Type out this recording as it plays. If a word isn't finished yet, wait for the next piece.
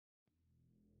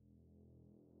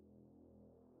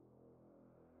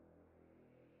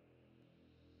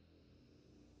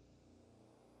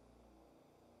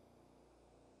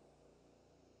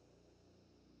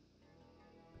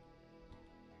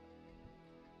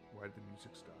Why did the music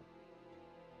stop?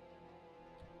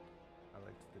 I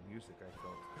liked the music I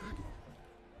felt.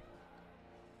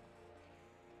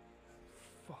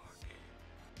 Fuck.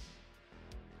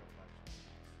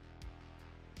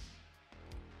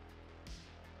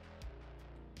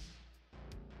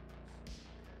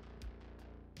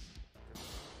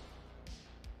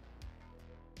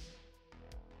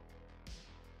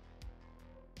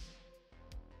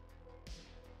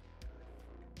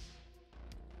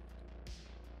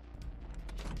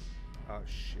 Oh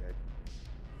shit.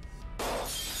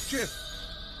 Shit!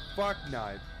 Fuck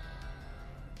not.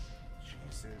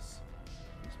 Jesus.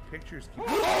 These pictures keep.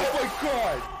 Oh my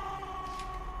god!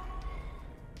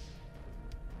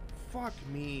 Fuck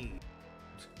me.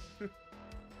 So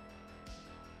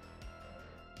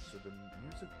the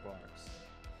music box.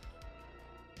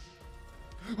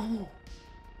 Oh!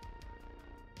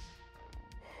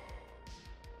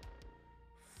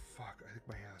 Fuck, I think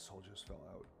my asshole just fell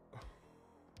out.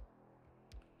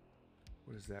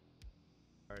 What is that?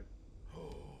 Alright.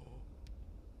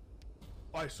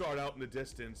 I saw it out in the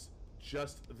distance.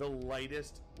 Just the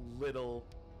lightest little,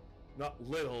 not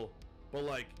little, but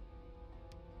like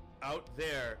out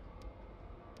there.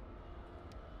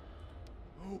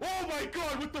 Oh my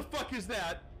god, what the fuck is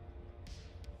that?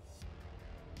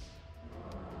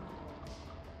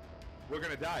 We're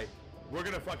gonna die. We're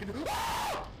gonna fucking.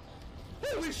 Ah!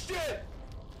 Holy shit!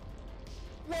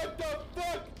 What the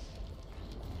fuck?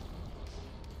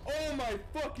 Oh my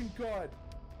fucking god!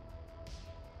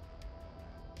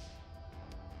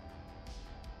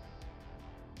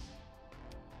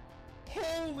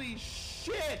 Holy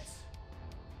shit!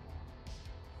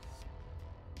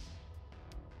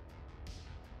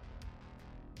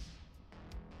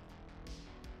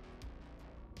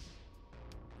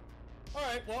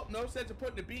 Alright, well, no sense of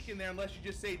putting a beacon there unless you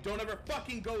just say, don't ever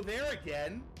fucking go there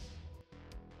again.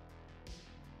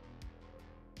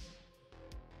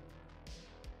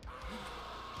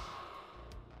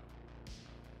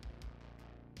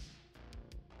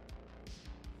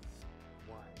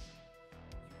 Why?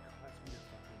 You caused me to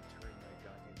fucking turn my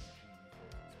goddamn TV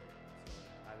focus on.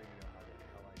 I don't even know how the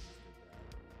hell I just did that.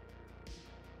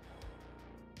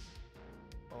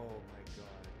 Oh my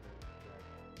god.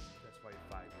 That's why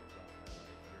 5 years off my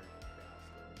life. You're a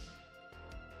bastard.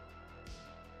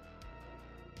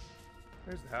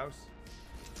 There's the house.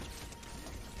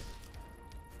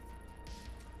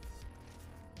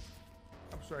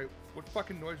 I'm sorry, what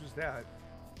fucking noise was that?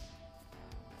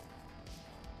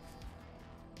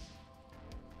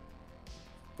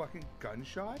 Fucking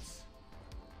gunshots?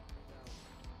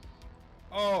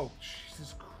 Oh,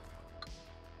 Jesus Christ.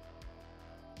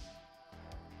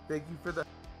 Thank you for the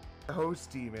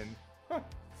host, demon.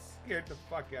 Scared the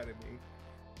fuck out of me.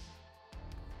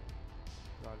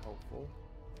 Not hopeful.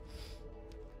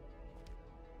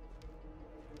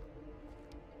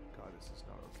 God, this is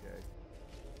not okay.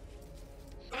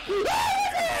 Oh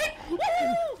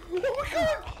my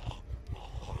god!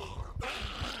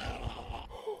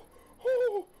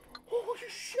 Oh, holy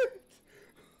shit!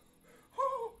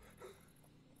 Oh,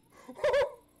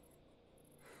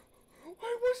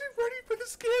 I wasn't ready for the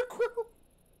scarecrow.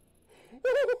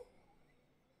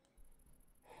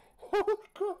 Oh my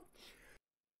god!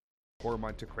 Pour them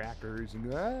onto crackers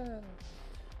and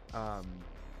of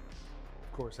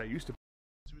course I used to.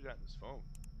 So we got this phone.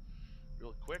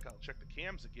 Real quick, I'll check the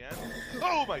cams again.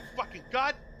 Oh my fucking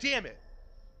god damn it!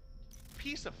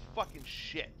 Piece of fucking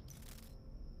shit.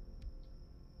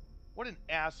 What an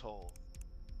asshole.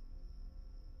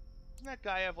 Doesn't that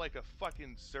guy have like a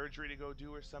fucking surgery to go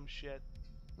do or some shit?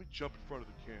 Let me jump in front of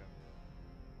the cam.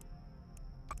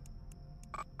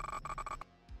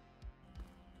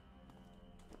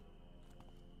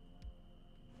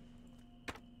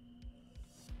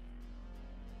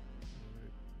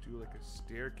 Do like a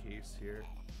staircase here.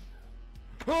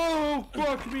 Oh,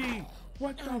 fuck me!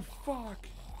 What the fuck?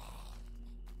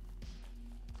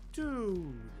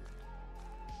 Dude.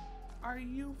 Are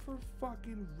you for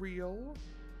fucking real?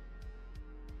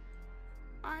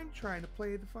 I'm trying to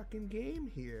play the fucking game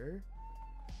here.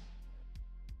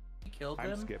 He killed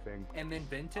him. I'm skipping. And then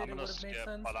vented. It would have made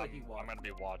sense, but he I'm walked. gonna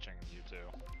be watching you two.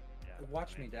 Yeah,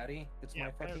 watch me, Daddy. It's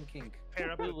my fucking kink.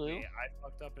 Pair up with me. I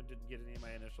fucked up and didn't get any of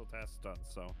my initial tasks done,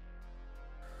 so.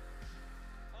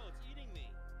 Oh, it's eating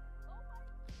me.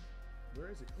 Where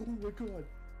is it? Oh my god!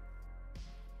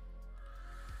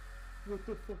 What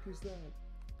the fuck is that?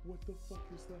 What the fuck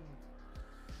is that?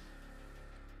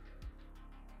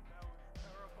 That was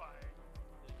terrifying.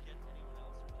 Did it get anyone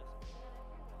else or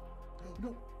just me?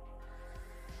 No!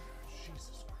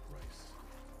 Jesus Christ.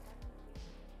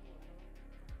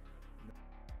 No.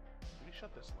 Let me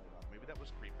shut this light off. Maybe that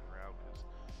was creeping around because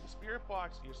this spirit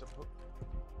box. You're supposed.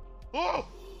 Oh!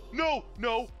 No!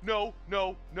 No! No!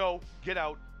 No! No! Get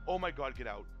out! Oh my God! Get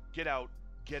out! Get out!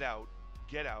 Get out!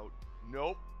 Get out!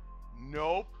 Nope!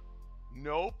 Nope!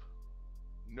 Nope!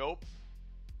 Nope!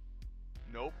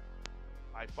 Nope!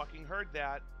 I fucking heard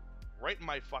that right in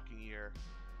my fucking ear.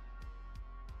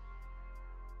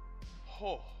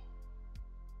 Oh!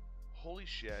 Holy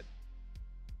shit!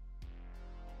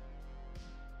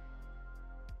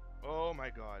 Oh my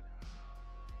God!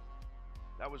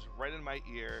 That was right in my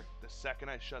ear the second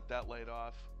I shut that light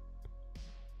off.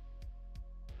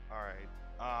 Alright,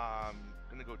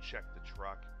 gonna go check the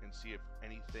truck and see if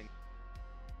anything...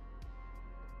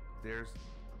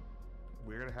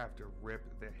 We're gonna have to rip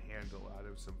the handle out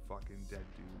of some fucking dead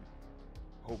dude.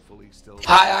 Hopefully still...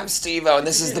 Hi, I'm Steve-O, and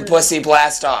this is the Pussy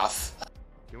Blast Off.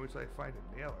 Can't wait till I find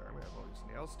a nailer. I'm gonna have all these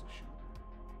nails to shoot.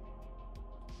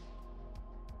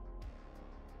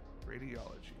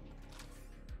 Radiology.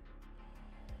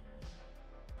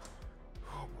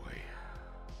 Oh boy.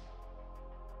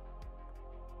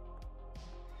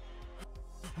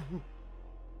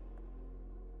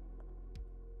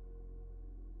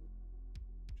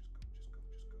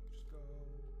 Just go.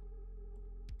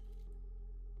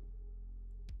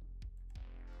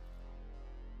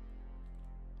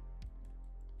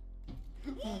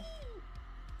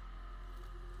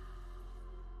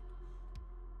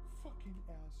 Fucking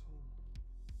asshole.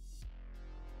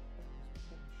 That was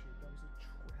bullshit. That was a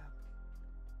trap.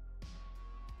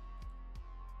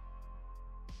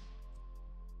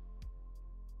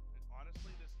 And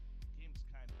honestly, this game's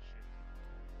kind of shitty.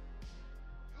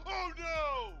 Oh no!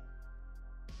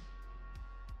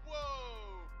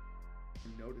 Whoa!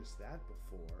 You noticed that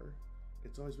before.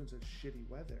 It's always been such shitty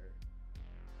weather.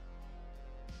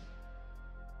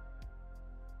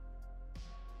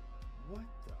 What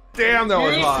the? Damn, that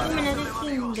was hot. Another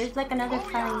team. There's like another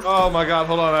fight. Oh my God,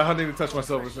 hold on, I hadn't even touched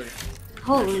myself for a second.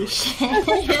 Holy shit.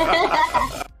 Fucking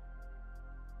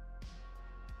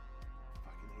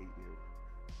hate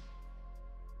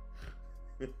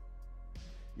you.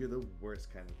 You're the worst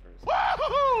kind of person.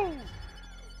 Woohoo!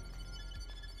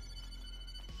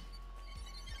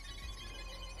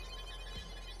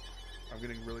 I'm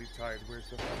getting really tired. Where's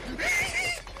the fucking...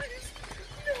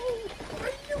 No!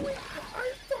 I knew it!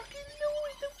 I fucking knew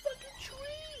it! The fucking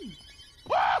tree!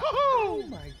 Woohoo! Oh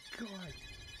my God!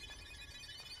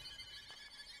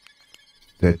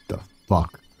 Get the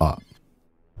fuck up.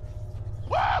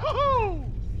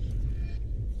 Woohoo!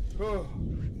 Oh.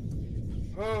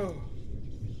 Oh.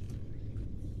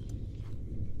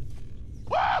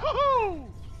 Woohoo!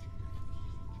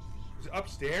 Is it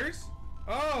upstairs?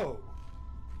 Oh!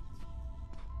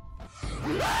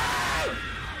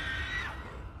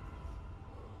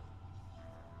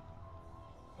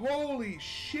 Holy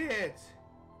shit!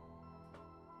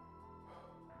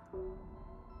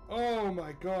 Oh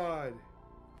my God!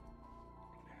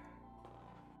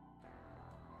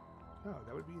 No,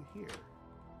 that would be here.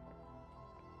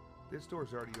 This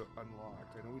door's already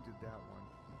unlocked. I know we did that one.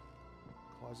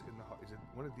 Closet in the... Is it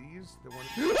one of these? The one...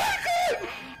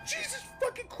 Jesus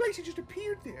fucking Christ, he just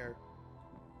appeared there!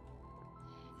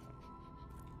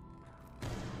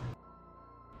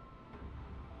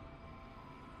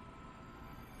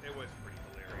 It was pretty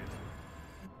hilarious.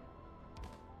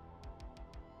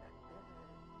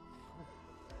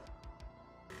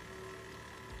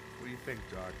 What do you think,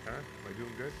 Doc, huh? Am I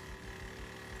doing good?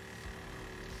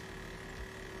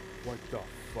 What the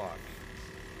fuck?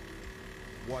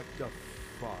 What the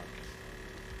fuck?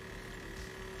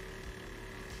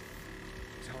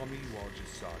 Tell me you all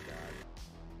just saw that.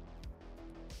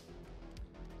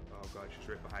 Oh God, she's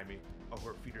right behind me. Oh,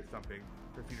 her feet are thumping.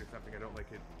 Her feet are thumping. I don't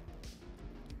like it.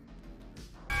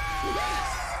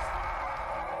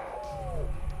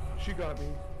 She got me.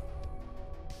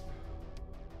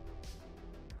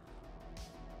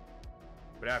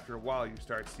 But after a while, you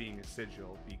start seeing a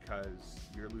sigil because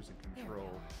you're losing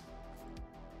control.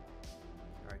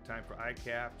 Alright, time for eye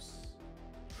caps.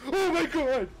 Oh my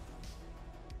God!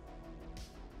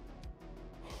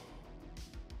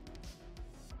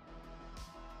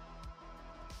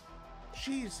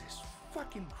 Jesus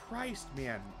fucking Christ,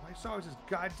 man. All I saw was his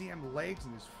goddamn legs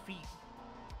and his feet.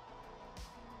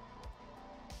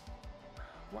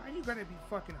 Why are you gonna be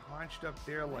fucking haunched up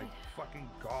there like fucking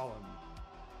Gollum?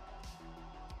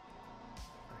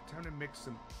 Alright, time to mix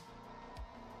some...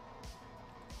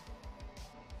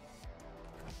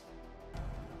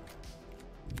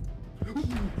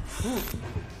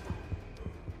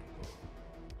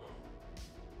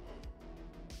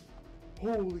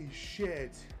 Holy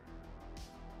shit.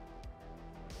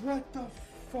 What the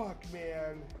fuck,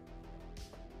 man?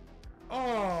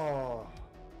 Oh.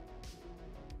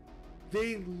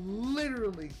 They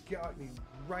literally got me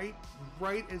right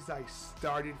as I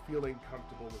started feeling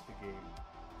comfortable with the game.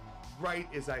 Right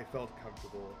as I felt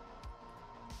comfortable.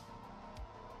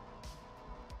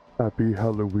 Happy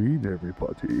Halloween,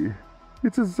 everybody.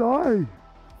 It's I,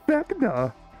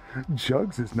 Vecna.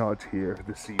 Juggs is not here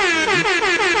this evening.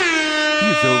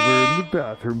 He's over in the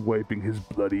bathroom wiping his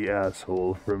bloody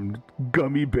asshole from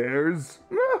gummy bears.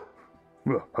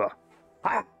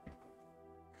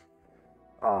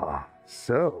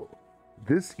 So,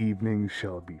 this evening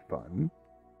shall be fun.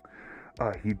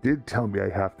 He did tell me I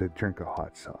have to drink a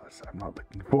hot sauce. I'm not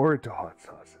looking forward to hot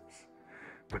sauces.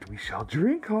 But we shall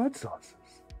drink hot sauces.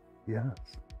 Yes.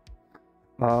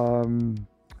 And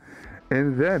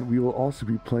then we will also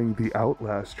be playing the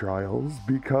Outlast trials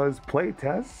because play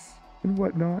tests and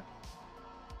whatnot.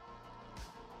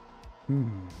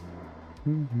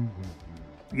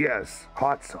 Yes,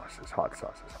 hot sauces, hot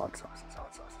sauces, hot sauces,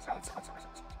 hot sauces, hot sauces, hot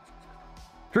sauces.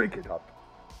 Drink it up.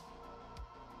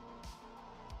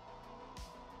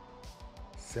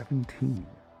 17.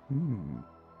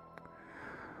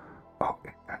 Oh,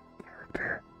 in that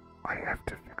character, I have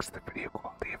to fix the video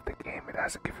quality of the game. It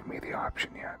hasn't given me the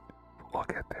option yet. We'll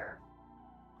get there.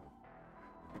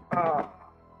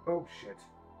 Oh shit.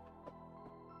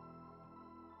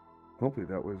 Hopefully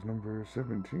that was number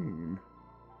 17.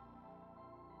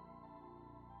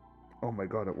 Oh my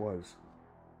god, it was.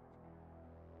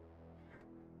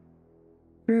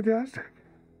 Fantastic.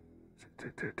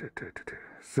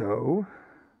 So,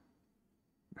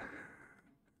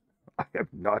 I am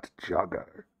not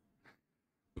Jugger.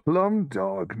 Plum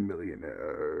Dog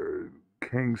Millionaire.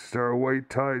 Kingstar White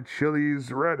Tide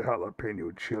Chilies, Red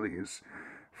Jalapeno Chilies,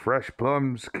 fresh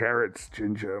plums, carrots,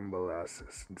 ginger,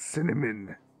 molasses, and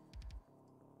cinnamon.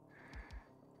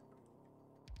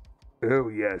 Oh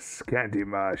yes, Candy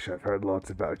Mash, I've heard lots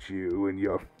about you and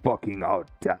your fucking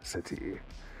audacity.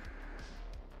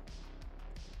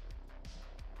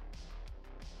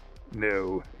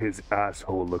 No, his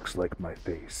asshole looks like my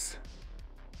face.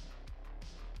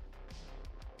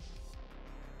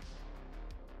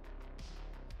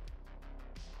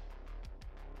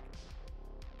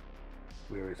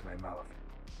 Where is my mouth?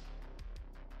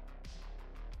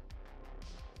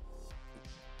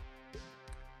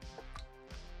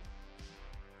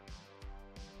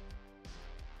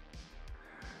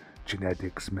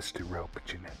 Genetics, Mr. Rope,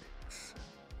 genetics.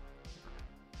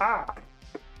 Ah!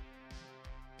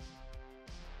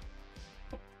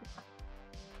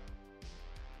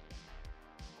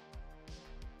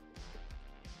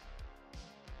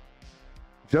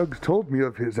 Juggs told me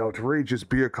of his outrageous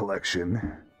beer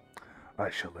collection. I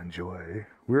shall enjoy.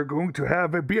 We're going to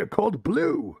have a beer called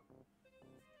Blue.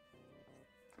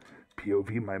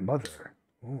 POV my mother.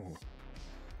 Oh.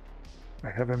 I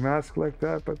have a mask like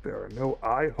that, but there are no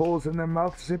eye holes in the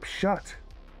mouth zip shut.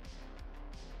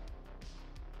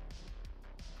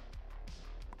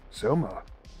 Soma,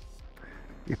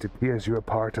 it appears you're a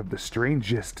part of the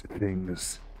strangest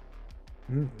things.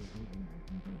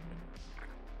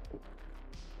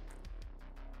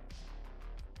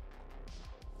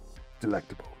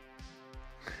 Delectable.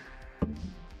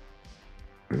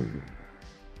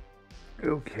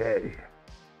 Okay.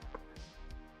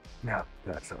 Now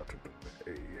that's out of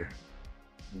the way.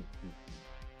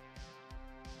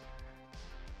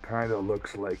 Kinda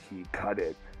looks like he cut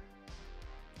it.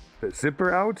 The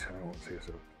zipper out? I won't say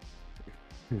so.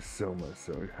 It's Soma,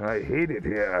 so I hate it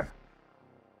here.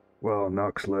 Well,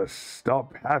 Noxless,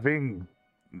 stop having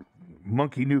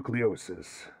monkey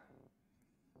nucleosis.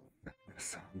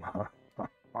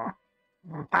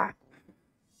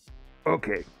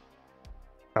 Okay.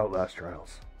 Outlast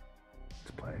Trials.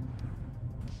 Let's play.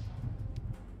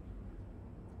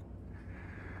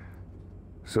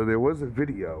 So there was a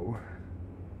video.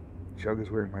 Jugg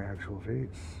is wearing my actual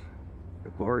face. The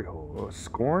glory hole. A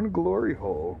Scorn glory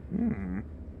hole.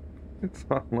 It's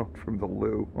on loan from the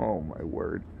loo. Oh my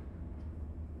word.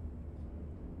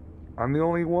 I'm the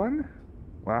only one?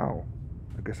 Wow.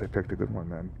 I guess I picked a good one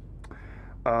then.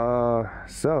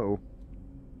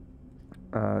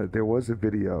 There was a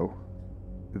video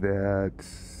that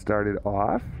started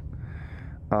off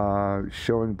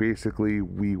showing basically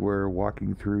we were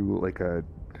walking through like a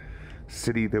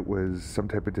city that was some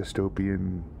type of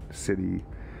dystopian city,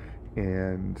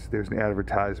 and there's an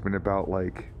advertisement about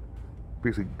like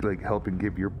basically like helping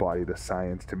give your body the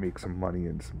science to make some money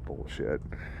and some bullshit.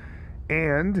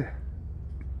 And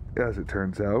as it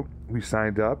turns out, we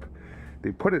signed up.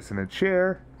 They put us in a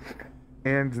chair,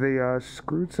 and they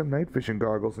screwed some night vision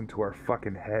goggles into our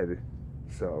fucking head.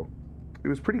 So, it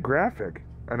was pretty graphic,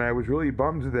 and I was really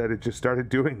bummed that it just started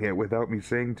doing it without me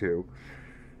saying to.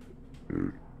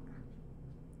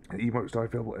 Emotes not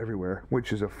available everywhere,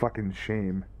 which is a fucking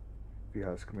shame, if you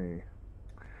ask me.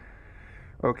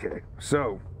 Okay,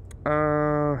 so,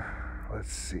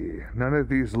 let's see. None of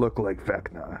these look like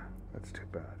Vecna. That's too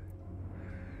bad.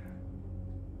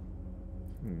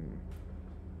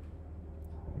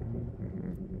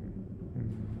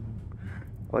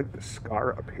 I like the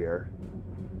scar up here.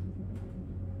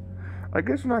 I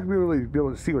guess we're not going to really be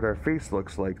able to see what our face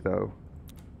looks like, though.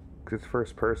 Because it's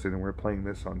first person and we're playing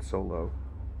this on solo.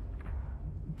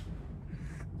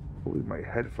 Hopefully my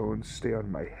headphones stay on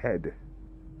my head.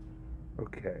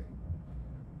 Okay.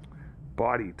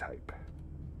 Body type.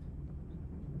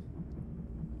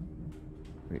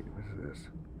 Wait, what is this?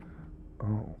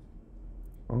 Oh.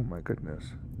 Oh my goodness.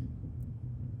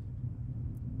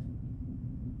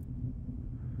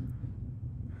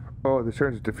 Oh, this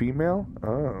turns into female?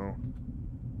 Oh.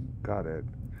 Got it.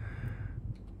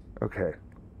 Okay.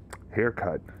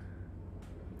 Haircut.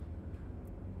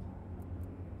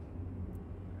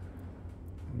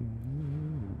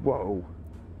 Whoa.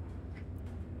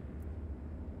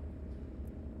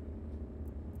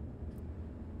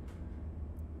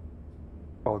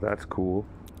 Oh, that's cool.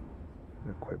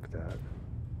 Equip that.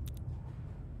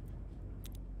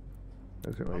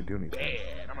 Doesn't really do anything.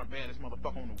 I'm the baddest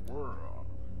motherfucker in the world.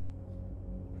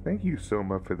 Thank you,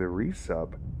 Soma, for the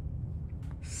resub.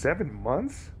 7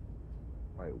 months?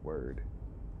 My word.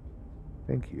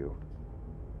 Thank you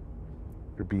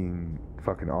for being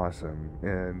fucking awesome.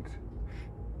 And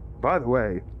by the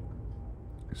way,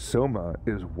 Soma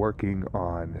is working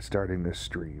on starting a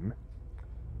stream,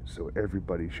 so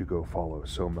everybody should go follow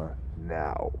Soma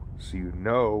now, so you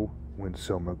know when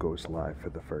Soma goes live for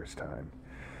the first time.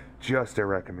 Just a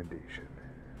recommendation.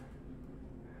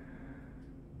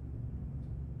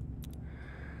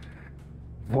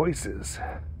 Voices.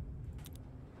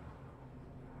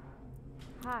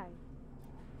 Hi.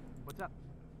 What's up?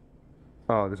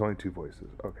 Oh, there's only 2 voices.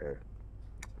 Okay.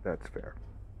 That's fair.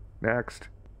 Next.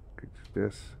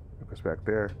 This. It goes back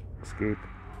there. Escape.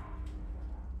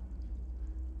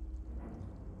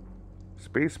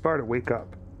 Spacebar to wake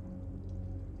up.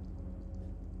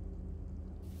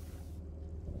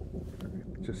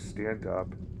 Just stand up.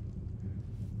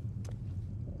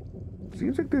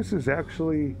 Seems like this is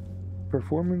actually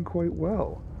performing quite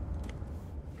well.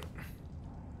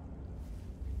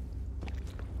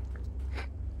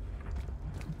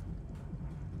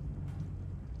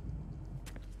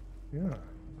 Yeah.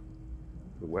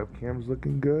 The webcam's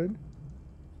looking good.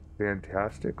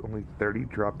 Fantastic. Only 30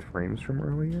 dropped frames from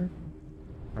earlier.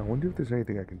 I wonder if there's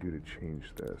anything I can do to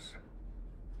change this.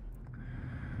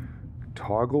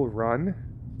 Toggle run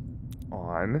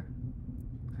on.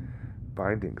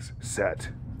 Bindings set.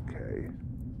 Okay.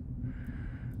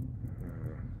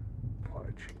 Apply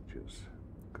changes.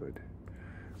 Good.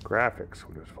 Graphics,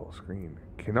 Windows full screen.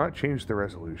 Cannot change the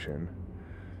resolution.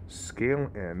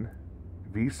 Scale in.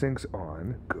 VSyncs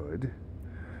on. Good.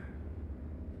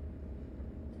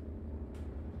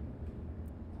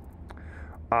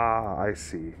 Ah, I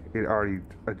see. It already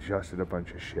adjusted a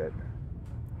bunch of shit.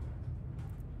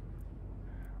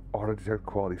 Auto detect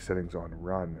quality settings on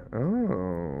run.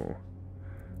 Oh.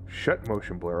 Shut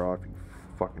motion blur off, you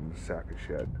fucking sack of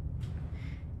shit.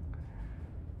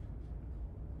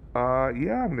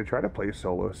 Yeah, I'm gonna try to play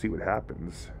solo, see what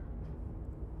happens.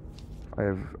 I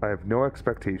have no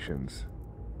expectations.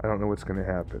 I don't know what's gonna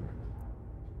happen.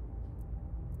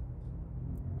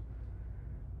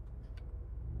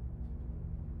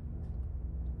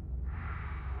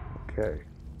 Okay.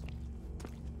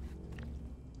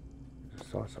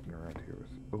 Just saw something around here. It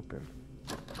was open.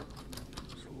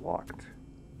 It's locked.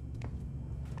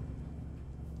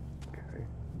 Okay.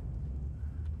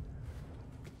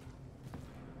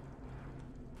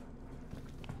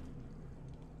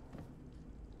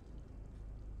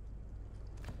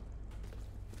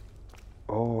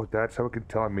 Oh, that's how I can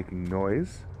tell I'm making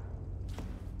noise.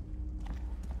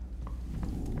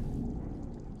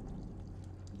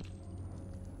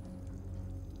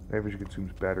 Average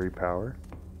consumes battery power,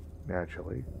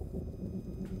 naturally.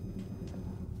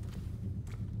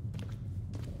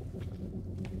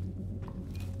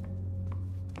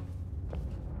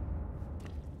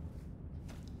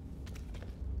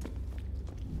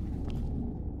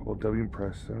 Hold W and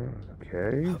press,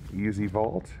 okay. Easy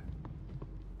vault.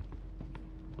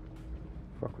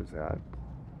 Fuck was that?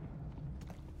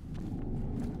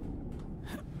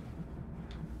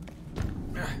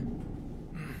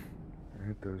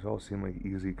 Alright, those all seem like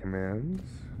easy commands.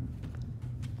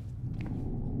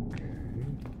 Okay.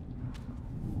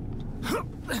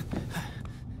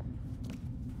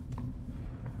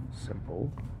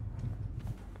 Simple.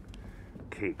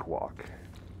 Cakewalk.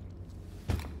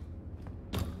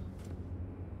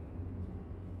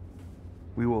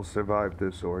 We will survive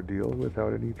this ordeal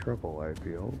without any trouble, I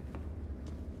feel.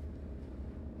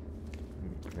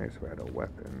 Nice if I had a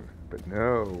weapon. But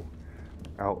no!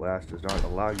 Outlast does not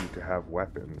allow you to have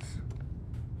weapons.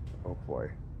 Oh boy.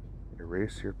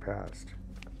 Erase your past.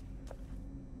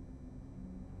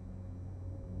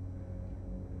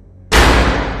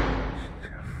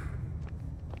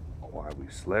 Why are we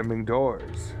slamming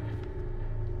doors?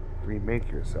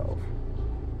 Remake yourself.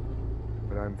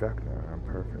 But I'm Vecna, I'm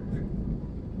perfect.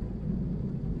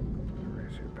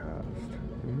 Erase your past.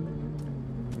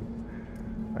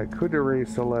 I could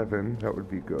erase 11, that would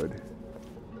be good.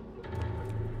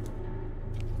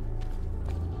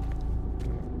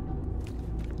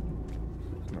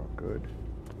 It's not good.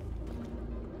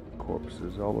 Corpse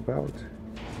is all about.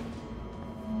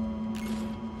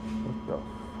 What the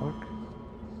fuck?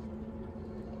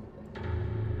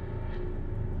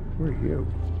 Who are you?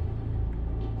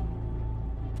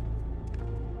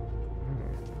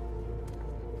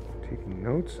 Taking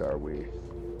notes, are we?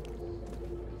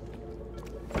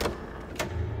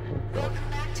 Welcome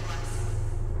back to us.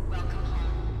 Welcome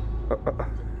home.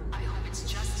 I hope it's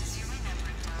just as you remember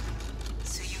it, Doug,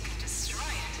 so you can destroy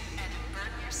it and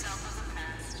burn yourself of the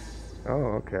past.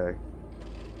 Oh, okay.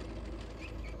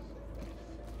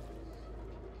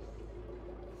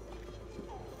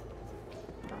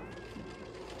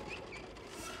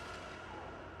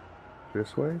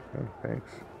 This way? Oh,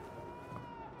 thanks.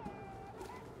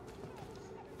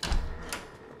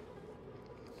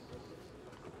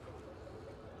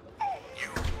 You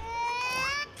were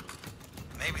born.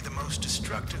 Maybe the most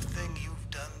destructive thing you've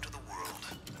done to the world.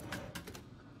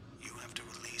 You have to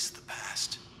release the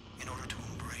past in order to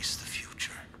embrace the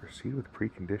future. Proceed with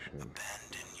preconditioning.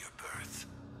 Abandon your birth.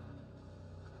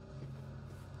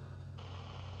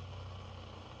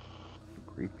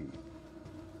 Creepy.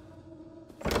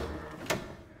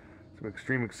 Some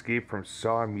extreme escape from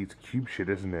Saw meets Cube shit,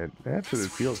 isn't it? That's what it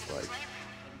feels like.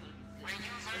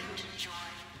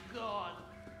 God.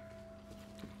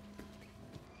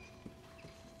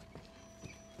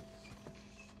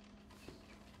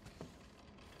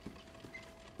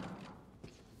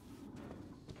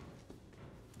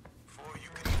 Before you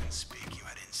could even speak, you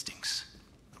had instincts.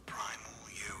 The primal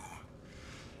you.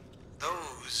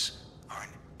 Those are an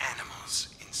animal's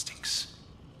instincts.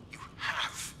 You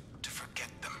have to forget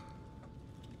them.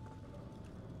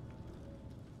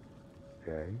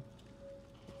 Okay.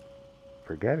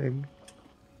 Forgetting.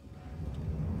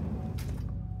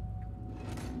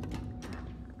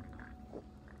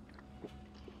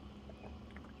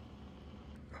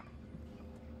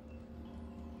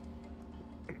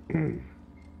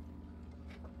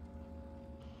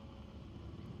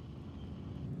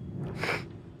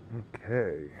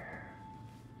 Okay.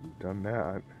 We've done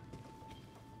that.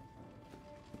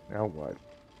 Now what?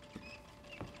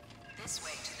 This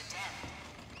way to the den,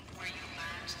 where you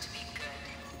learned to be good.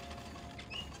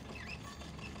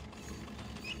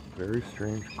 Very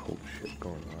strange cult shit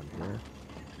going on here.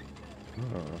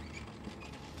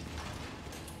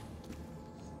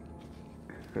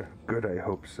 Huh. Good, I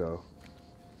hope so.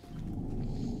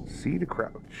 C to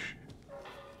crouch.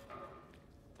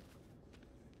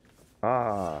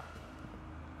 Ah.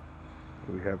 What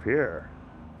do we have here?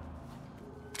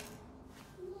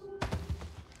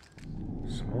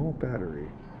 Small battery.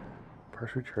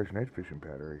 Partially charged night vision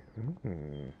battery.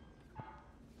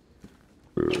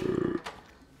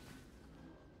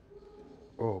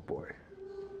 Oh boy.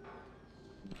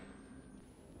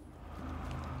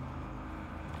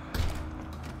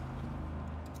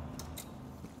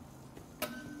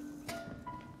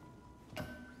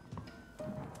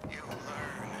 You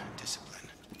learn discipline.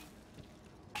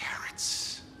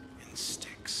 Carrots and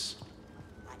sticks.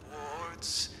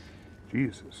 Rewards.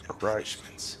 Jesus Christ.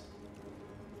 Punishments.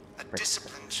 A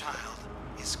disciplined child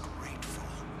is grateful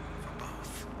for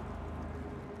both.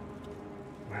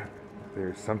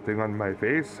 There's something on my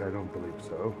face? I don't believe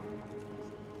so.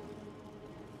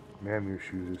 Ma'am, your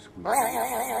shoes are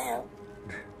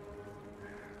squeaky.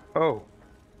 Oh.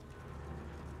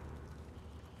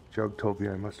 Jugg told me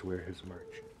I must wear his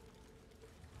merch.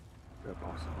 Is that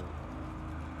possible?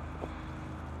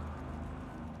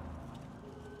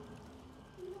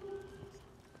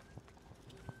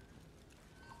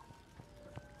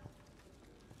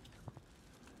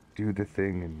 Do the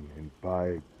thing and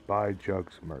buy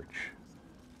Jugg's merch.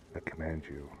 I command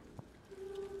you.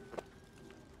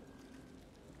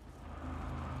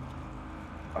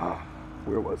 Ah,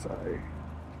 where was I?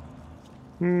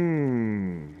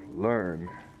 Learn.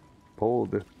 Pull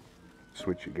the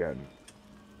switch again.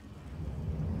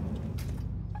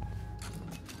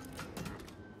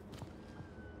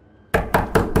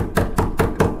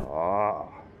 Ah.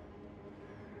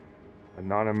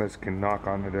 Anonymous can knock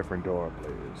on a different door,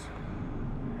 please.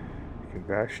 You can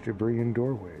bash debris in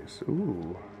doorways.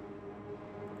 Ooh.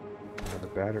 Another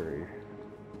battery.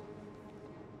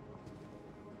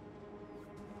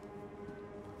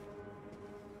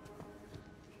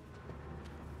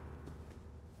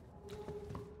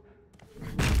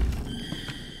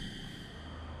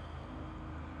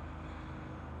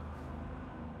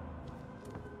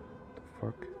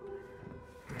 Fuck.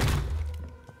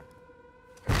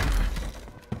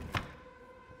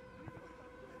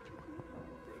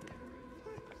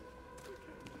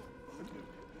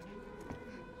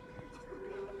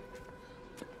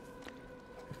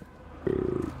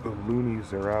 The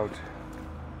loonies are out.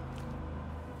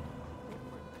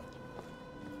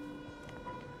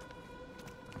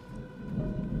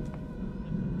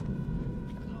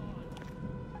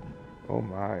 Oh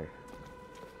my.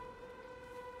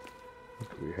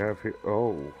 What do we have here?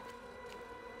 Oh.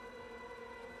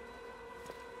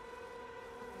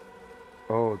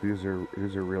 Oh, these are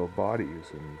real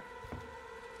bodies, and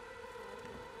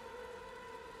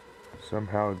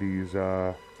somehow these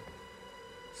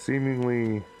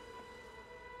seemingly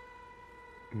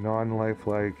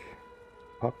non-lifelike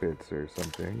puppets or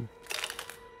something.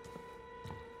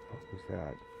 What was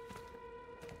that?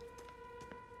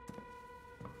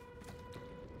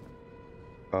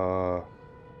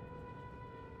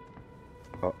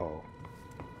 Uh-oh.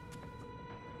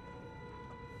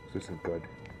 This isn't good.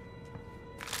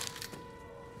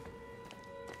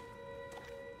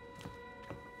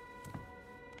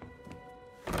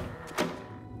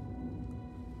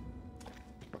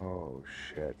 Oh,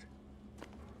 shit.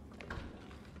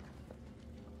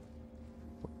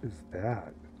 What is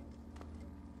that?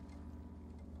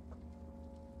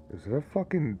 Is it a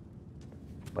fucking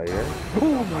layer?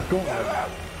 Oh my god!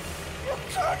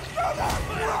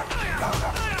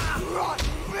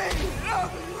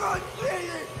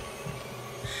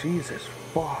 Jesus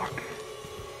fuck.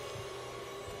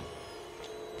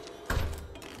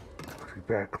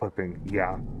 Bad clipping.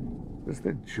 Yeah. This is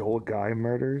the Joel Guy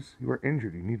murders? You were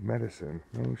injured. You need medicine.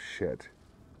 Oh shit.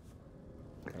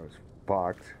 That was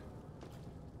fucked.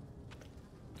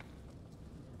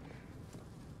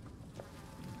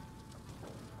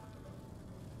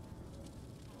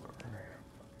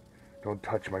 Don't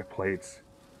touch my plates.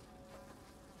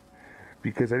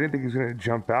 Because I didn't think he was going to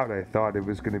jump out. I thought it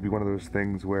was going to be one of those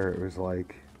things where it was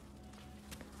like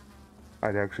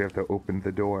I'd actually have to open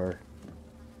the door.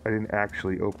 I didn't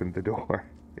actually open the door.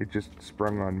 It just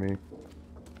sprung on me.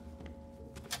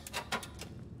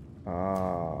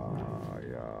 Ah,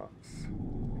 yes.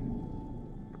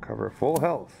 Recover full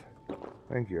health.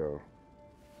 Thank you.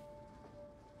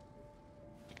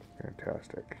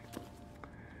 Fantastic.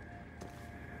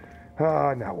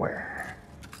 Now where?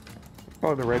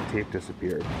 Oh, the red tape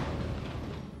disappeared.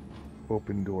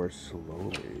 Open door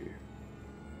slowly.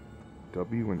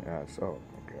 W and S. Oh,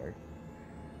 okay.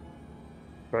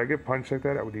 If I get punched like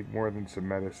that, I would need more than some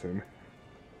medicine.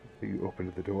 You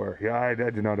opened the door. Yeah, I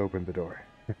did not open the door.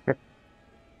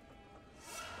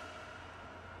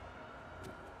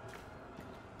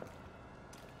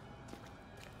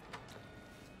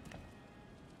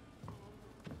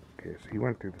 Okay, so he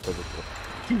went through the other door.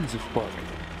 Jesus fuck.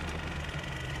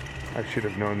 I should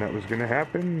have known that was gonna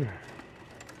happen.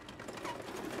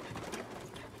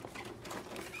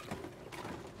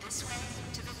 This way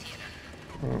to the theater,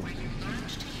 Oh. where you learn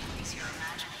to use your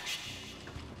imagination.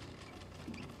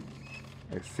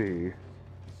 I see.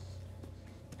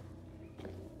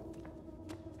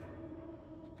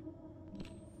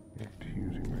 You have to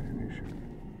use your imagination.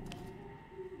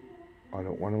 I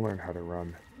don't want to learn how to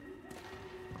run.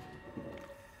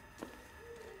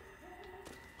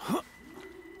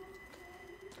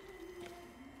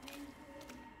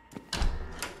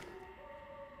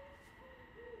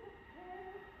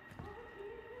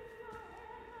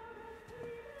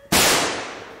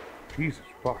 Jesus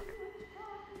fuck.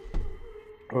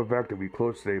 Oh, Vecna, we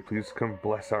close today. Please come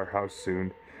bless our house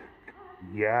soon.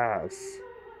 Yes.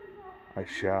 I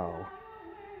shall.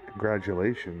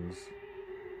 Congratulations.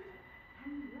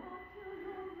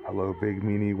 Hello, Big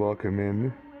Meanie. Welcome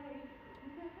in.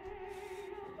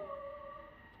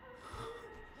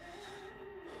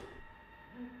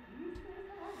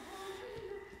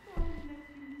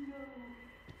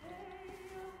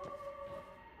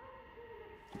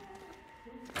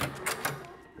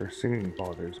 Their singing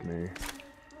bothers me.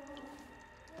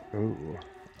 Ooh,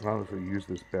 I'll also use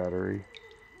this battery.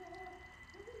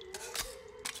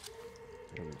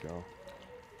 There we go.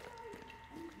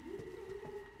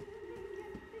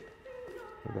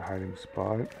 The hiding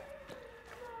spot.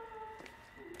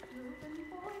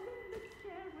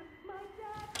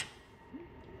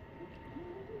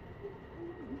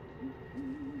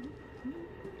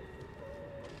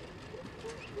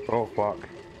 Oh, fuck.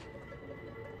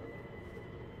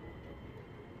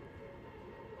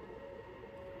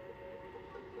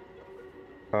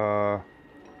 Hi,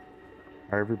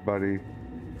 everybody.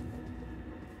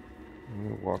 I'm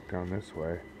gonna walk down this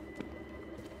way.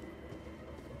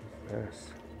 What's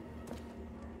this?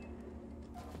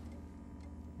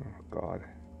 Oh, God.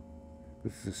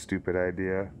 This is a stupid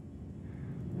idea.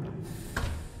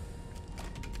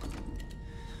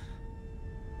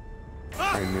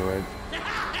 I knew it.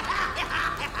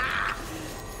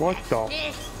 What the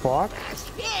fuck?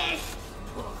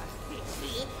 Poor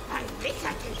fishy. I wish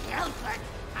I could help, but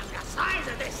I'm the size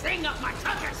of this thing up my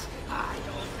tuchus. I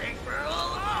don't think we're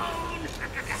alone.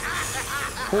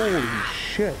 Holy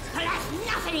shit. That's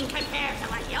nothing compared to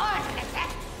what yours would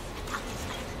affect. I'll just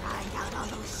find out all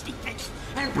those secrets.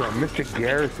 Yeah, Mr.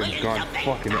 Garrison's gone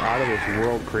fucking out of this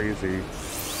world crazy.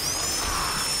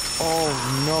 Oh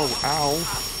no, ow.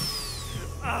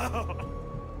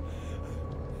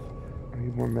 I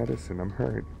need more medicine, I'm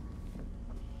hurt.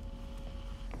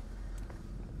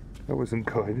 That wasn't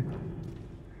good.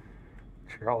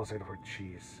 Charles Edward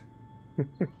Cheese.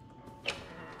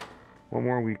 One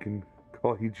more we can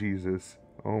call you Jesus.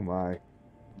 Oh my.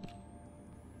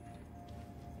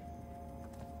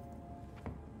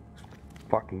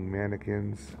 Fucking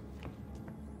mannequins.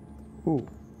 Ooh.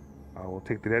 I will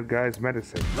take the dead guy's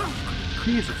medicine.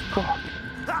 Jesus, fuck.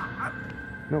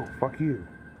 No, fuck you.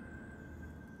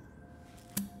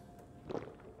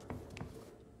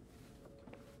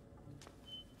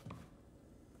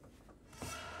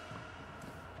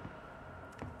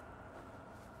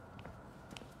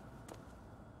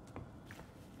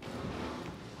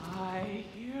 I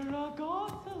hear a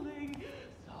gosling,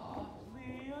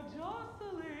 softly a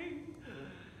jostling.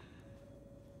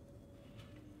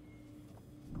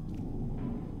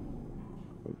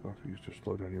 Also used to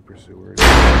slow down your pursuer.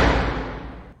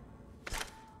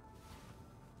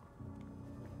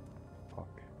 Fuck.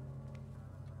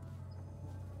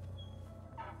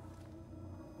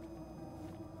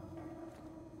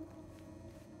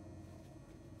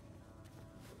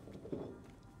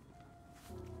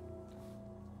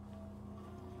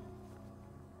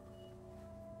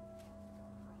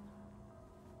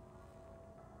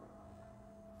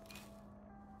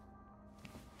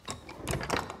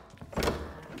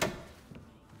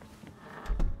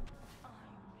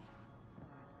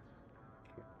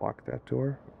 Lock that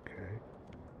door? Okay.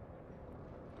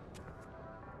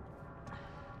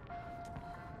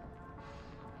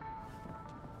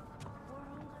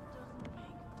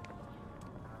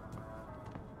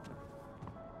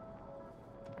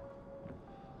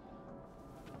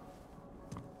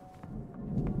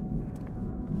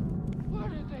 Where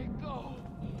did they go?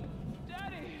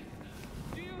 Daddy,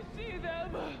 do you see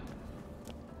them?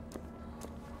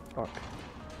 Fuck.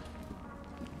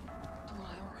 Do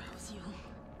I arouse you?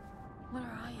 Where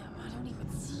I am, I don't even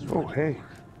see you. Oh, hey.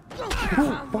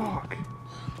 Oh, fuck.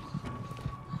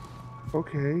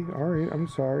 Okay, alright, I'm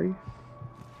sorry.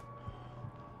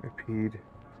 I peed.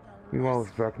 Meanwhile,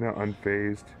 it's Vecna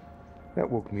unfazed. That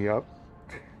woke me up.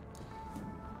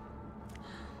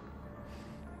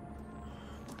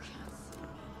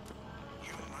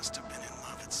 You must have been in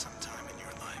love at some time in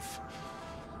your life.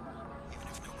 Even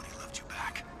if nobody loved you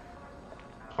back.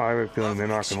 I have a feeling they're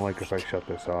not gonna like if I shut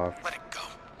this off. Let it go.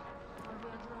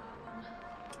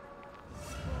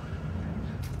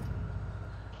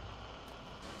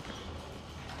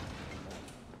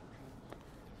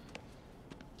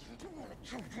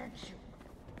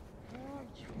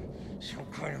 Some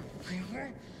kind of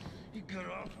fever? You got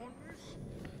off on this?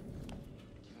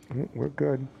 We're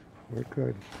good. We're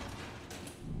good.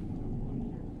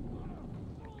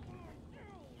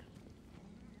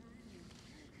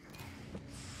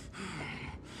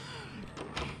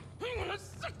 I'm gonna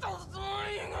suck those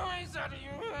lying eyes out of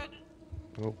your head.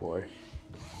 Oh boy.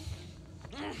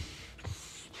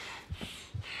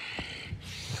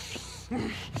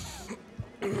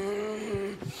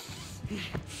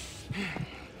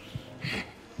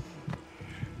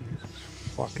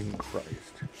 Fucking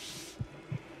Christ.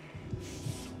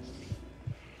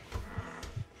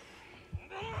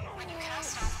 When you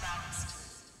cast off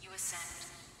ballast, you ascend.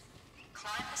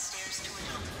 Climb the stairs to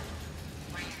adulthood,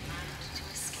 where you've learned to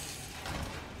escape.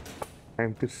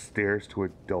 I'm the stairs to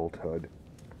adulthood.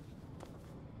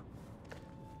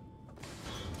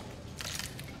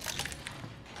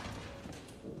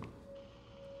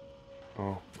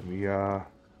 Oh, let me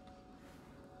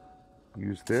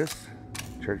use this,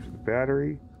 charge the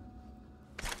battery,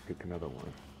 pick another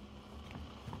one.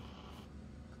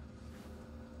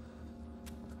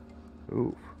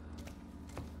 Oof.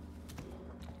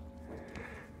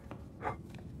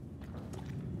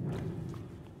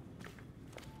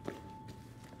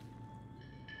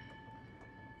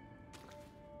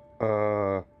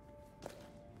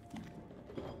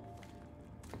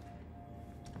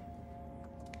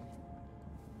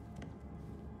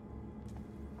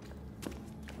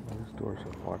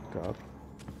 fucked up.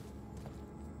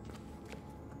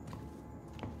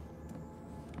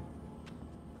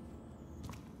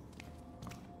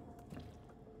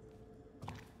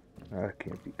 That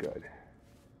can't be good.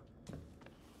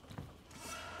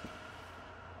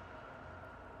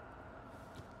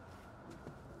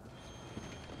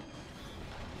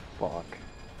 Fuck.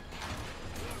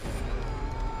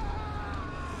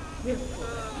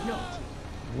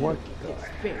 What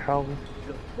the hell?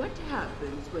 Look what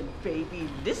happens when baby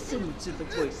listens to the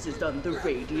voices on the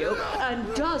radio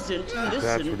and doesn't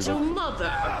listen to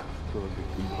mother.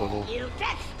 You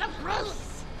catch the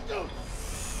Bruce!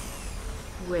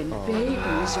 When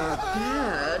babies are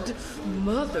bad,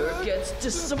 mother gets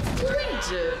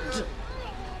disappointed.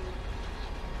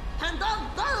 And the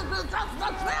babies of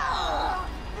the floor!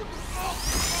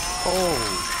 Oh,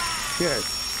 shit.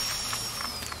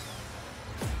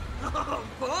 Oh,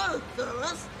 boy,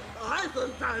 Phyllis, I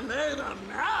think I made a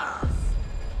mess.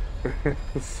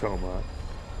 So much.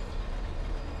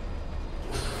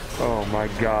 Oh my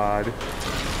god.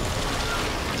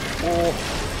 Oh.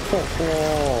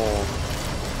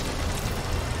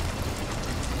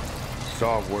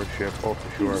 Saw worship, oh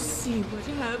for sure. You see what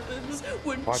happens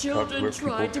when Hot children tubs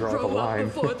where try to people draw the grow up line.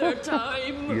 before their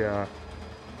time. Yeah.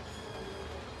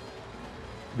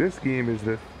 This game is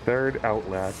the third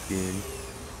Outlast game.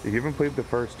 If you haven't played the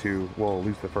first two, well, at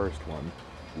least the first one,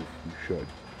 you should.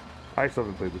 I still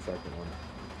haven't played the second one.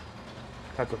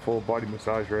 That's a full body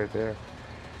massage right there.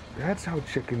 That's how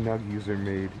chicken nuggies are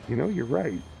made. You know, you're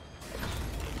right.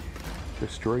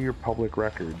 Destroy your public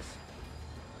records.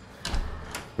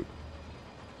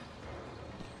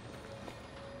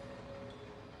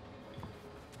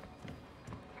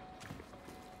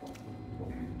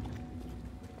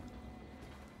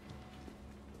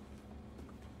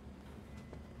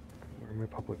 My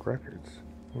public records.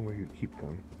 One way you keep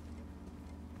them.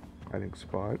 Hiding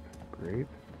spot. Great.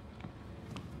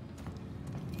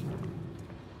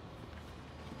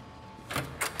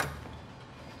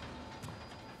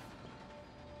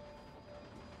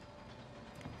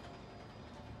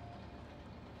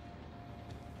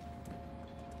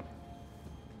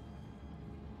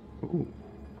 Ooh.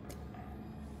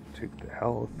 Take the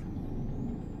health.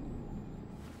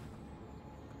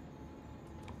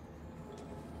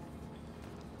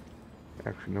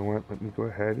 Actually, you know what? Let me go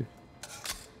ahead.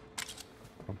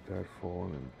 Pump that full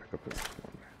and then pick up this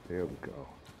one. There we go.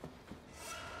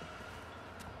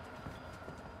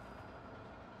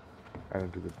 Add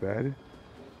into the bed.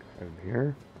 Add in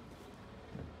here.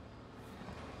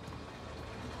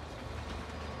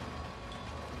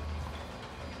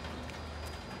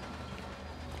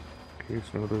 Okay,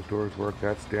 so none of those doors work.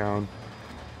 That's down.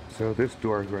 So this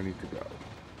door is where I need to go.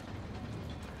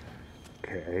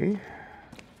 Okay.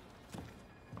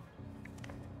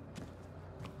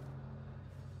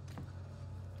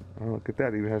 Oh, look at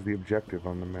that. It even has the objective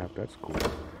on the map. That's cool.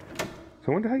 So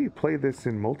I wonder how you play this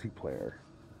in multiplayer.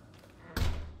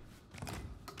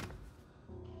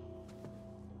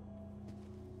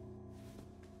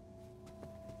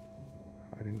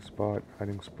 Hiding spot,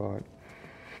 hiding spot.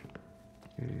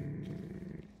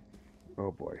 Oh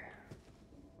boy.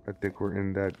 I think we're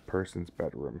in that person's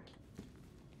bedroom.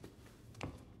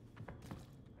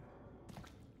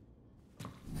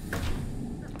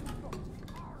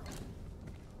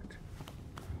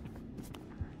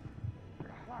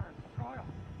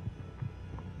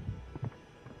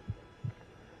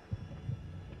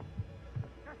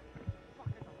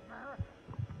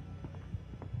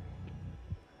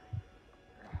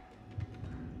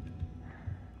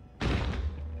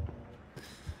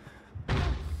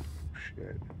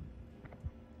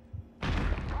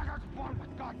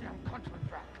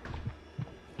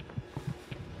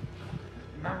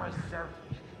 Memory serves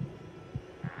me.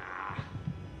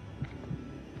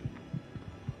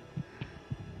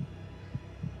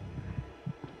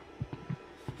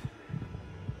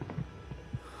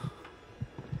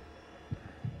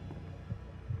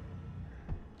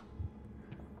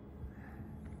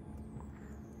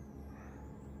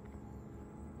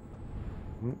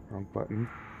 Wrong button.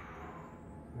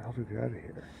 How do we get out of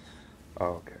here? Oh,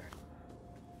 okay.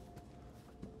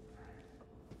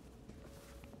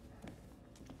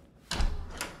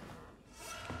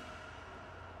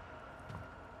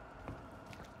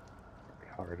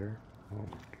 Harder. Oh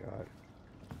my god.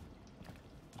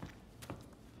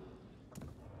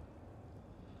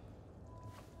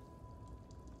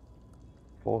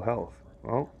 Full health.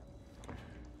 Well,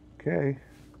 okay.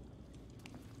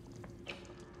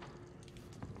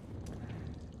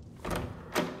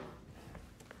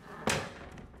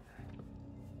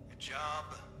 Your job,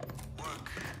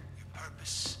 work, your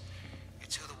purpose.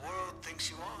 It's who the world thinks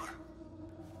you are.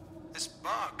 This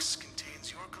box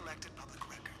contains your collected public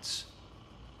records.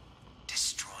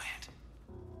 Destroy it.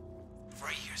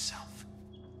 Free yourself.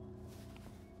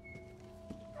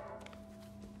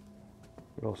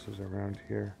 What else is around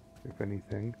here, if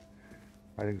anything?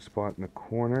 Hiding spot in the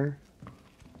corner.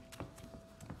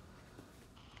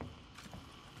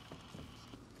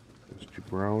 There's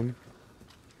Jabron.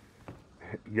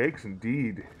 Yikes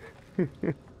indeed.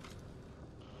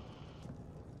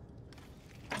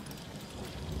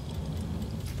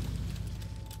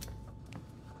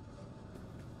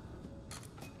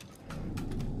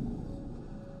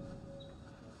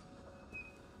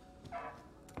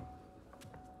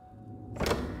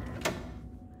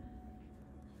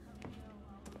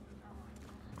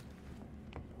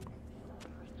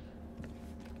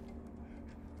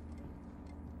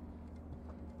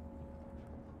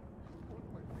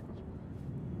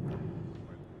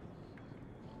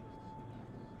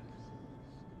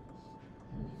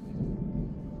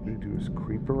 Do is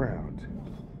creep around.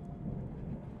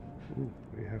 Ooh,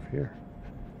 what do we have here?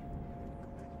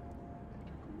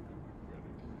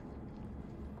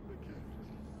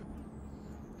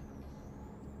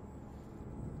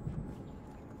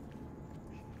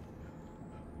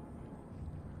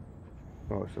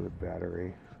 Oh, so the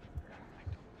battery.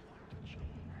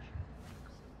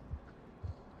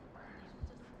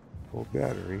 Full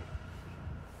battery.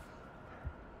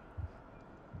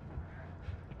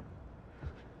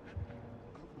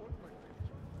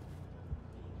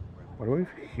 Why do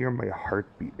I hear my heart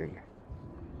beating?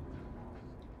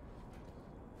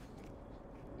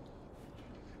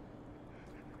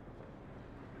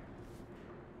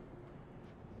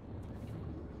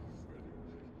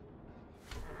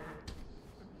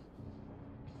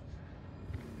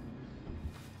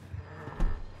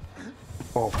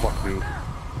 Oh, fuck me.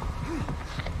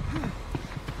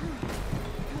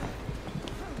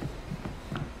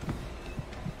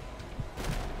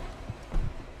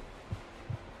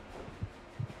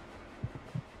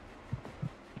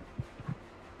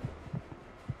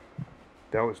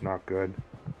 That was not good.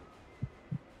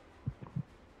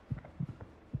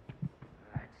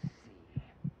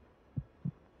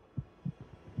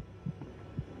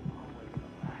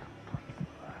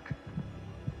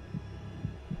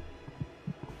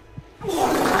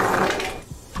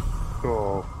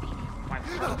 Oh.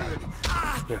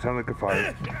 That sounded like a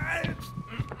fight.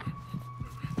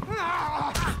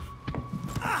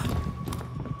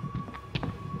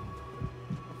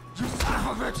 You son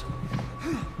of it!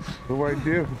 What do I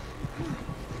do?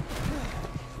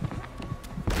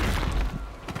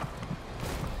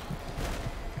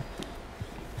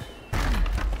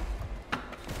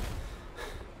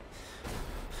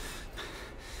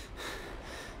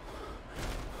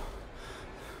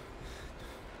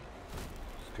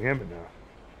 Stamina.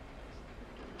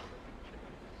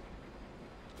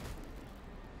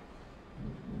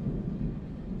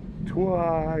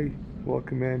 Twy!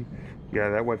 Welcome in. Yeah,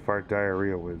 that wet fart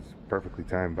diarrhea was perfectly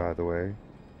timed, by the way.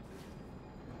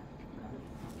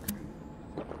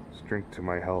 Let's drink to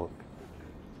my health.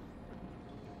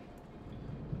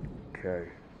 Okay.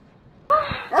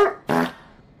 I'm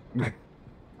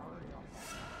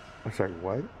sorry,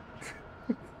 what?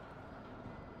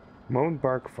 Moan,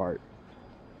 bark, fart.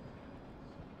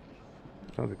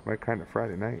 Sounds like my kind of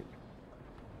Friday night.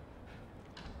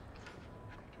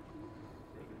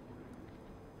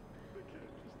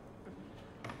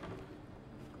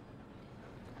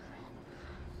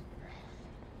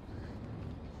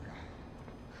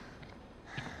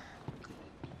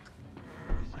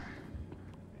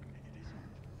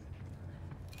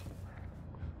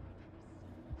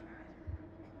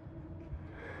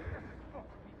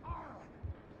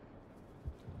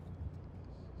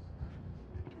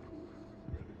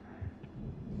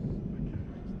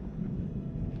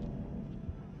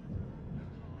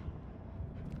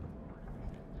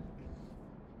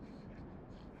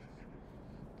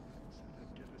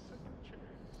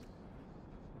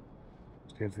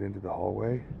 Stands at the end of the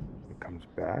hallway. It comes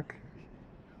back.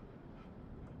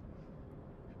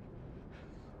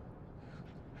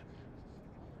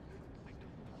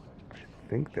 I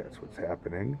think that's what's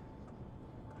happening.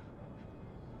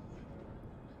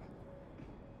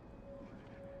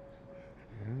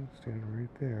 Yeah, standing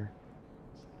right there.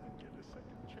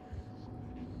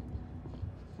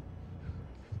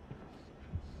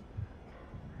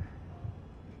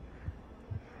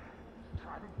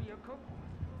 Try to be a cook.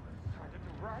 Try to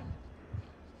do right.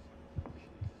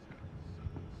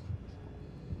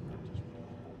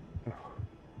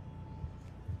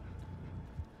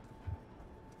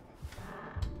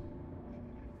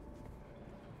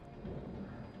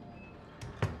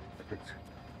 Perfect.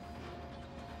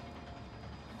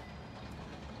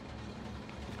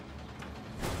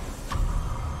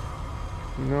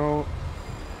 No.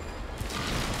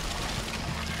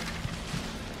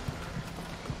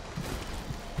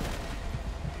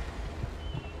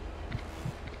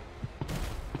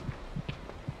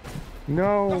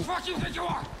 No. The fuck you think you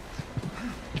are?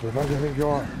 The fuck do you think you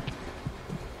are?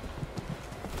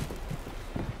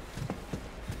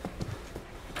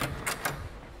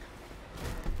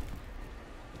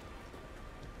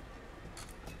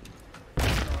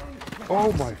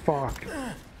 Oh my fuck.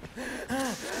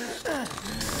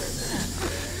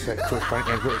 Should I click my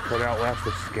Android code Outlast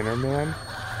the Skinner Man?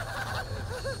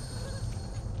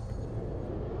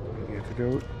 The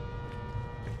antidote.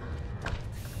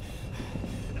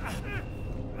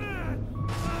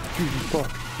 Jesus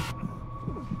fuck.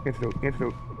 Antidote,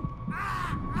 antidote.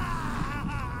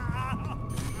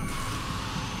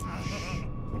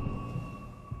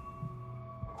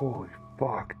 Holy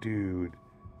fuck, dude.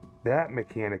 That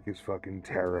mechanic is fucking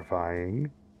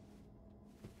terrifying.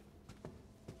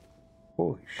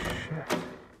 Holy shit.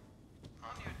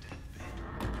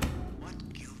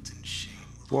 What guilt and shame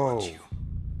Whoa. haunt you?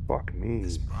 Fuck me.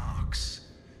 This box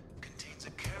contains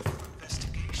a careful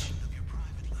investigation of your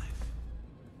private life.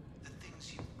 The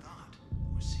things you thought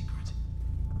were secret.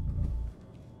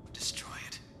 Destroy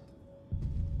it.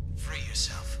 Free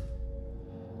yourself.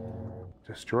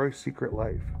 Destroy secret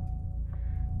life.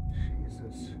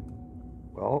 Jesus.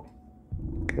 Well,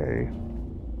 okay.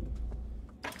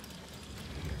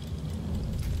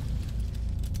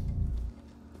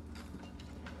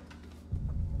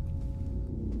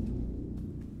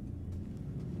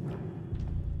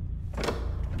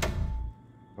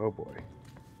 Oh boy.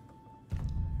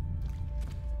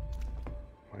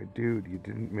 My dude, you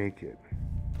didn't make it.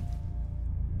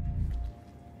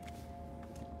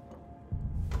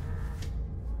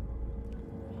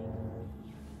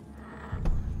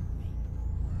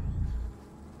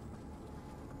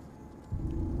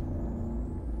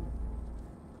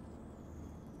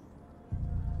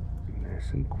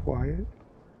 Nice and quiet.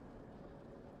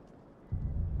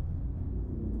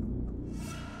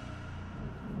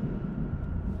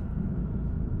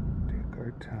 Take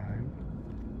our time.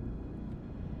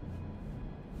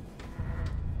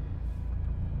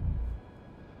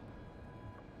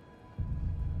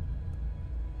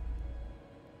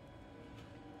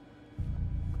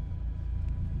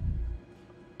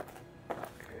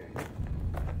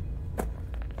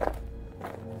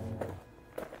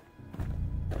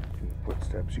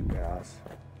 Footsteps, you ass.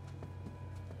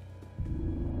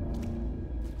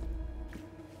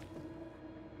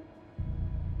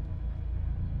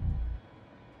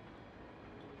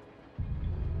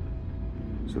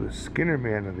 So the Skinner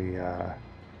Man of the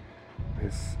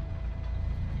this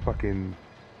fucking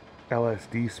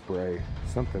LSD spray,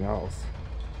 something else.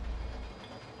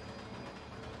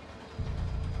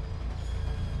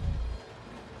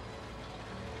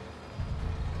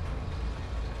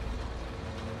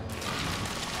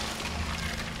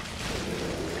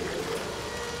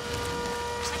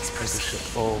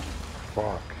 Oh,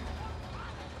 fuck.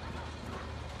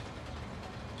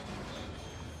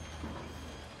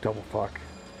 Double fuck.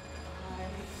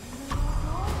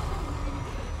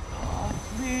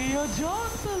 Me a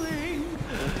jostling.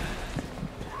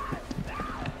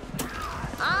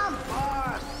 I'm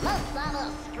bored. Let's find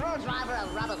a screwdriver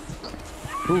and rubber.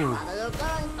 Ooh. How are you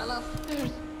going, fellas?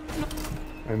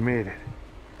 I made it.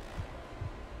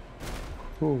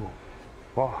 Ooh,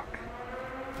 fuck.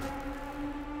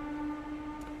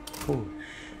 Holy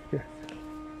shit.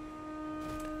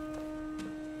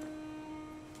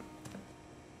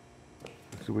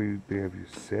 So they have you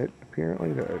sit,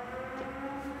 apparently, to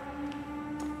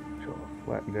all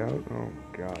flattened out. Oh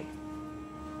my god.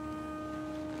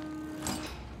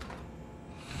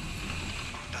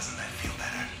 Doesn't that feel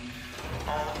better?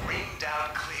 All ringed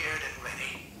out, cleared, and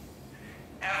ready.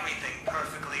 Everything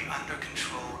perfectly under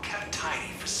control, kept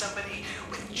tidy for somebody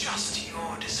with just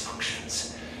your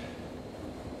dysfunctions.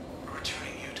 We're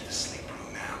returning you to the sleep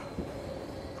room now.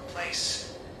 A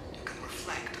place you can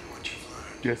reflect on what you've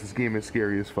learned. Yes, this game is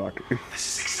scary as fuck.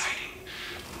 This is exciting.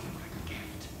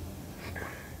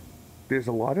 There's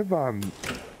a lot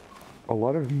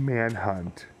of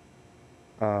manhunt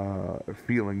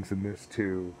feelings in this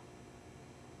too.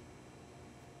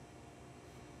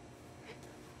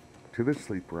 To the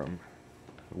sleep room.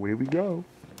 Away we go.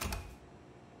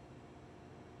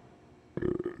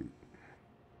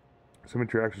 Some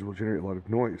interactions will generate a lot of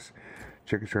noise.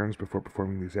 Check your surroundings before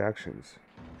performing these actions.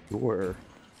 Or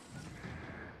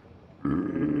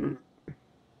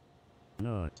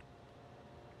not.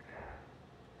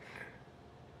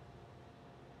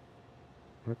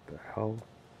 What the hell?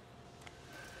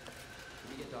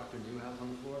 Can we get Dr. Newhouse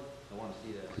on the floor? I want to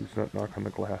see that. Please don't knock on the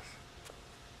glass.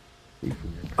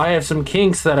 I have some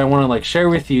kinks that I want to like share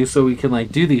with you so we can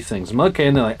like do these things. I'm like, okay,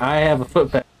 and they're like, I have a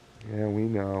foot back. Yeah, we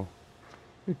know.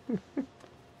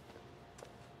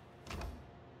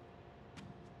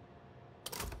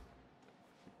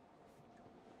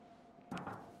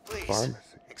 Please, Pharmacy.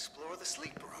 explore the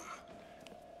sleep room.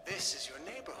 This is your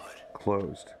neighborhood.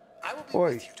 Closed. I will be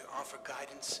Oi. with you to offer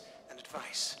guidance and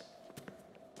advice.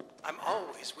 I'm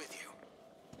always with you.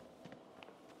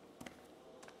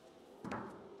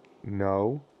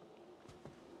 No.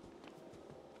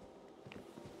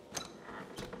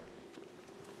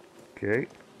 Okay.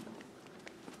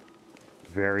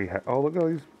 Very high. Oh, look at all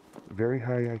these very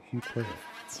high IQ players.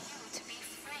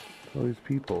 All these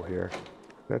people here.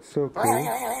 That's so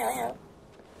cool.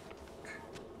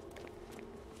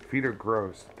 Feet are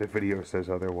gross. The video says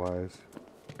otherwise.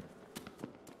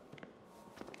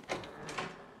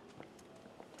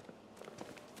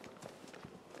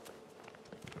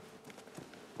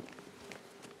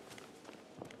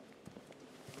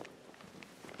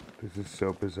 This is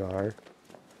so bizarre.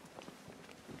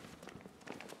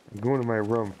 I'm going to my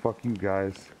room. Fuck you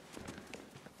guys.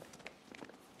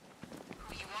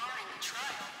 Who you are in the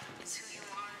trial is who you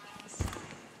are inside.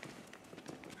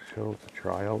 Show to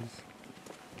trials.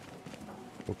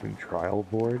 Open trial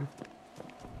board.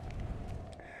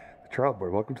 The trial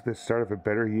board. Welcome to the start of a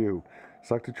better you.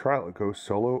 Select a trial. Go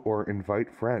solo or invite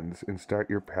friends and start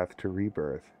your path to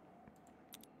rebirth.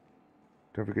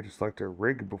 Don't forget to select a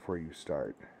rig before you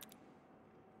start.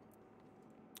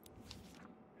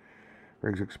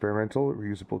 Rigs experimental,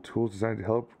 reusable tools designed to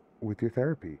help with your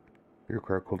therapy. They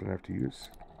require cold enough to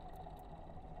use.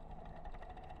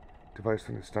 Device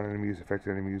to stun enemies, affect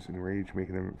enemies, enrage,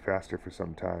 making them faster for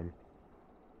some time.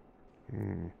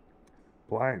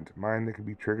 Blind. Mind that can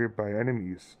be triggered by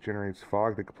enemies. Generates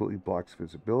fog that completely blocks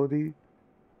visibility.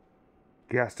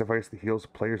 Gas device that heals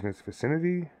players in its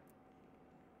vicinity.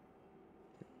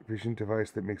 Vision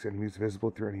device that makes enemies visible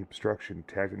through any obstruction.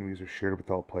 Tagged enemies are shared with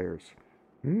all players.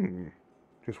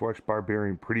 Just watched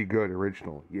Barbarian. Pretty good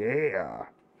original. Yeah!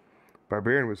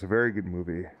 Barbarian was a very good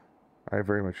movie. I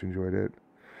very much enjoyed it.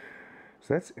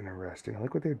 So that's interesting. I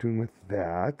like what they're doing with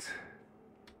that.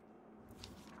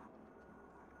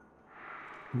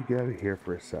 Let me get out of here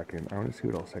for a second. I want to see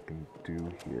what else I can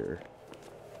do here.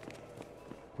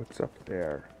 What's up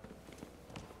there?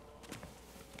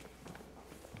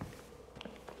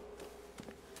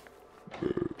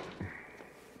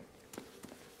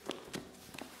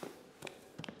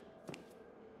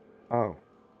 Oh.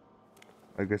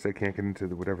 I guess I can't get into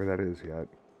whatever that is yet.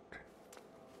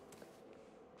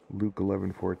 Luke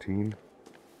 11:14.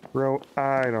 Bro,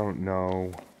 I don't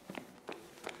know.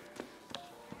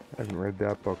 I haven't read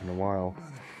that book in a while.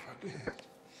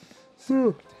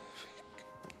 Oh,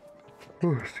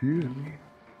 excuse me.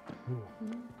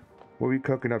 What are you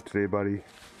cooking up today, buddy?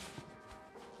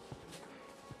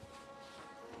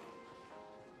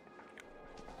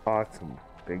 Awesome.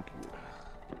 Thank you.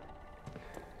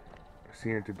 I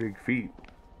seen it to big feet.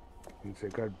 And they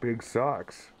got big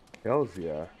socks. Hells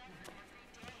yeah.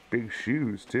 Big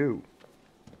shoes, too.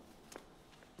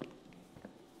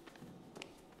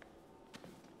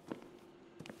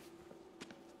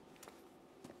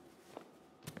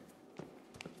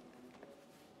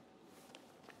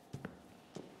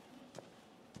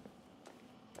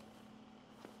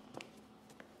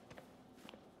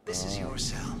 This is your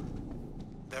cell.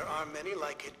 There are many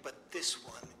like it, but this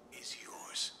one is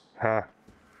yours. Ha.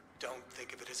 Don't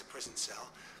think of it as a prison cell,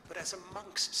 but as a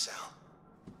monk's cell.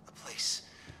 A place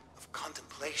of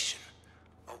contemplation.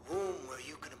 A womb where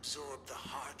you can absorb the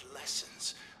hard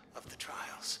lessons of the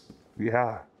trials.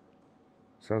 Yeah.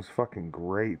 Sounds fucking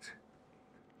great.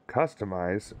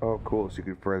 Customize. Oh, cool. So you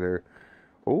can further...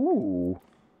 Ooh.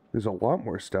 There's a lot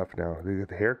more stuff now. They got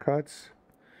the haircuts.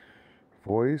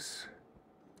 Voice.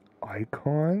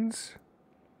 Icons.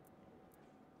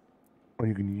 Oh,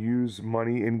 you can use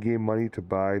money, in-game money, to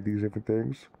buy these different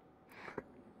things.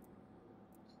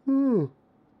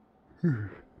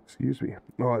 Excuse me.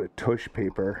 Oh, the tush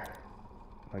paper.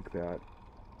 Like that.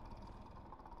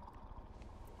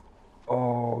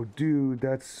 Oh, dude,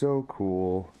 that's so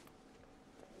cool.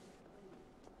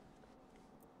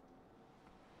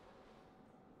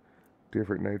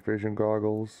 Different night vision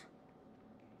goggles.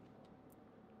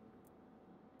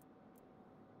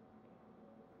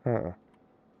 Huh.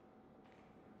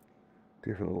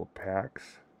 Different little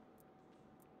packs.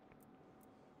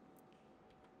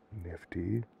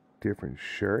 Nifty. Different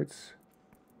shirts.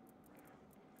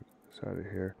 This out of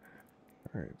here.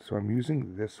 Alright, so I'm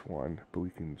using this one, but we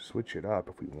can switch it up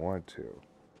if we want to.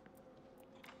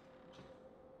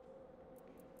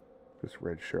 This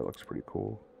red shirt looks pretty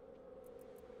cool.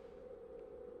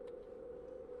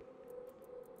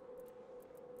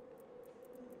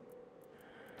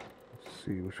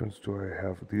 see, which ones do I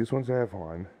have? These ones I have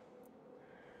on.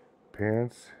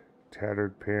 Pants,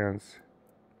 tattered pants.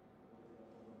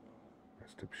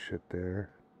 Messed up shit there.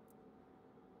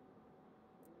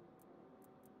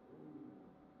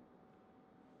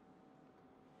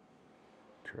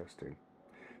 Interesting.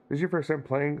 This is your first time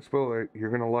playing? Spoiler, you're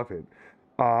gonna love it.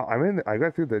 I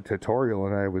got through the tutorial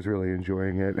and I was really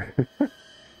enjoying it.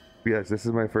 Yes, this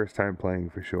is my first time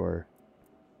playing for sure.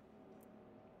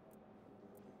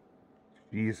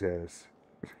 Jesus.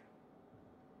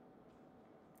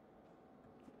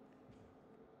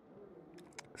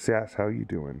 Sass, how you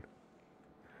doing?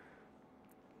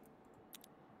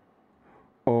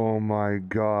 Oh my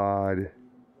god.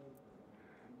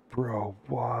 Bro,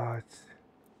 what?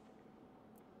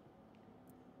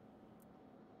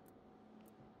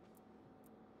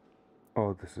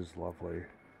 Oh, this is lovely.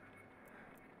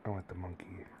 I want the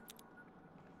monkey.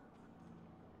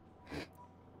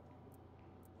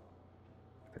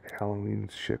 The Halloween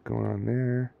shit going on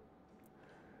there.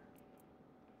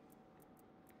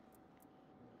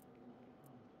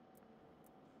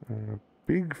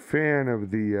 Big fan of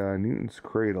the Newton's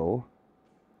Cradle.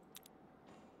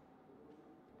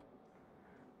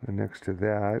 And next to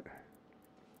that,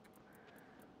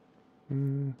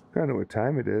 gotta know what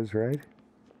time it is, right?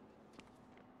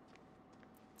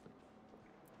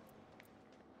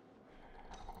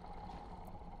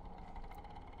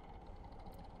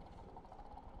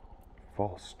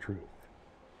 False truth.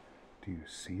 Do you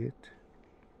see it?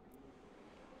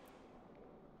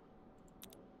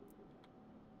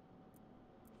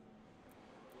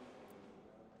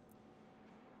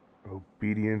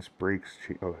 Obedience breaks.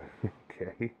 Oh,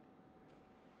 okay.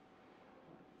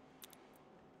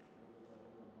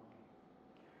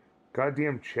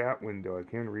 Goddamn chat window. I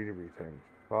can't read everything.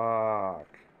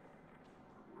 Fuck.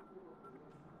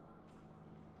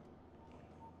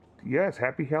 Yes,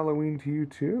 happy Halloween to you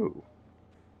too.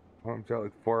 I'm at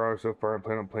like 4 hours so far. I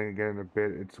plan on playing again in a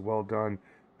bit. It's well done.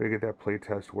 Gotta get that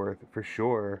playtest worth for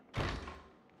sure.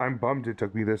 I'm bummed it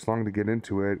took me this long to get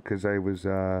into it because I was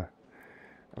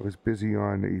busy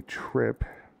on a trip.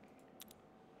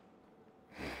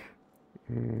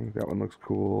 That one looks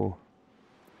cool.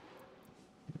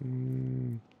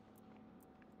 That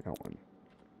one.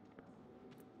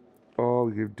 Oh,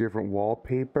 we have different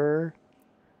wallpaper.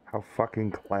 How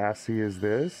fucking classy is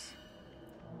this?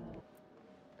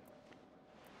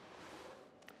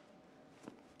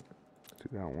 Let's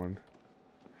do that one.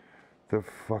 The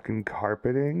fucking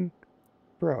carpeting?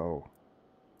 Bro.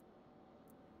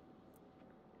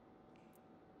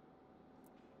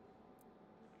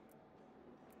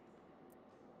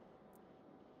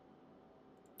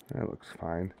 That looks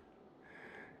fine.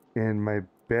 And my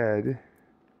bed.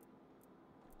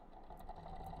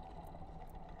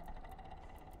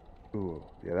 Ooh,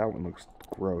 yeah, that one looks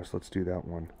gross. Let's do that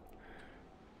one.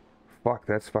 Fuck,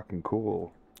 that's fucking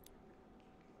cool.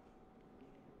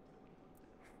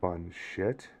 Fun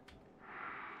shit.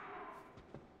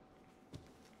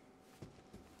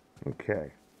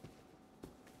 Okay.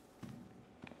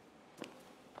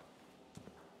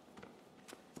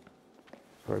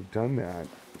 So I've done that.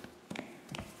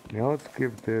 Now let's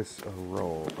give this a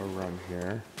run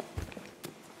here.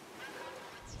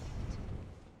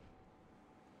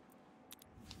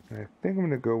 And I think I'm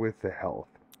going to go with the health.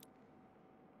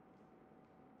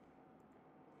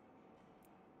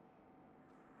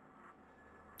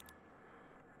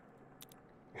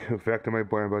 Vecna, my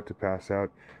boy, I'm about to pass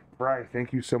out. Fry,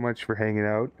 thank you so much for hanging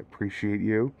out. Appreciate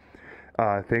you.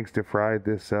 Thanks to Fry,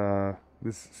 this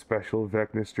special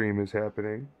Vecna stream is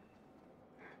happening.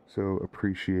 So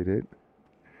appreciate it.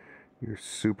 You're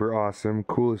super awesome.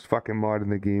 Coolest fucking mod in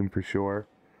the game for sure.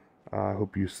 I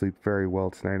hope you sleep very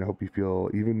well tonight. I hope you feel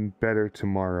even better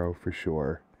tomorrow for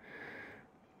sure.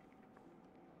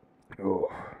 Oh.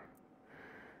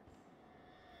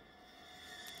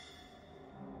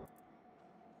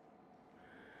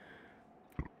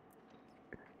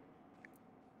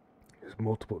 There's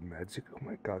multiple meds. Oh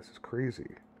my god, this is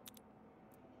crazy.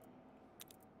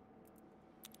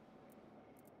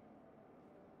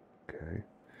 Okay.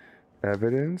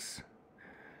 Evidence.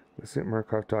 Listen,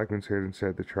 Murkoff documents here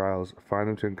inside the trials. Find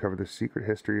them to uncover the secret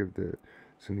history of the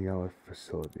Siniela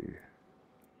facility.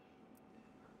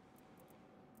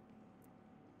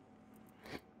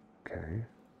 Okay.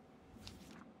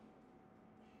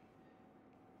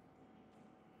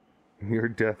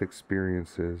 Near-death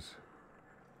experiences.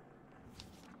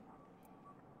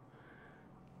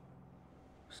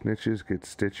 Snitches get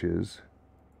stitches.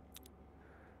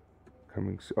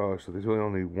 Oh, so there's really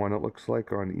only one it looks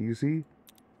like on easy.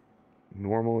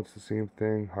 Normal, it's the same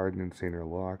thing. Hard and insane are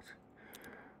locked.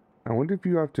 I wonder if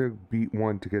you have to beat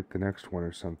one to get the next one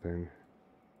or something.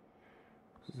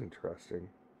 This is interesting.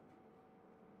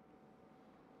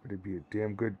 Would it be a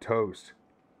damn good toast?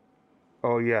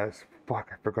 Oh yes, fuck,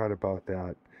 I forgot about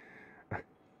that.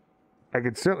 I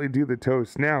could certainly do the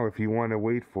toast now if you want to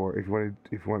wait for if you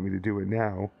want me to do it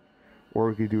now, or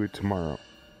we could do it tomorrow.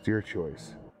 It's your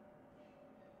choice.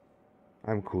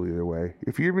 I'm cool either way.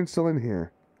 If you're even still in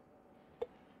here.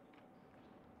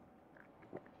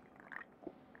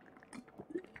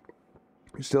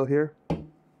 You still here?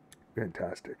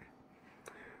 Fantastic.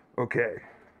 Okay.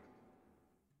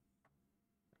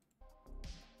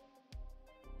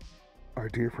 Our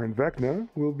dear friend Vecna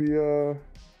will be,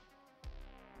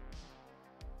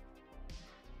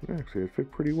 actually, it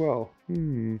fit pretty well. I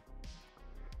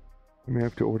may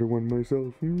have to order one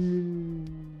myself.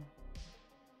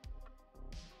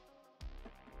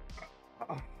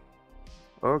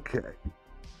 Okay.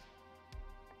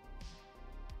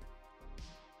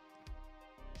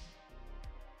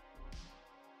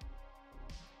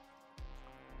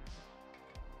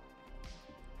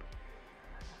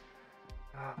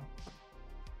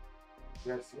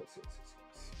 Yes.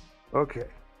 Okay.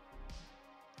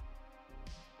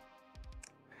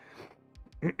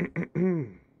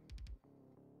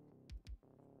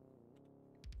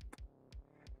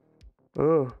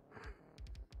 Oh.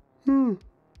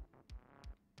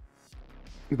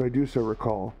 If I do so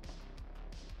recall,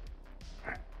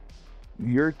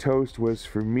 your toast was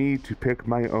for me to pick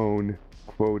my own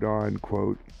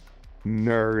quote-unquote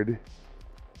nerd,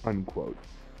 unquote.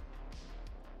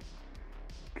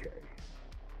 Okay.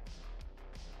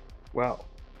 Well.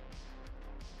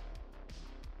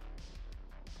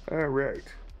 All right.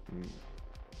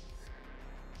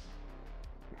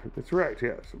 That's right,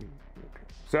 yes. Okay.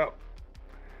 So,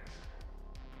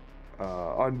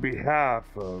 on behalf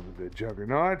of the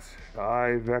Juggernaut,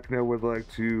 I, Vecna, would like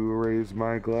to raise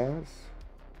my glass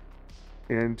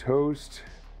and toast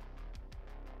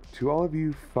to all of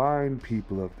you fine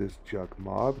people of this Jugg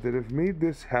mob that have made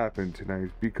this happen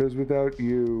tonight, because without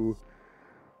you,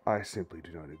 I simply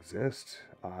do not exist.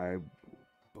 I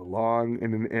belong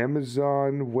in an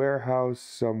Amazon warehouse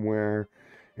somewhere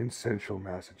in central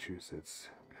Massachusetts,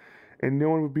 and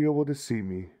no one would be able to see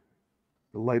me,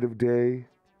 the light of day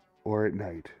or at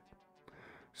night.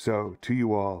 So, to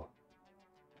you all,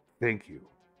 thank you.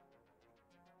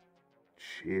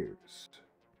 Cheers.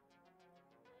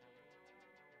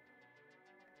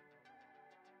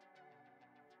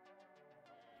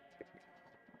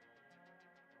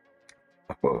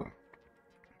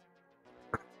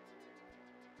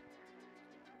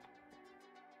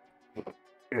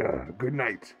 Yeah, good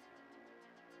night.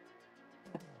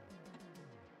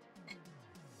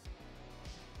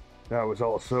 That was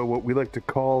also what we like to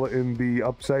call in the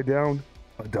Upside Down,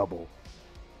 a double.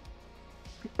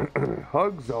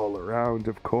 Hugs all around,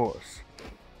 of course.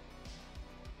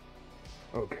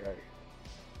 Okay.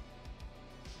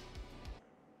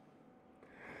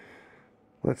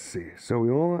 Let's see. So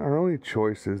our only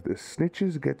choice is the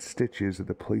snitches get stitches at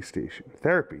the police station.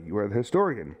 Therapy, you are the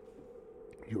historian.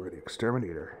 You are the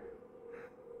exterminator.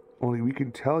 Only we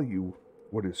can tell you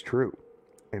what is true,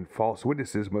 and false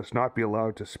witnesses must not be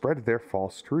allowed to spread their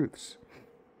false truths.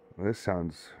 Well, this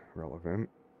sounds relevant.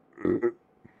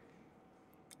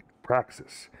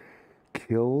 Praxis.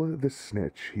 Kill the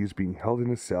snitch. He's being held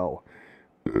in a cell.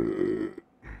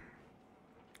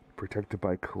 Protected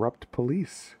by corrupt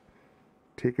police.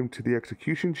 Take him to the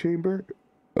execution chamber.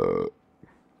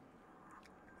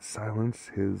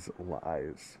 Silence his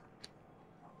lies.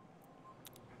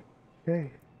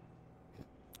 Okay.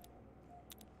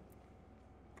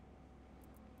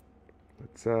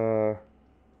 Let's, I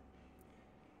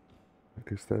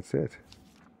guess that's it.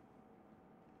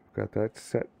 We've got that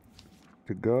set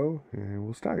to go, and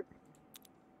we'll start.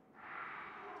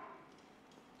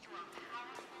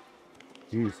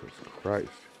 Jesus Christ.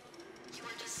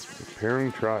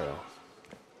 Preparing trial.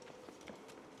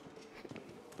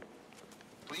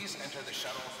 Please enter the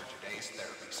shuttle for today's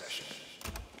therapy session.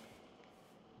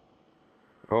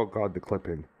 Oh god, the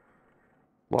clipping.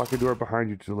 Lock the door behind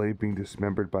you to delay being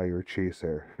dismembered by your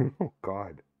chaser. Oh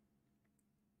god.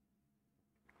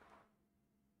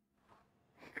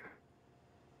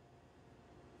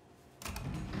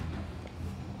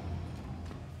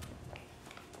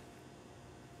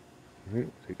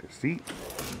 Alright, take a seat.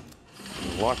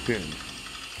 Locked in.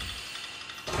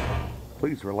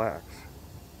 Please relax.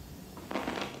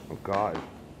 Oh god.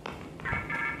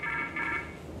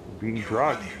 Being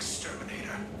drugged. The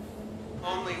exterminator.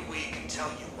 Only we can tell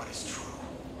you what is true.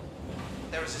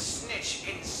 There is a snitch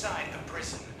inside the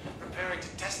prison, preparing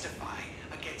to testify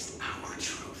against our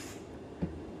truth.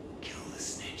 Kill the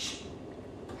snitch.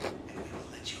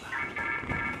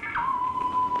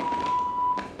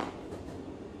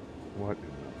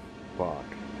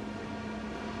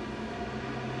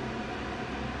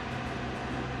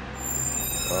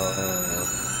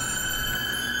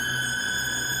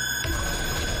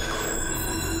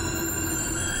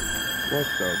 What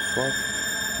the fuck?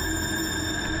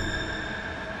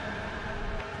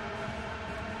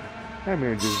 That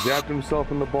man just zapped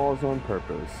himself in the balls on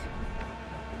purpose.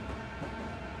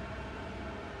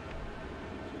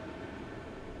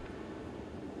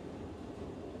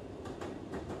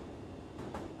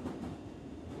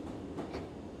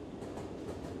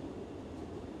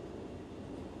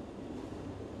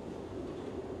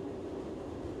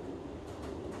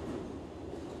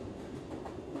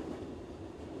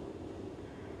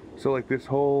 So like this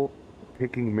whole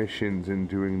picking missions and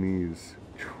doing these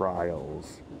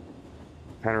trials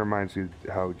kind of reminds me of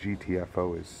how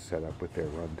GTFO is set up with their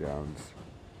rundowns.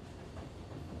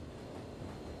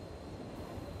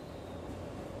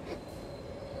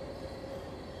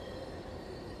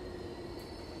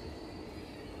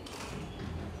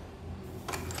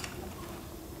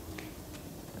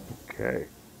 Okay.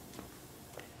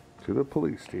 To the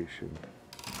police station.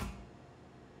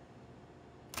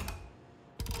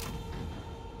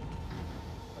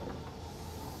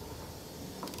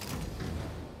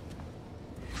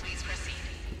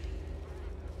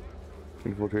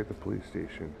 Infiltrate the police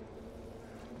station.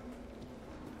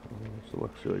 This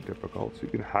looks really difficult. So you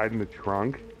can hide in the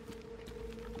trunk.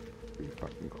 Pretty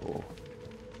fucking cool.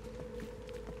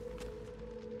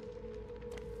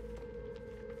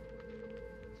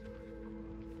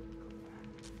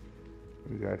 What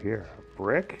do we got here? A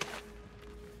brick?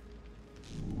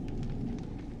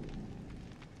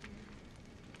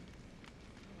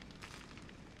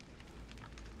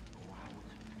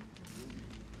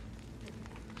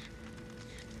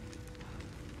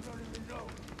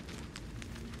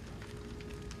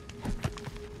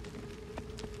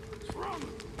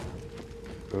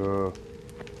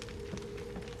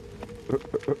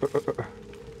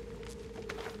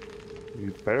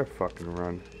 You better fucking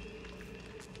run.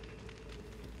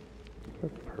 Is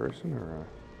that a person or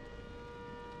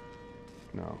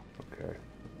a... No, okay.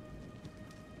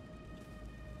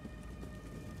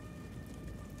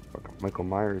 Fucking Michael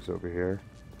Myers over here.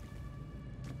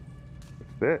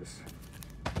 What's this?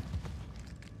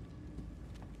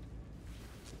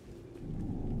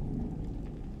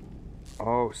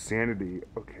 Oh, sanity.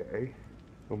 Okay.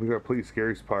 Well, we got Please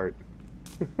Scary's part.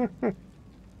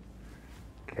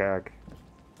 Cack.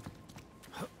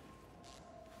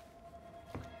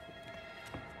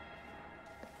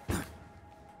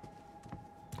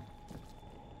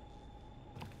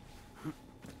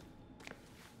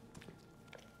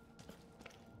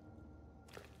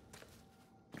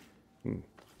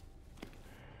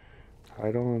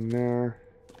 Hide all in there.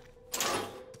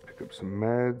 Pick up some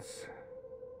meds.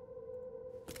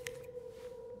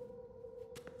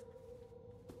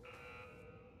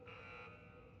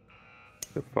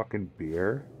 The fucking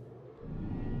beer?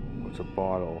 What's a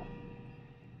bottle?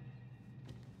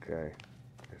 Okay,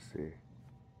 I see.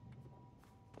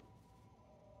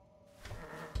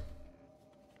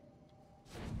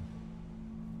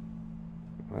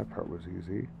 That part was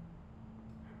easy.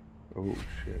 Oh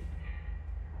shit.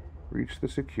 Reach the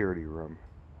security room.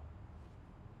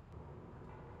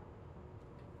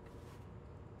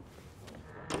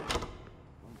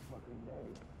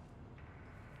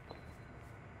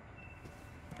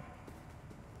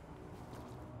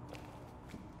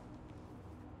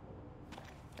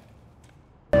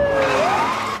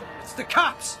 It's the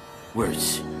cops!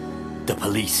 Where's the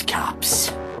police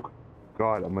cops?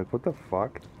 God, I'm like, what the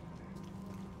fuck?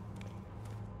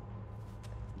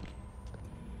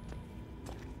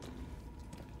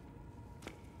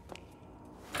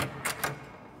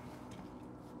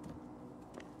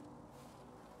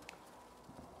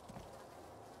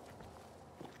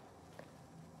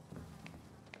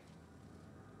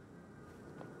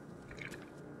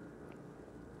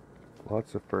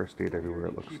 Lots of first aid everywhere,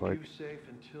 it looks like. Keep you safe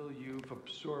until you've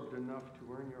absorbed enough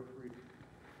to earn your freedom.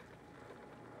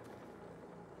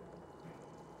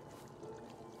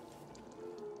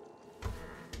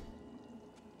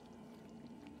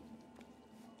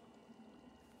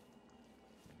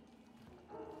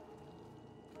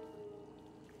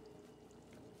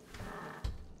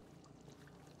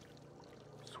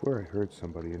 I swear I heard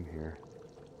somebody in here.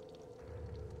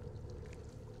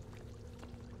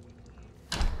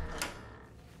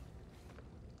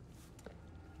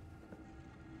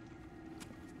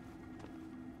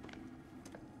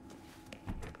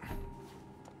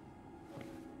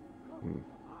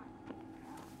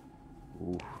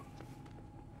 Oof.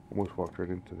 Almost walked right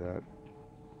into that.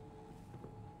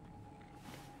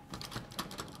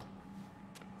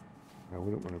 I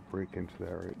wouldn't want to break into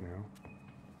that right now.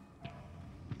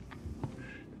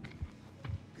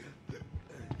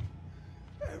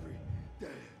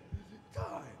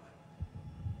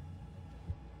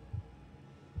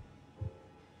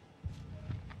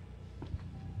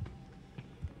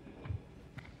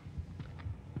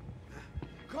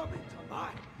 coming to my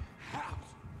house.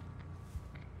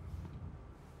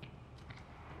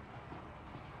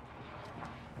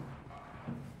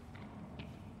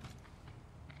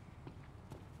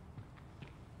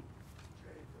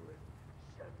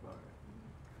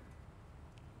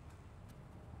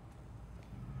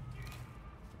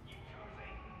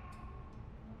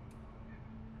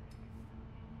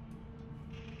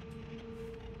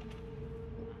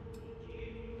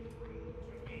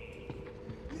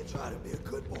 You try to be a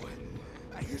good boy.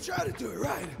 You try to do it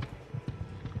right.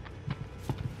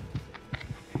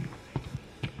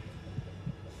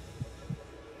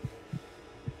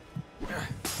 I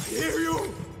hear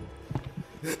you.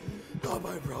 Not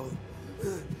my problem.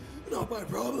 Not my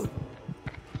problem.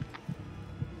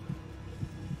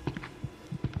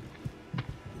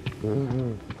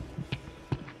 Mm-hmm.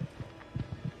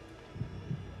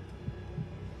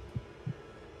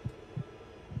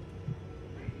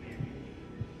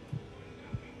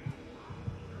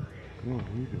 What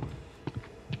are you doing?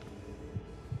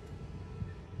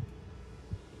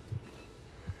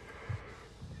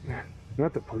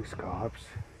 Not the police cops.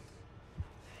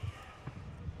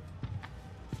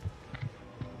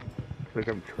 Like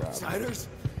I'm trapped. Outsiders,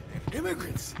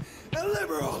 immigrants, and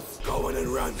liberals. Go in and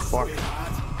run, Fuck.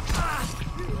 sweetheart.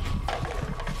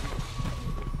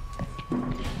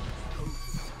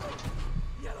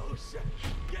 Yellow shit.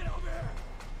 Get over here.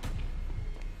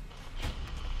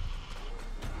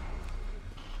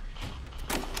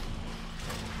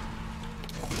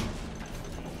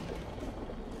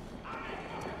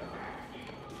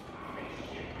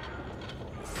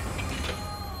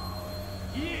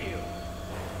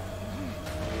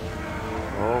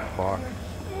 Oh fuck.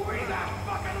 We got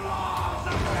fucking laws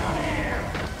around here.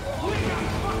 We got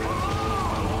fucking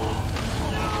laws.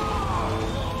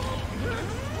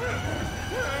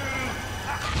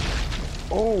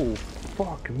 Oh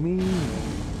fuck me.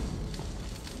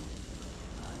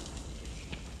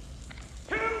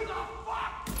 Who the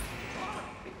fuck?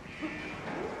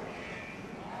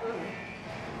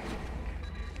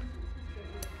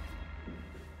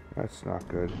 That's not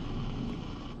good.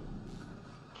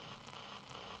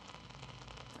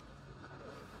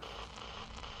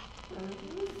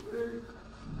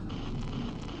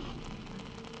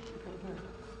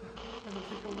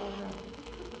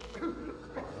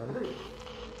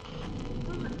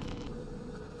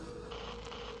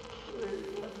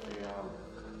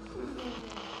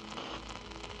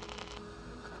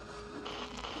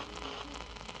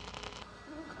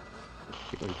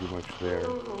 Can't really do much there.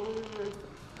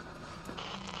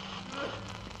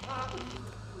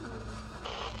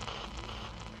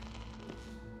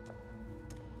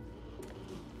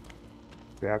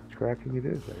 Backtracking it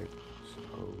is, I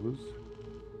suppose.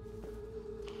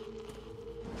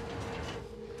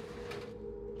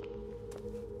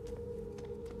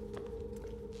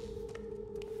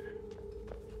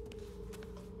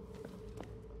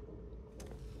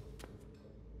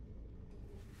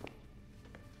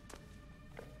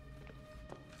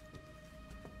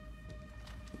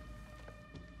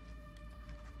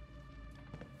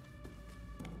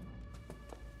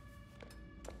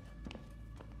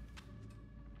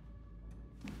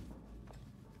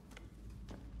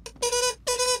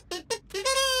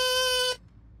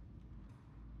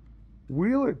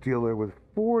 Wheeler dealer with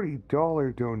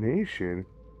 $40 donation.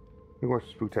 He wants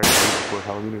to spook before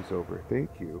Halloween is over.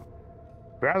 Thank you.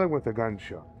 Battle with a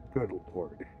gunshot. Good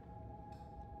lord.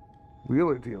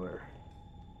 Wheeler dealer.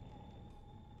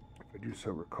 If I do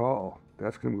so recall,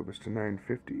 that's going to move us to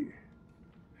 950.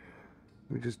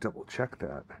 Let me just double check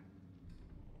that.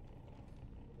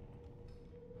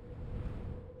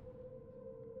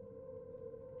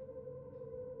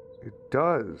 It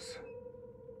does.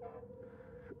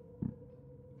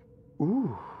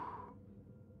 Ooh.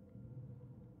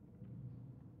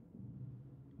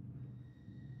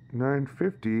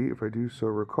 $9.50, if I do so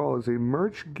recall, is a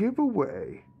merch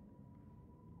giveaway.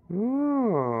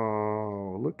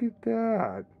 Oh, look at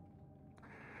that.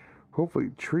 Hopefully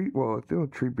Treatbeard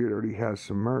already has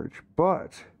some merch,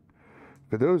 but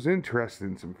for those interested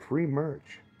in some free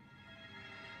merch,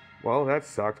 well, that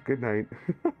sucked. Good night.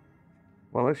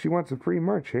 Well, unless you want some free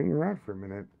merch, hang around for a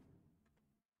minute.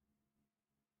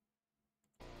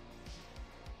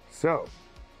 So,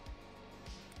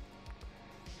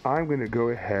 I'm going to go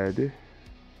ahead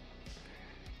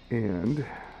and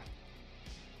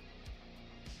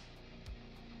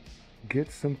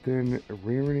get something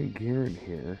rare and Garen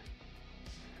here.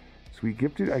 So I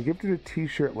gifted a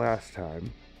t-shirt last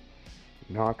time.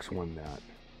 Knox won that.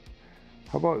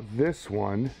 How about this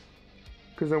one?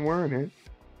 Because I'm wearing it,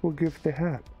 we'll gift the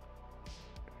hat.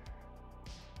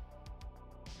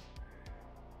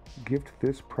 gift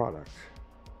this product.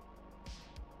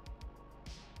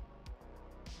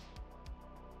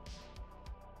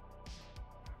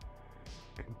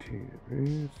 Continue.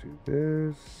 Let's do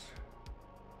this.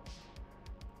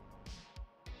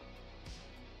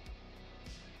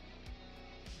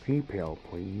 PayPal,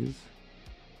 please.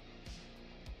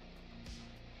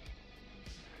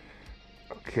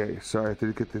 Okay, sorry, I have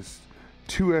to get this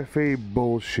 2FA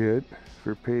bullshit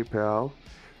for PayPal.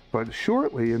 But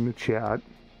shortly in the chat,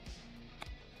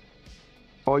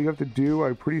 all you have to do,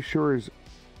 I'm pretty sure, is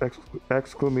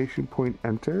exclamation point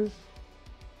enter.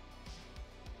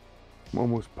 I'm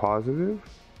almost positive.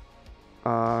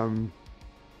 And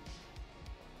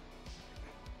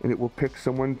it will pick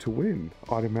someone to win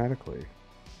automatically.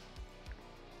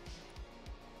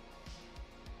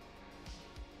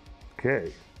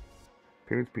 Okay.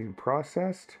 Payment's being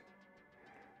processed.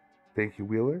 Thank you,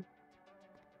 Wheeler.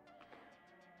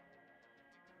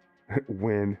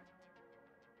 Win.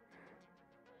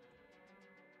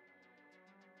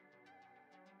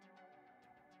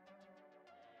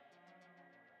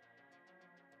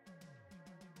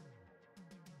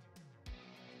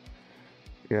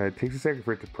 Yeah, it takes a second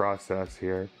for it to process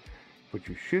here, but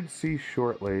you should see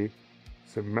shortly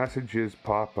some messages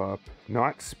pop up,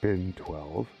 not spin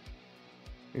 12,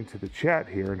 into the chat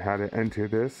here and how to enter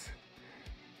this.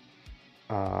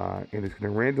 And it's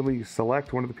going to randomly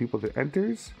select one of the people that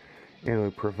enters, and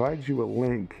it'll provide you a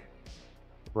link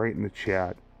right in the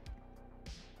chat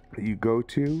that you go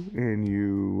to, and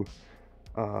you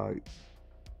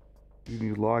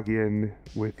log in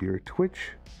with your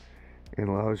Twitch, and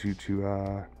allows you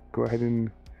to go ahead and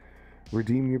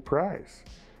redeem your prize.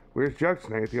 Where's Jugg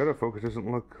tonight? The autofocus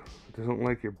doesn't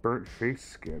like your burnt face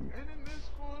skin. And in this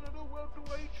corner, the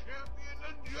welterweight champion,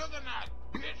 the Juggernaut.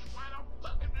 Bitch, why the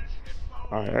fuck is this shit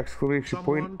for? Alright, exclamation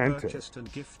point, Someone enter. purchased and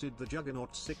gifted the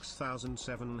Juggernaut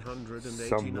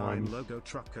 6789 logo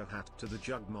trucker hat to the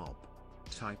Jugg mob.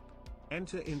 Type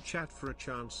enter in chat for a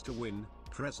chance to win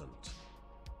present.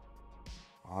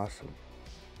 Awesome.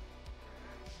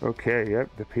 Okay,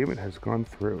 yep, the payment has gone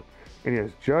through. And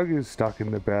yes, Jugg is stuck in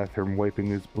the bathroom wiping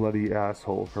his bloody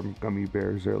asshole from gummy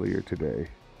bears earlier today.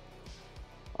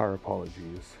 Our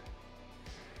apologies.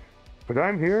 But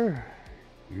I'm here,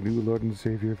 your new Lord and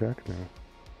Savior Vecna,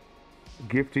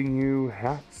 gifting you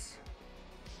hats.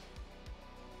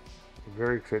 I'm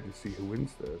very excited to see who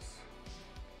wins this.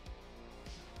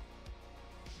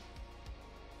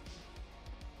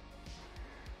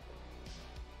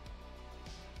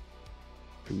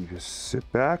 We just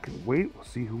sit back and wait. We'll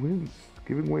see who wins.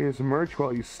 Giving away his merch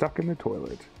while he's stuck in the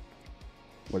toilet.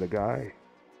 What a guy.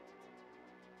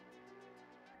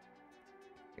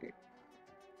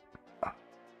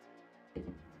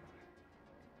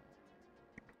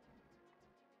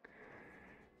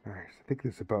 Alright, I think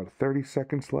there's about 30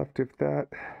 seconds left, if that.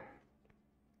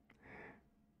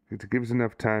 It gives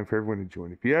enough time for everyone to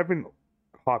join. If you haven't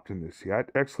hopped in this yet,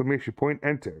 exclamation point,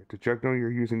 enter. Did Jugg know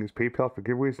you're using his PayPal for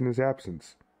giveaways in his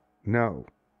absence? No.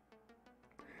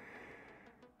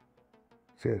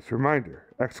 Says, reminder,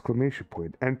 exclamation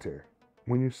point, enter.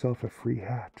 Win yourself a free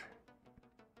hat.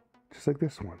 Just like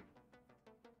this one.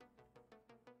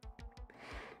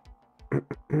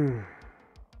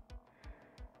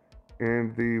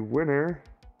 And the winner,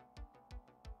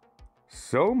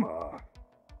 Soma.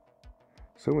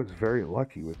 Soma's very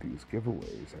lucky with these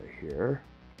giveaways, I hear.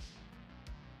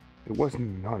 It wasn't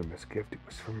an anonymous gift, it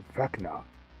was from Vecna.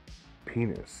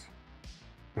 Penis.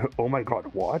 Oh my god,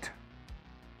 what?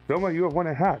 Soma, you have won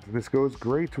a hat. This goes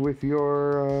great with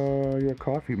your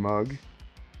coffee mug.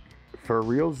 For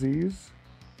realsies.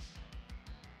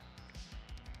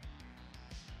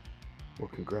 Well,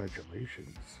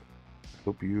 congratulations. I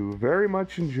hope you very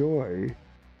much enjoy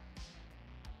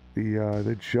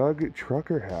the Jugg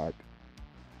trucker hat.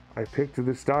 I picked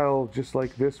the style just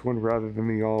like this one rather than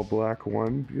the all black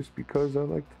one, just because I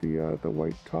liked the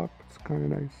white top. It's kind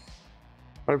of nice.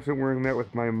 I'm wearing that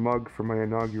with my mug for my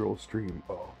inaugural stream.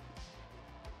 Oh.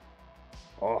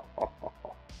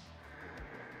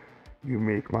 You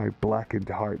make my blackened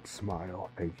heart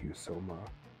smile. Thank you, Soma.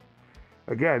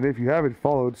 Again, if you haven't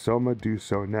followed Soma, do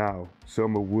so now.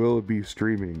 Soma will be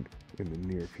streaming in the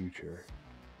near future.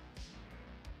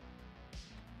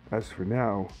 As for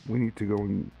now, we need to go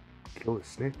and kill a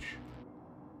snitch.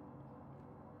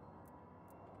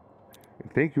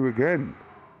 And thank you again,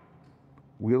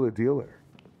 Wheeler Dealer,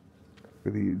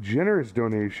 for the generous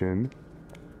donation.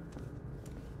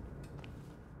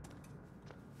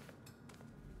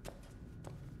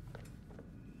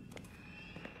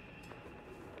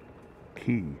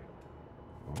 Key.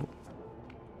 Oh.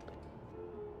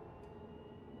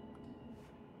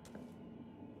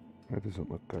 That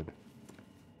doesn't look good.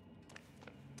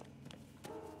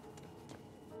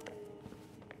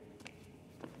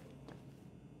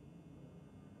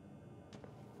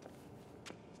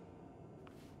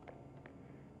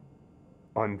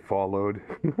 Unfollowed.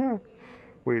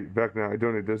 Wait, Vecna, I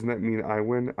donated. Doesn't that mean I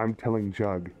win? I'm telling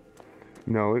Jugg.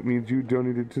 No, it means you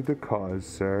donated to the cause,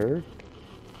 sir.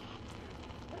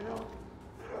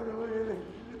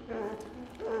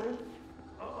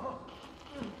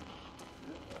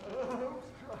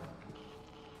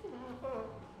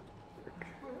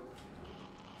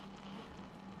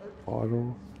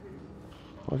 Auto.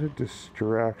 What are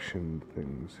distraction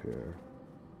things here?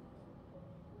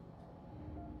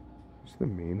 Is the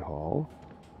main hall?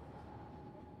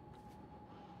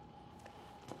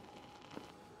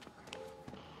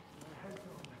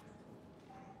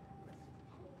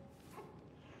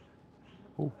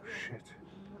 Oh shit.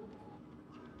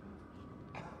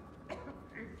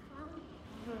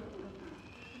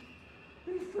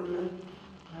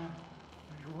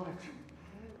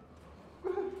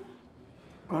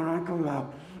 When I come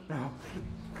out now,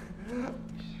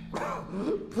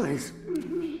 please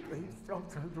don't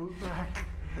turn them back.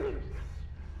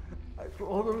 I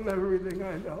told them everything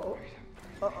I know.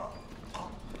 My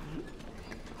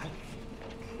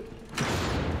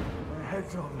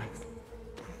head's on my...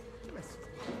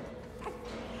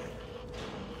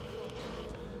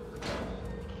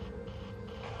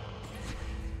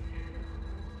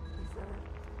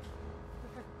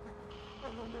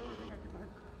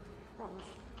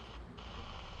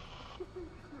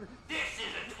 This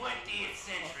is a 20th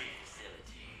century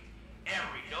facility.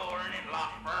 Every door in it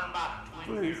locked firm by the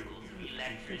twin miracles of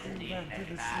electricity and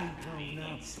economic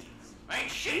convenience.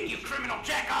 Ain't shit you criminal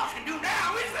jackoffs can do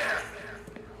now, is there?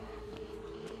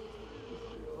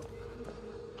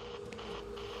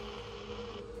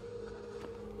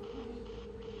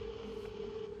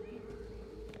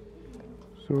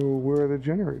 So where are the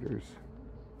generators?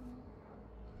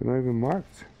 They're not even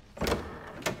marked.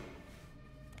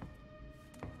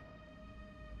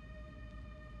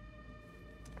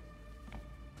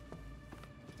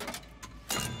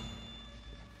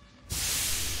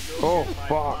 Oh,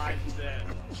 fuck.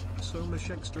 So much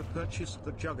extra purchased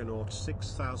the Juggernaut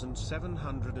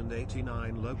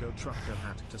 6789 logo trucker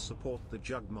hat to support the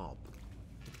Jugg mob.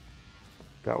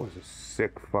 That was a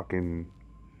sick fucking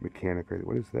mechanic.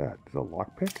 What is that? Is that a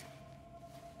lockpick?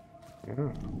 Yeah.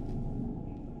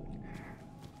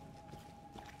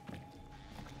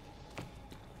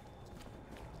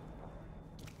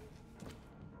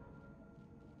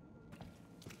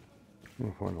 I don't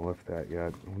know if I want to lift that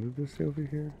yet. What did this say over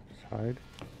here? Just hide.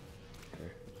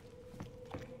 Okay.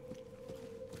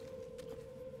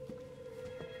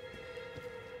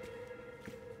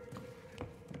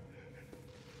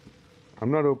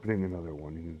 I'm not opening another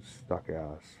one, you stuck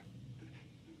ass.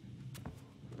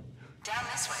 Down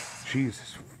this way.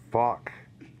 Jesus fuck.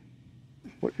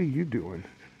 What are you doing?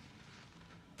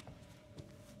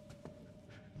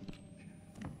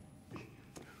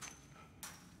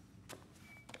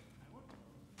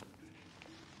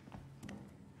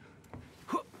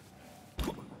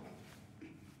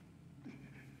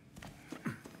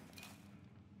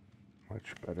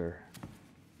 Much better.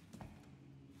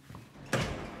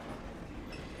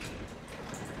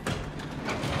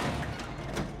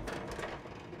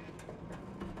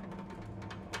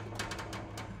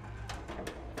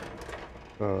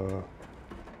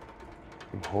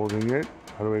 I'm holding it.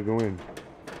 How do I go in?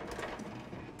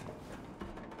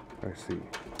 I see.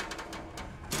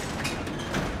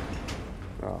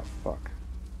 Ah, fuck.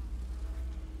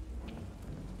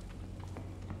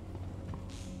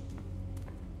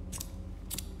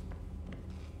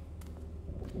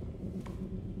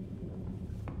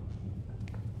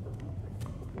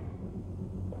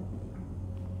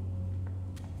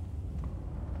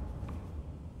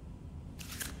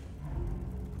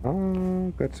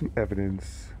 Got some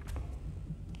evidence.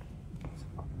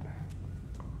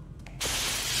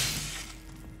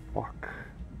 Fuck.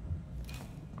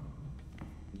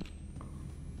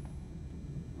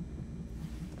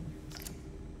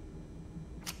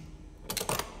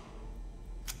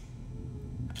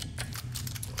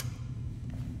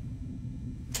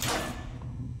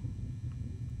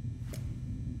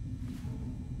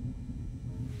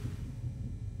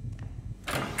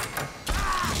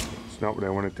 It's not what I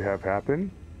wanted to have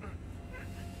happen.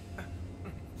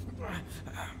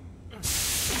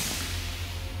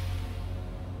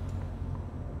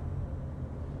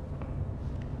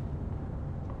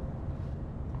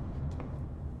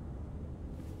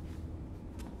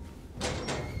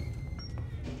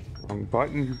 Wrong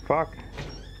button, you fuck.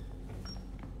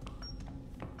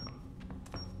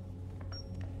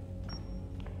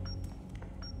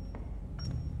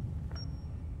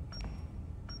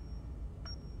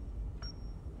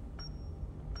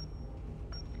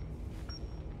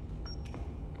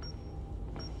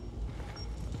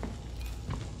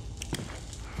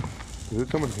 there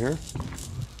someone here?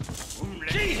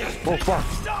 Jesus! Oh fuck!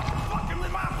 Stop fucking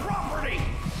with my property!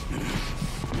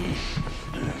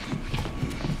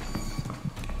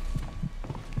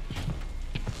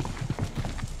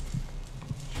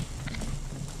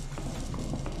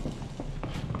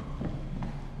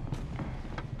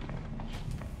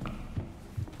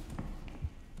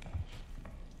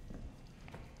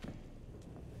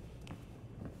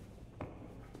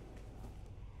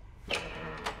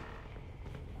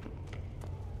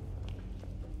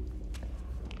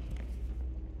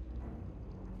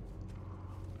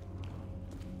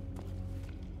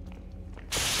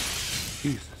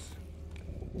 Jesus.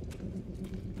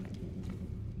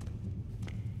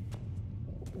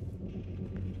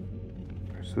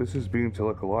 So this is beginning to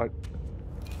look a lot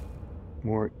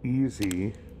more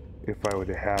easy if I were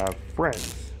to have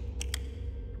friends.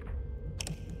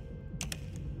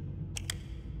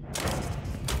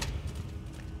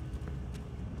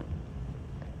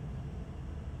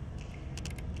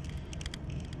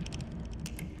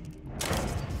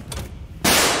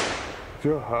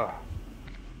 Duh.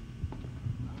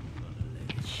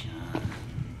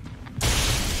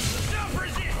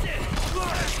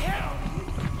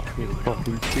 Can't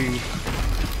fucking see.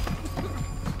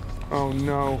 Oh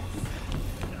no.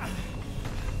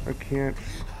 I can't.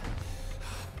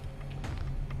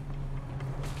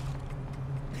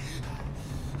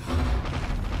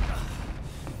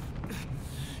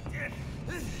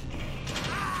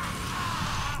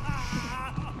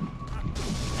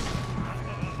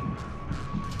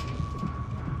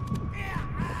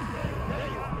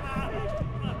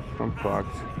 I'm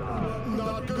fucked.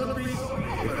 Not gonna be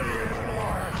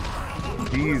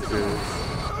Jesus.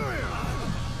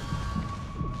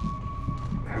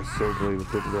 I was so deleted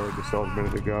the video I just saw a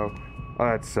minute ago. Oh,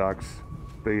 that sucks.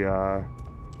 The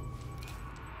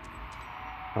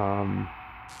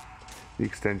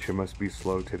extension must be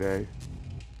slow today.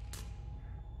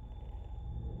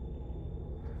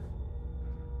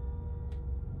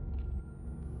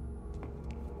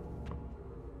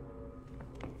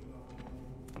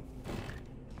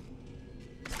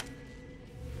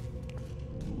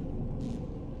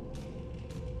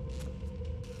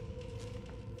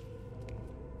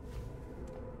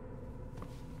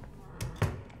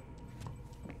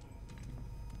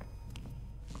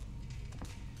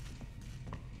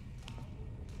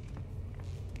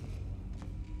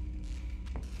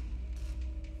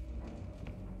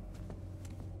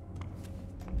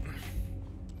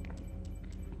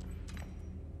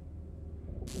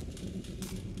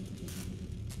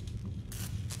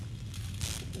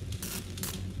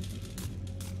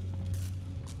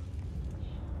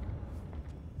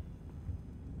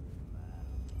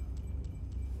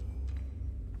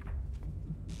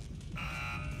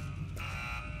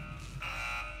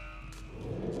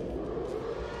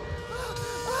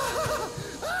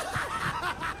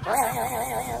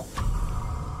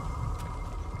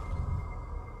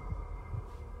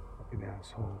 Fucking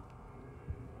asshole.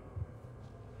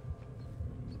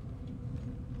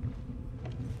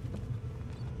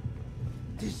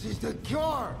 This is the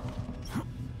cure!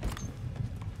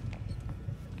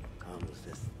 Comes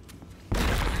this.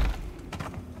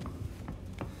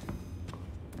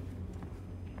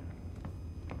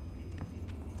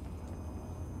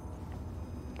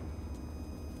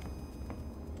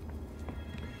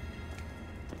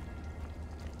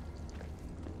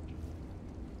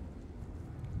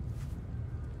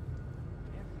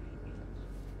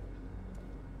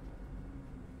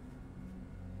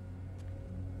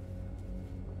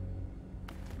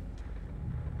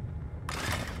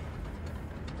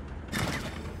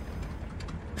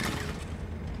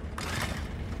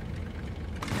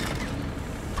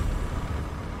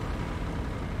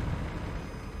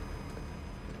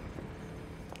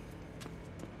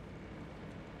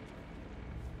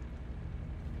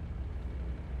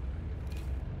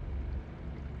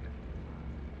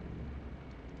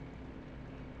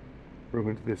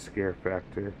 Ruined the scare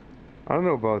factor. I don't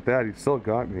know about that, he still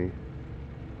got me.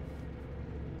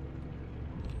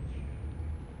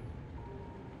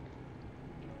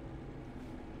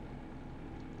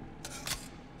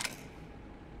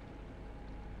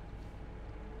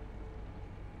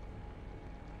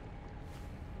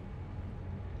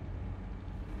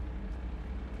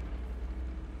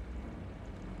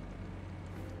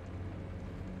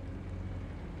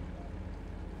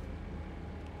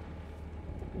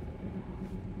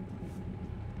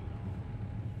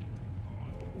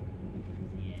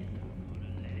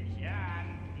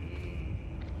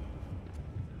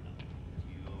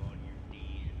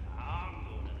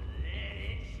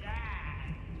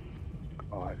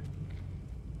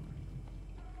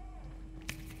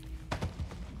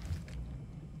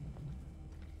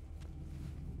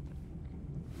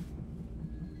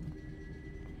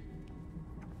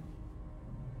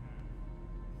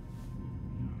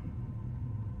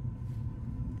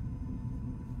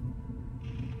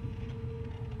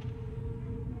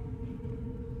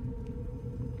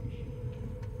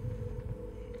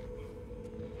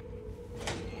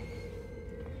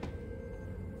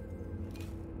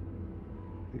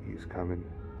 he's coming.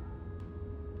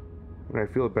 When I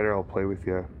feel better, I'll play with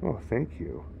you. Oh, thank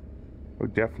you. I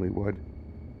definitely would.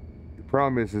 The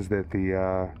problem is that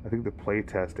the, I think the play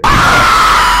test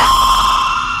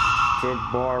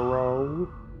tomorrow.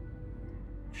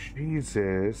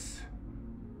 Jesus.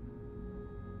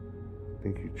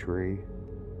 Thank you, Tree.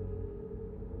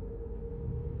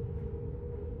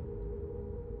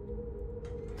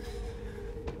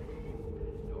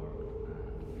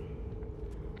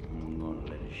 I'm gonna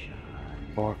let it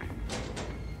shine. Fuck.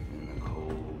 In the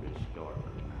coldest,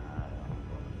 darkest night, I'm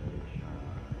gonna let it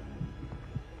shine.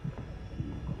 In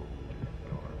the coldest,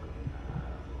 darkest night,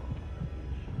 I'm gonna let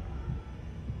it shine.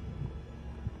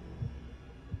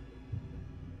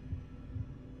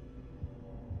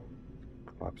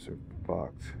 Cops are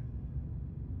fucked.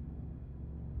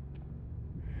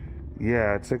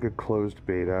 Yeah, it's like a closed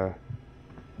beta.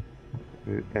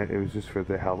 It was just for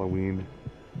the Halloween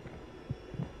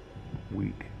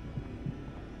week.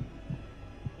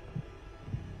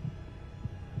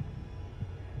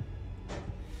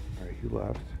 Alright, he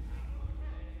left.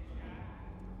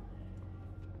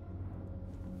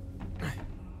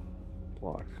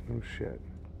 Blocked. No shit.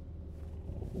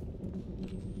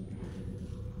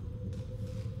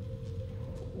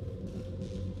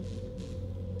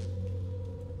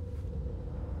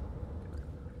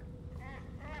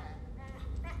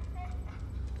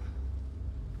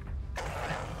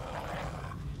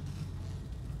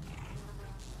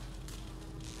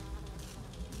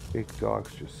 Big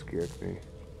dogs just scared me.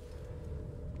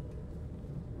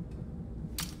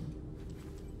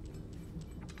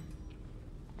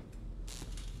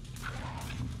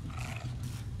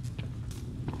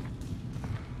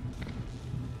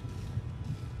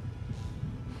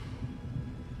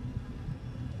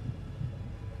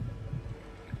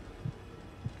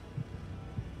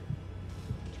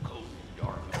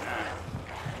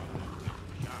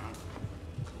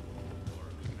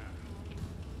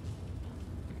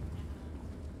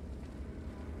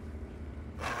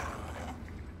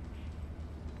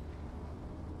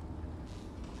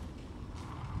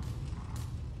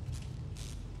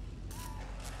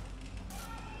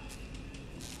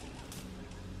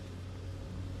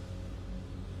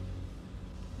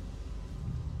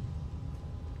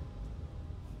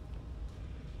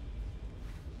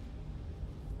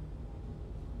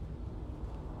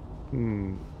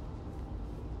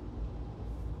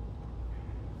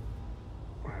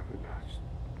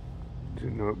 I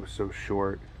didn't know it was so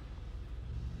short.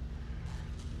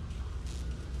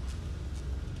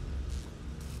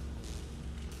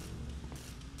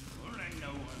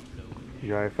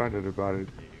 Yeah, I found out about it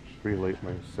pretty late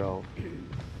myself.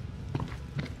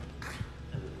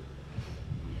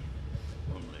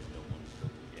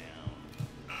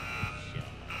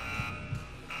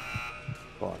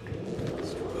 Fuck.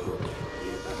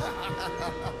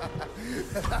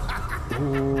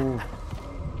 Ooh.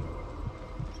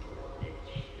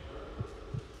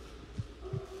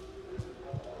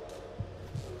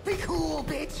 Be cool,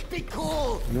 bitch! Be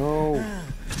cool! No! I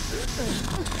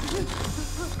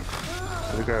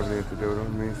think I have an antidote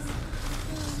on me.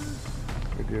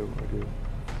 I do. Come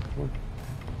on.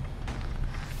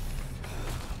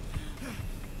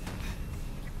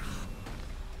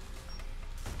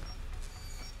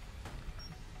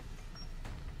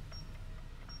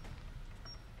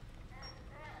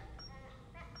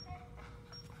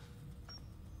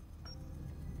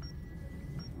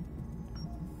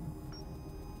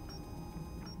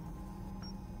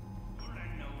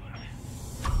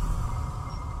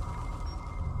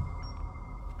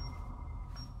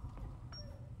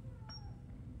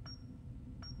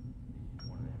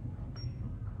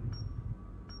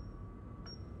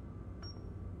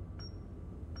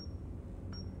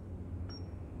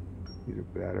 Need a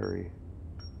battery.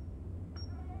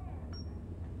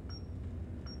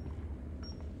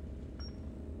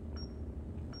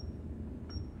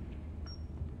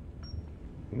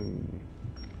 Here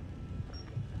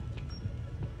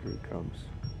it comes.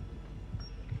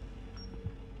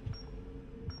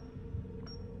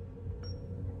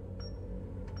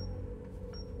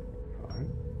 Fine.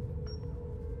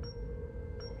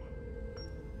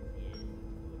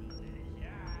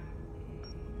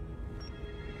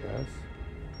 Yes.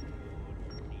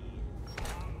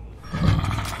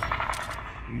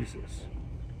 Jesus.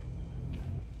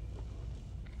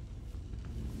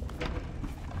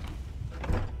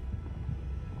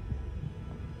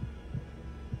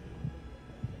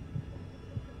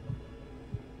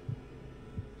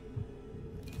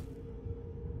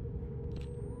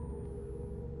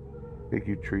 Thank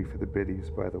you, Tree, for the biddies,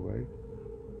 by the way.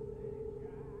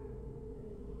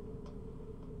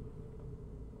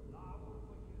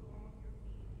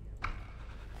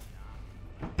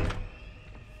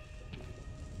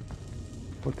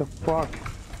 What the fuck?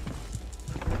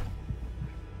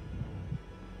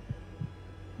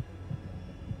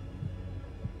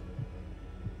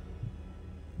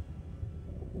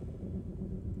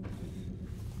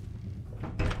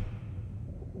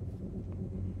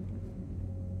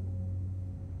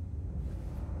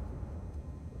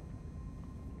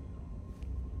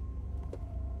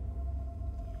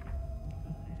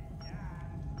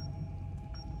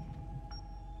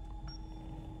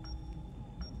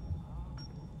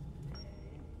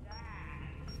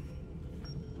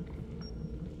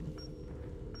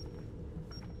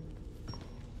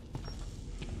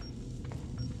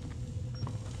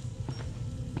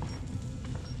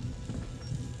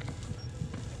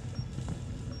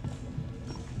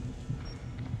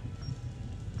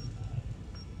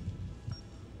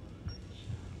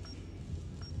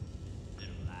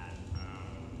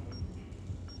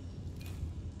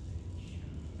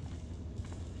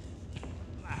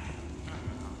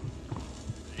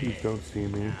 Please don't see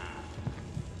me.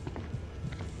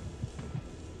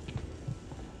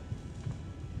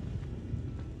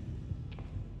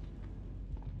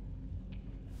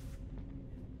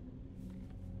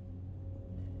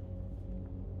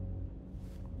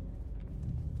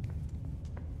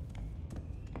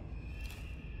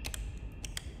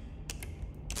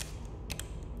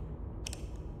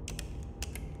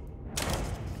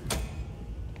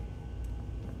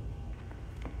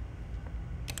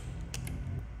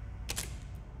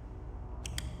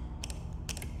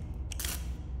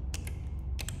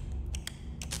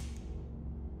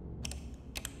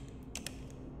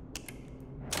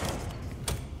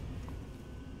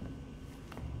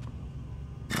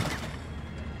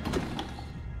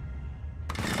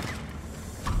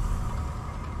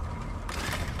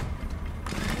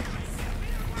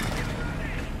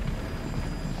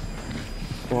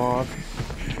 Fuck.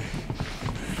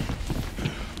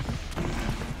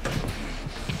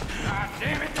 God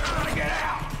damn it, they're gonna get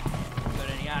out! Got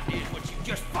any ideas what you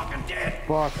just fucking did?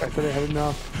 Fuck, I thought I had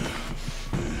enough.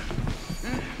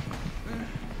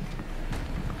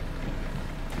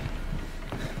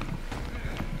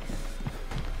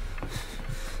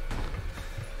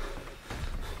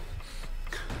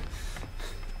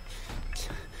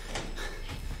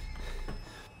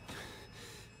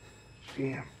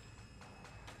 Damn.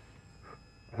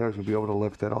 I thought I was gonna be able to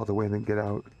lift that all the way and then get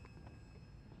out.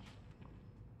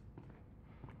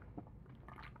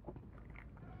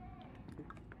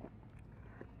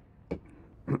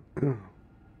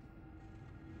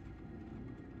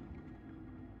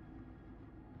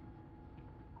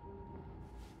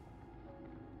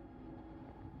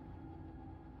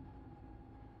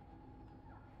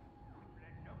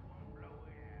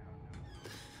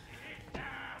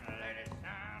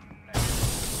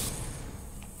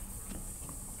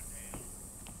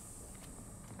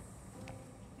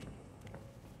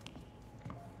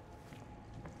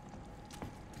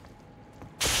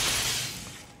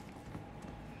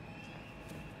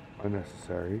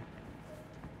 Unnecessary.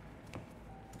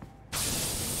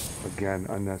 Again,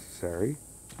 unnecessary.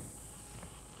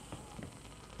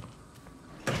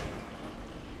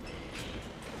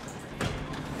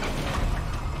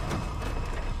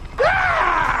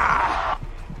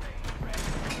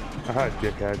 Aha,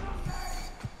 dickhead.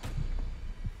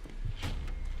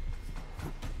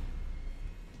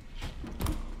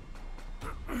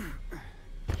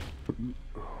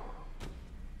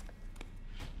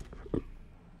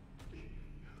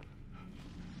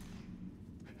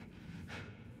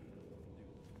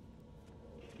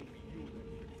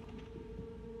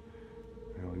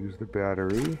 I'll use the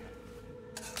battery.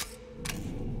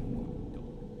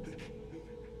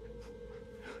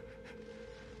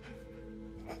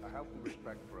 A healthy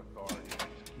respect for authority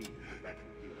is key to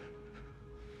effective healing.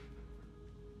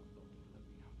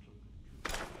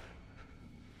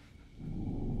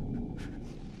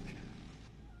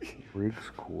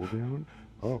 Riggs cooldown?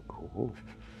 Oh, cool.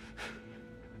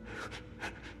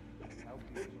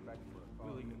 Healthy respect for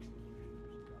authority.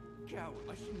 Coward,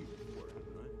 I've seen you before,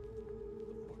 haven't I?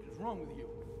 What the fuck is wrong with you?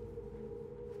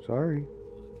 Sorry.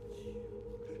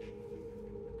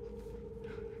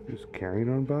 Just carrying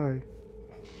on by.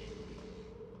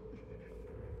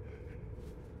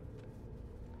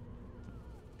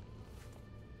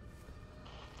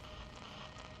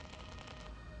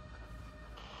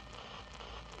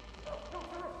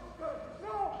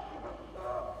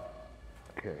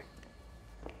 Okay.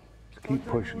 Let's keep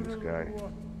pushing this guy.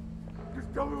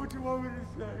 Just tell me what you want me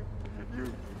to say.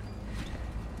 You.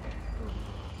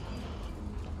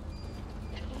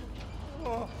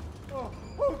 Oh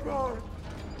God.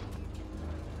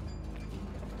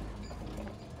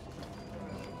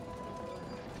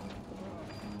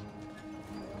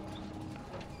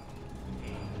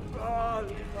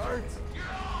 God, it hurts.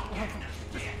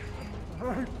 It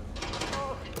hurts.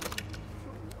 Oh,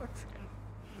 so much.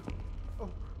 Oh,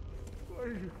 why are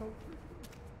you helping me?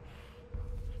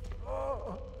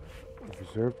 Oh,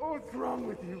 Reserve what's wrong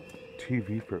with you?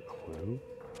 TV for clue?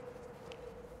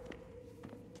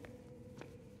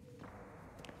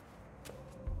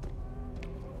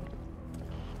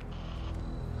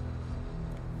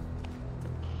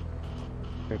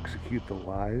 Execute the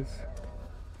lies.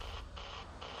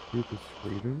 Truth is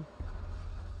freedom.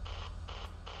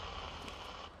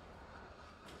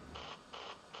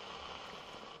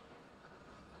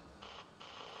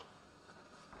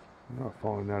 I'm not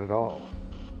following that at all.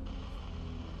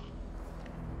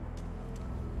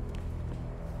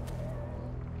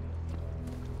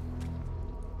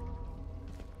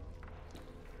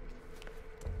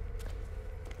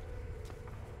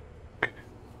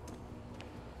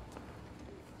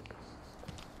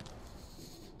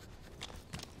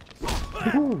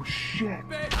 Oh shit!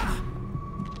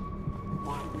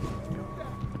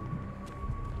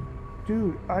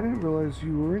 Dude, I didn't realize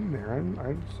you were in there.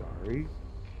 I'm sorry.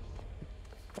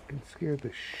 Fucking scared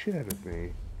the shit out of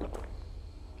me.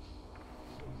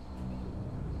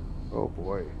 Oh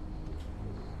boy.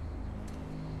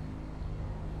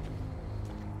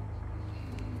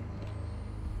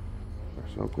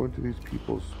 So I'll go into these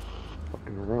people's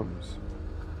fucking rooms.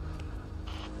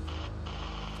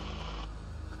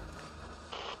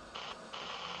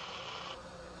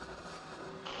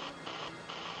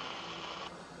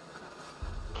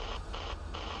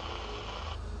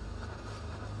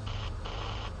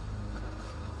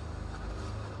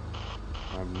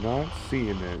 I'm not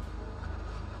seeing it.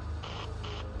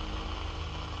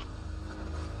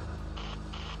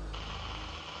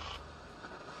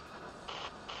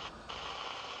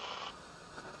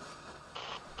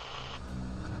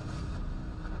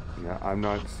 Yeah, I'm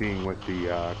not seeing what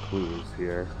the clue is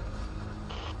here.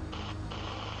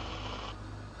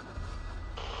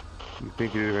 You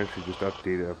think it eventually just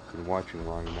update it? I've been watching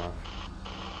long enough.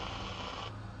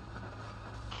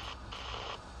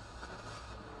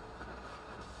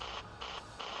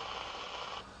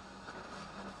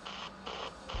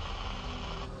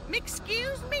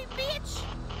 Excuse me, bitch.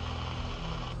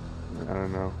 I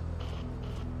don't know.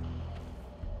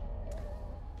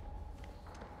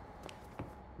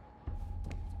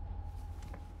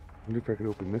 I wonder if I could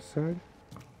open this side.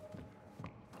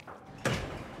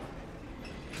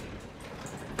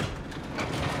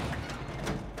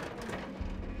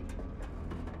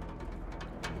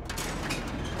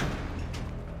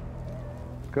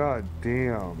 God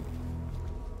damn.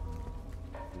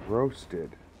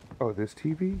 Roasted. Oh, this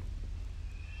TV?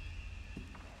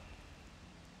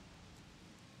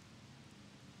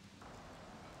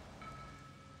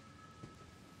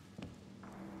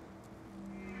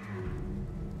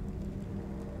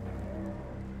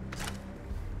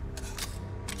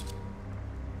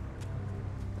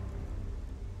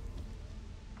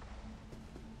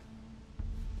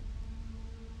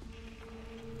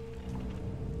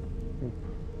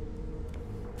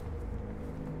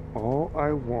 All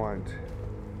I want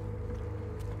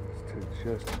is to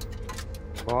just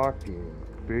fucking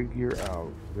figure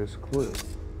out this clue.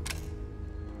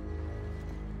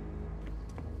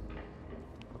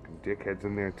 Fucking dickhead's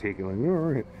in there taking like,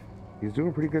 alright, he's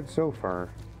doing pretty good so far.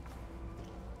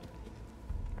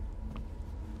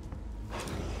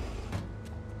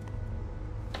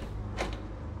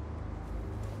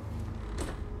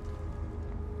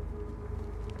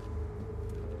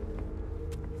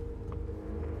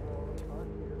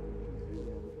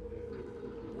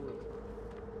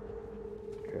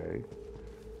 Okay.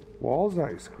 Wall's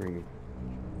ice cream.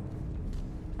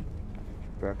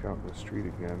 Back out in the street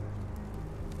again.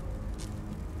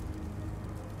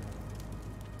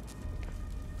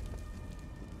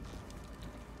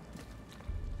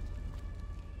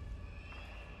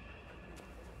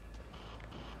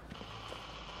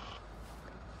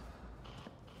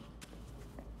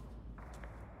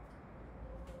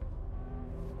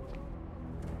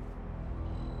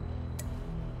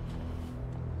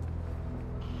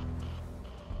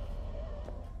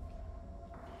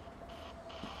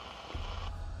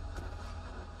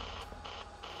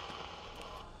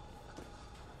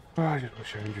 Oh, I just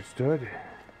wish I understood.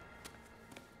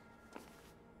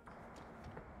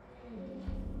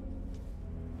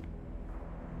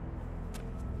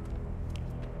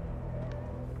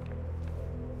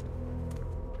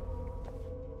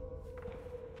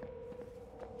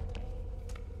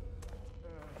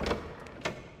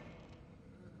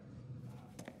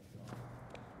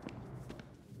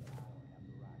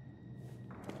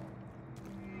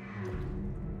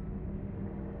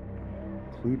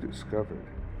 Clue discovered.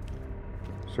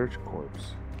 Search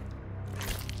corpse.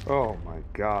 Oh my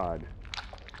god.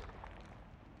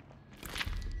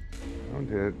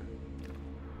 Found it.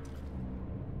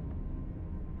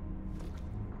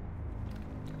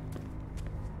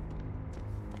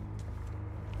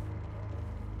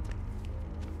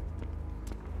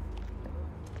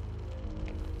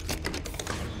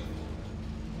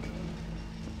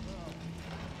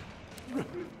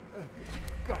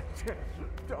 God damn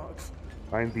dogs.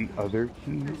 Find the other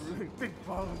keys. You really think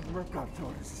following workout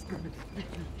orders is gonna get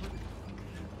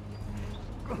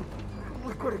you?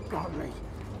 Look what it got me.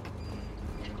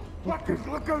 Fuckers,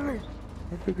 look at me.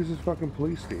 How big is this fucking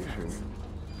police station?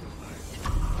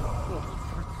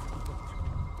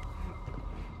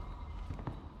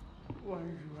 Why are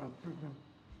you helping them?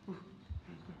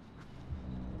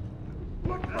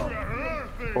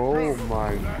 Oh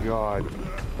my god.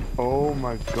 Oh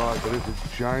my god, that is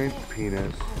a giant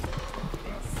penis.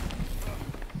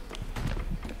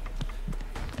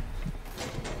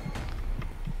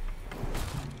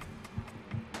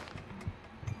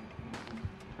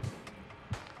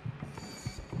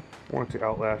 I want to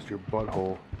outlast your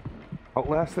butthole.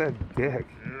 Outlast that dick.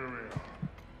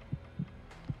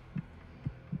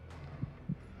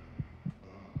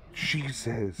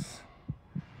 Jesus.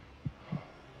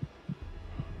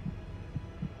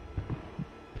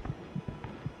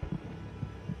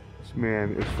 This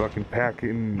man is fucking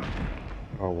packing.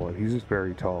 Oh, what? He's just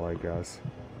very tall, I guess.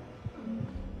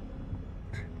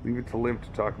 Leave it to Limp to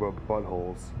talk about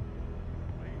buttholes.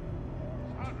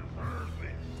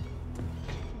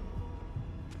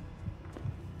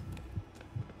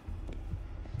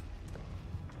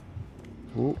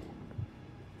 Ooh.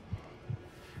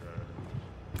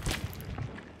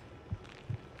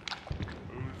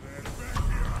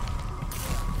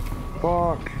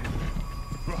 Fuck.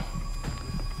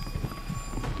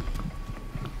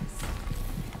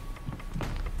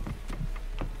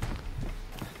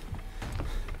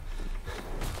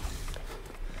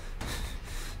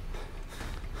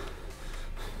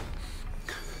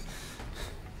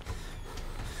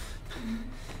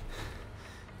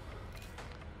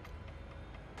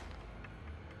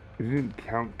 You didn't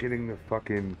count getting the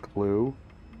fucking clue?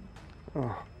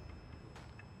 Oh.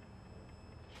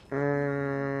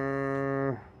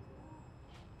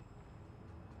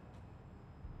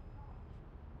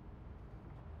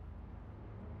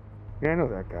 Yeah, I know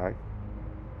that guy.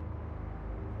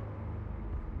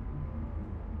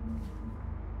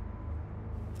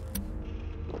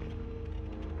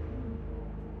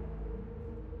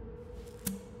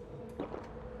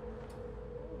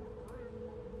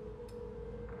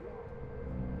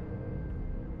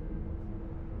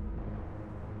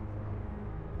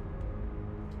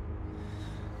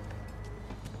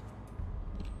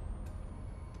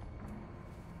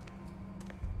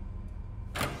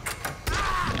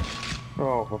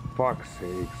 Oh, for fuck's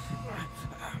sakes.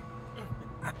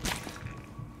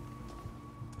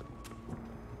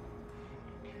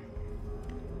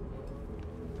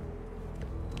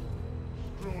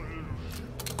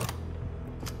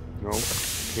 No.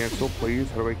 Cancel, please.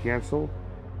 How do I cancel?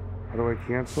 How do I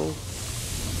cancel?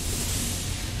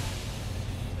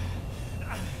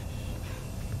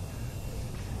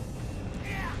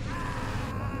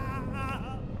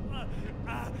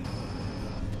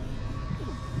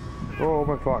 Oh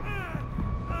my fuck.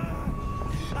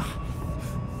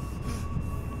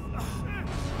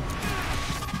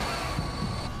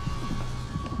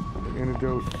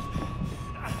 Antidote.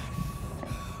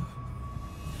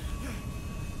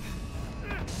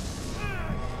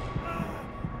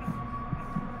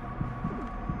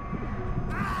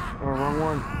 Oh, wrong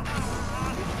one.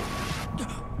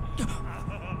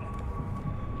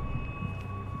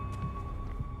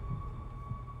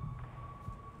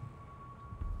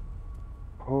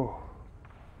 Oh.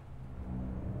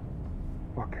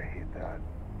 Fuck, I hate that.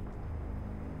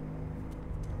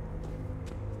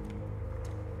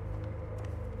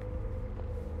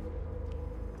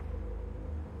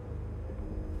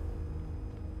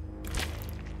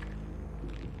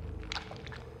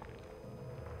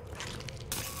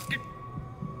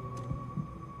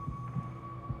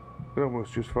 It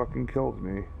almost just fucking killed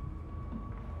me.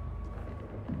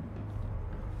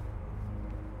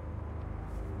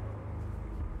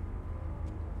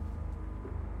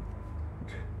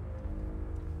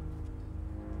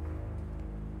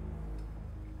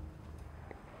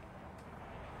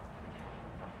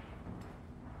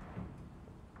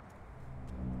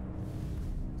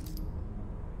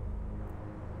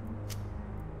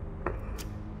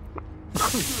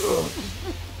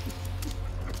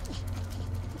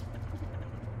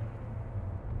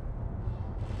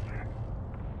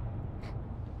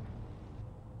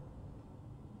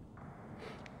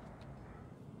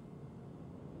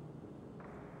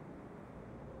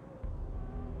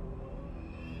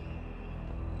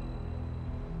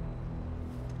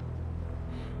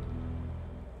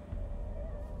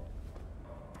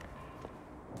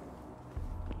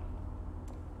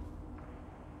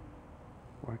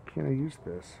 Why can't I use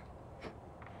this?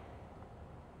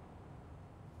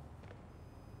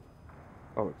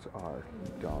 Oh, it's R.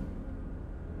 Dumb.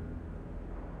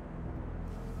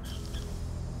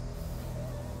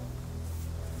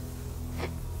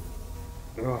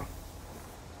 Ugh.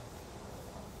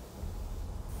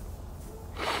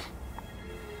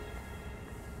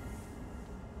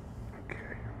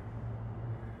 Okay.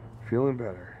 Feeling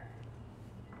better.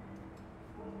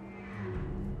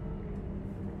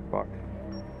 Fuck.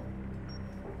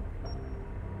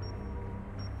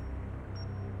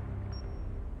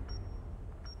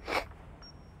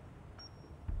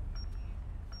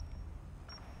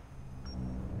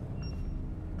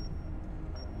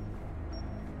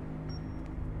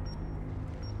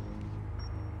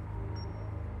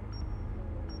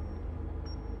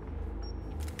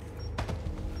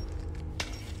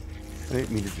 I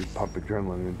didn't mean to just pump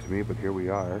adrenaline into me, but here we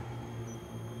are.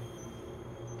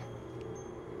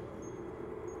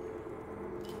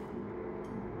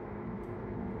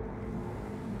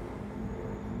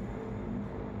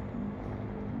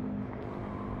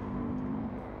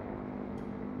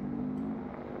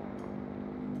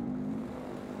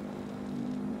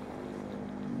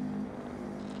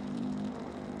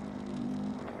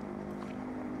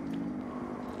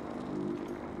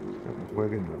 I'm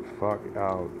wigging the fuck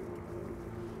out.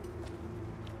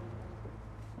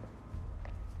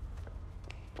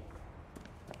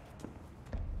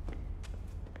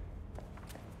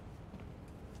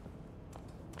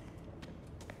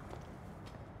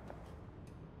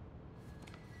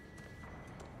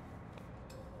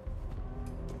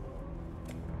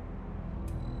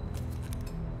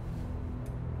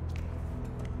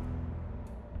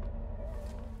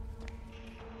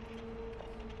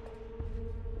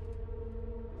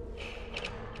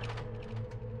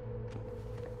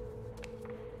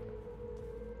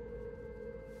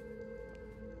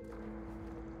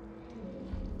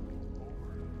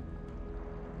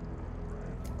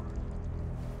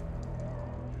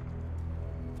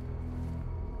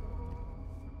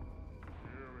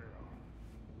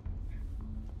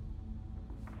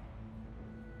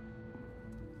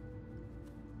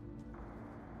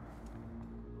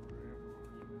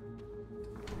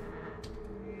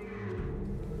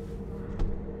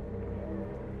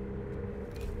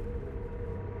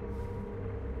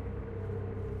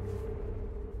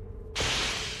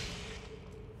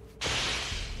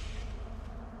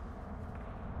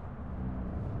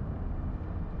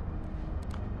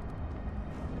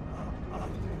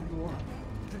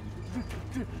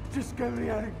 Just get me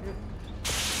out of here.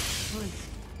 Please.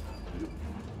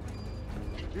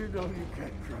 You know you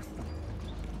can't trust them.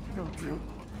 Don't you?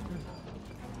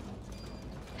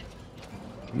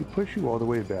 Can you push you all the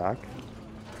way back?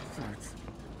 This hurts.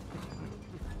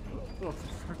 Oh,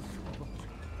 this hurts so much.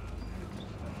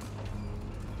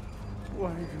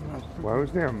 Why did you have to? Why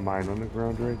was there a mine on the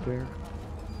ground right there?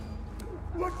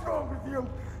 What's wrong with you?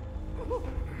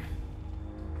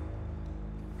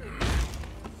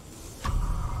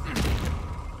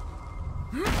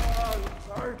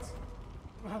 Hurts.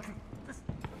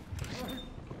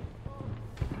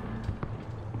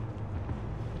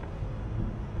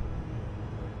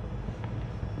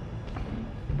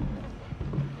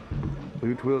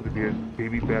 Blue Twill to be a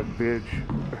baby back bitch.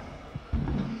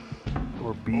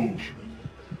 Or beach.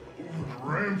 Over the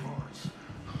ramparts.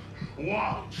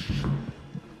 Watch.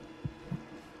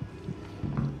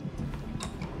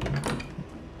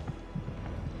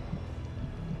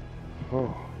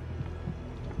 Oh.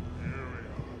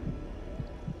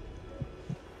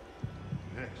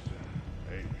 Next time,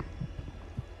 hey.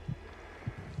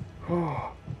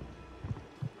 Oh.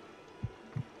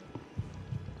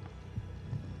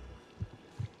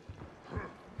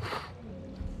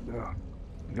 Ugh.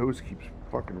 Nose keeps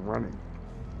fucking running.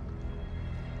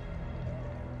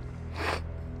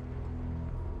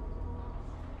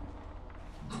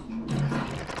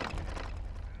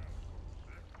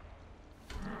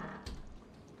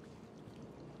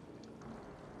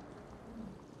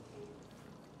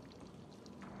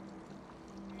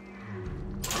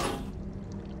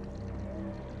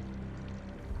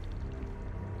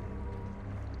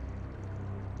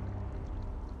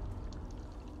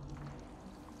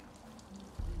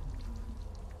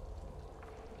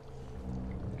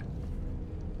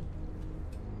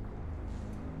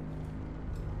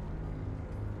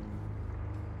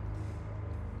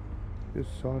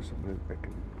 Just saw something I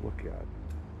can look at.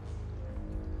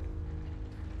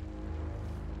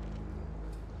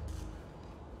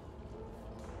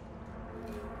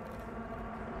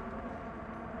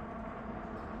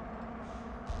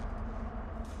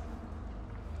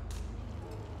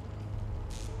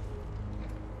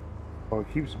 Oh,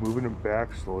 it keeps moving him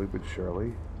back slowly but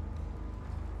surely.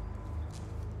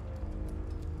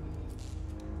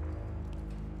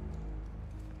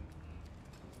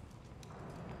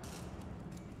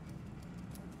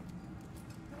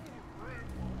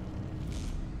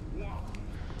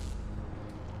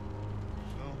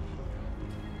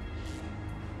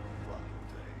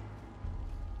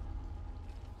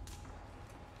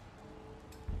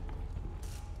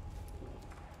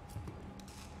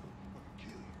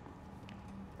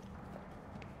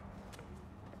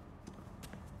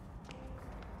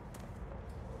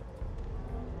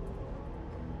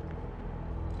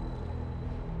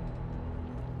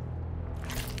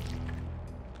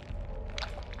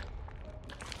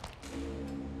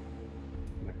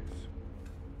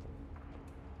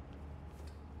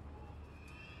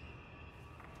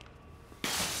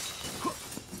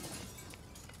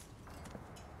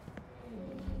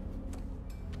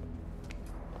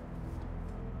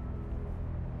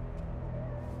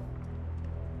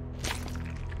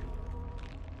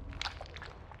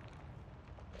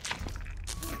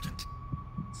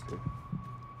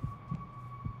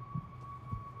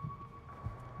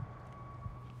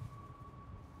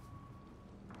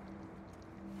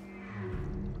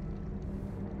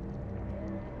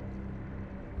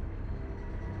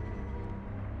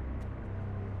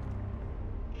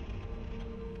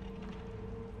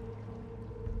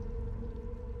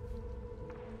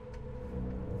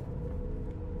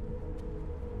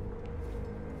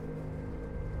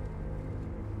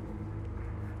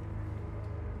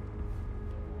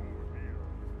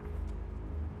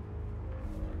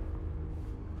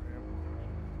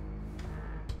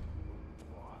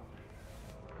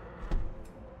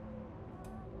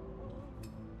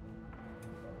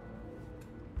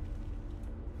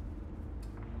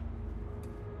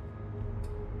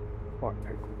 Fuck,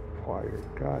 acquired.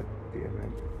 God damn it.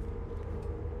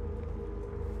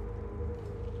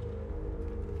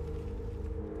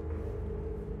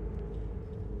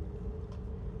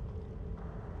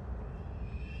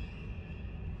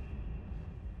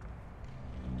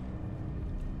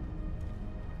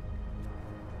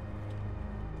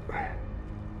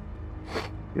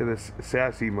 Yeah, the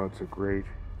sassy emotes are great.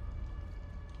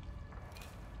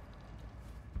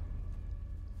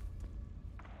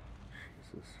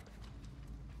 Jesus.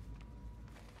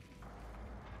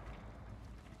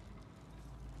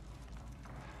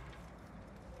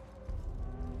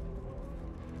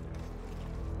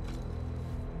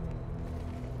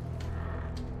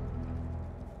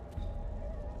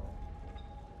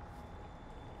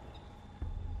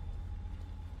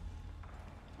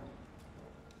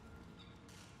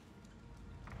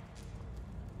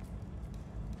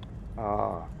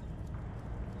 Ah.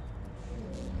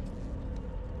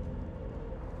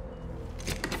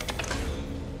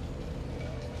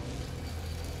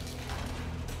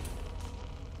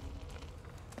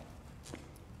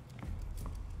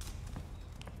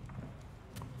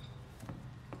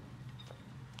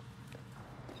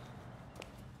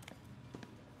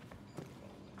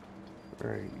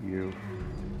 Alright, you.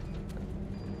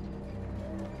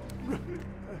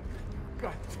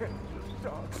 God damn those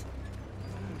dogs.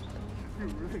 You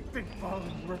really think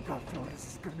following workout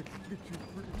notice is gonna get you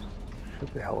free?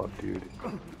 Shut the hell up, dude.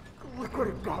 Look what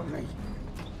it got me.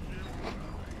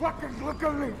 Fucking look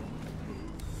at me.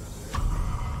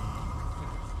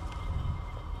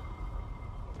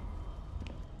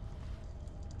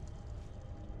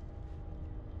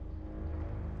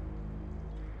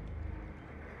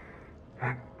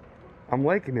 I'm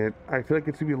liking it. I feel like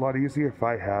it's gonna be a lot easier if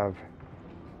I have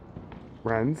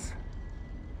friends.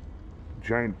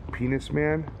 Giant penis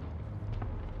man.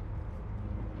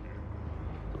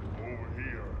 Over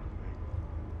here.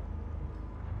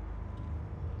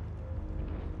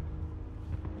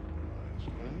 Nice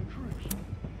little tricks.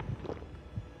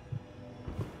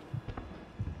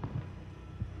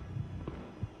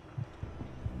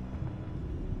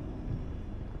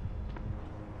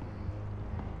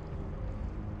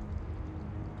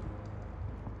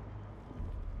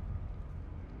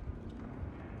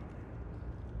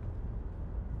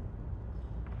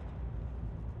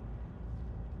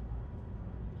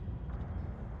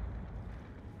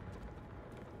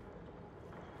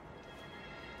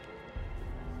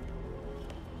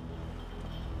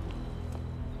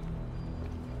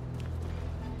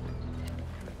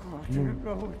 I don't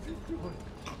know what you're doing.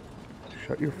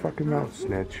 Shut your fucking mouth,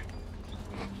 snitch.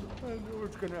 I know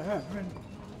what's gonna happen.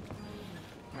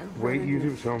 Wait,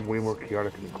 usually sound way more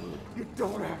chaotic in the group. You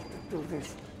don't have to do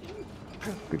this.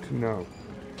 Good to know.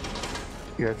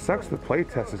 Yeah, it sucks the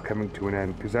playtest is coming to an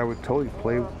end, because I would totally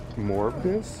play more of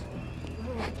this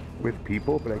with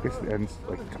people, but I guess it ends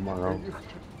like tomorrow.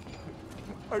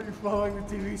 Are you following the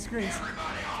TV screens?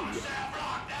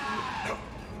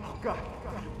 Oh, God.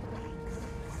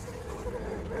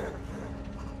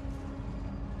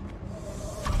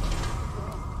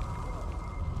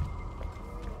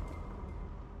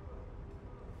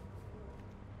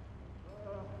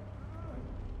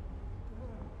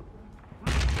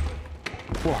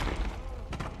 Fuck.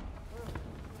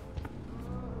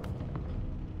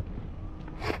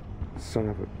 Son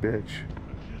of a bitch.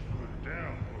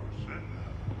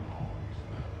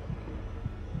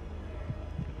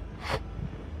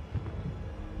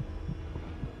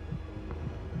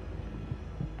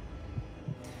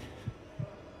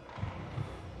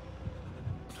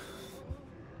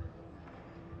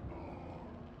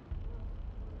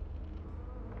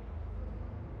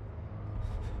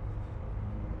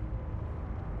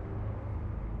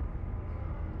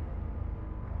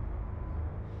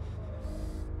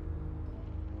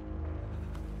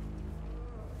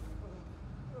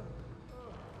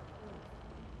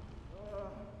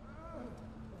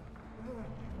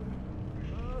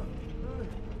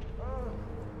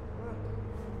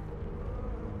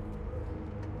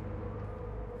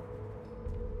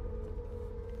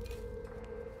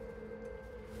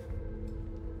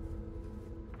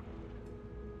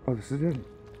 Oh, this is it.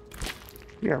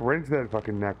 Yeah, right into that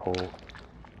fucking neck hole.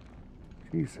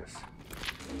 Jesus.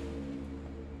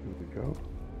 Here we go.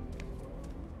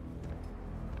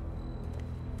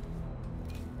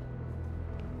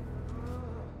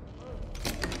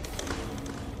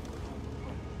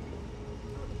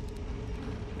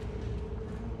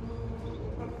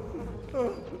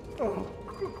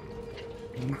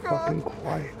 Be fucking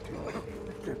quiet, dude.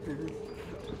 I can't do this.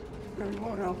 They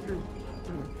won't help you.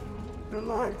 They're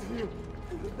lying to you.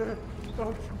 They're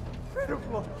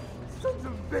pitiful sons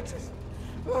of bitches.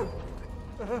 Fuck.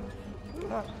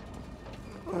 Fuck.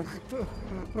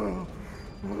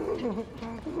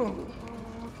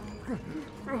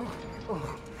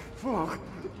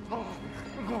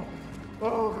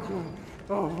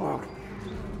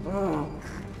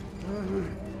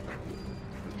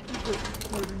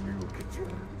 Letting me look at you.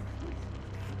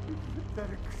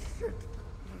 Pathetic shit.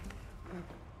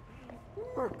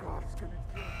 Our God's gonna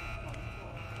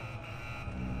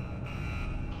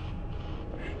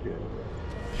kill you.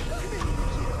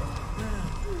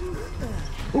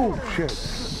 Oh shit.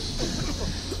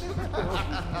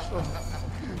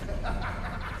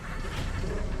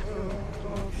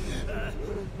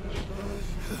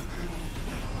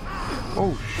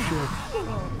 Oh shit.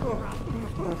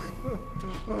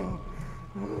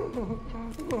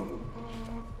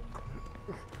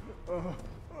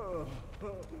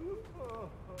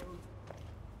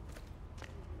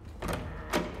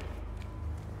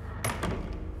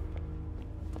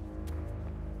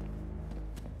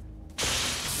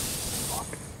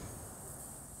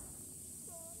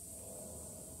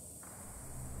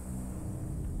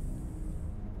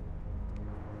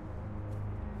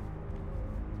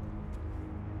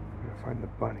 Find the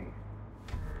bunny.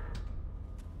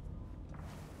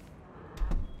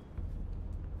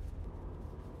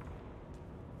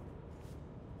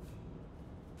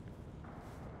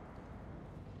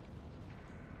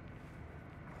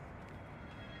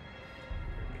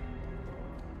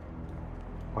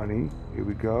 Bunny, here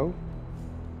we go.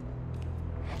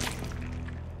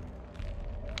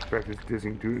 Expect this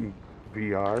Disney dude in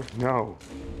VR? No.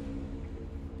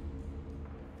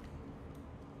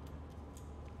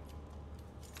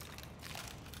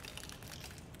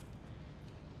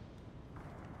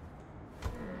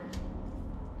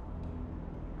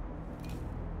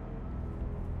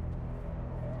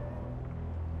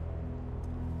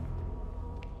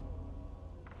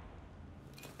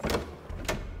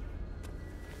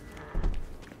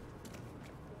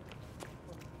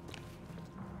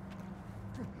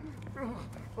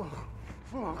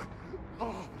 Fuck.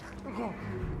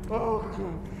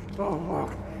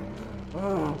 Fuck.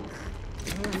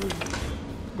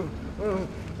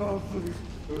 Oh, please.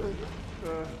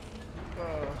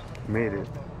 Made it.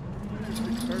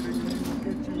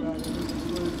 Get you out of this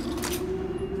place.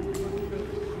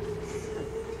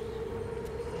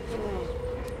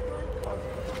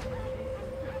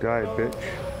 Die, bitch.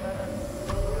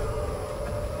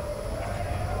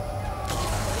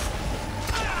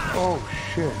 Oh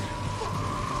shit.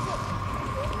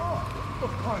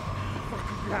 Oh God.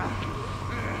 Fucking yeah.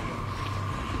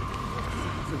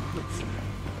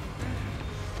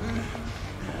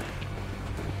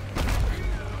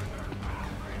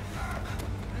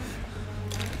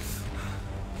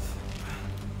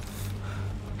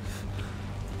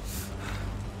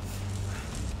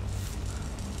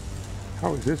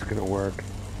 How is this gonna work?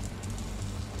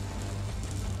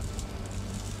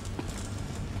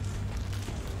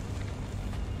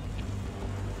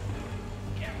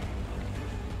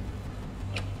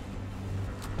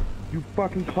 You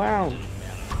fucking clown.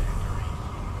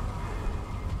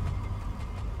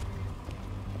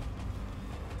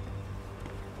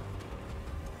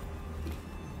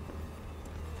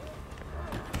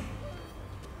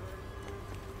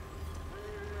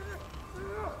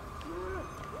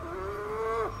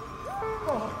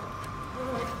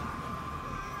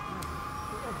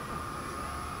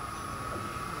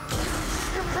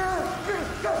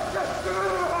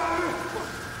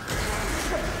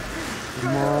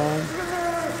 Come on.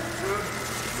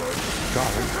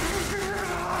 Got it.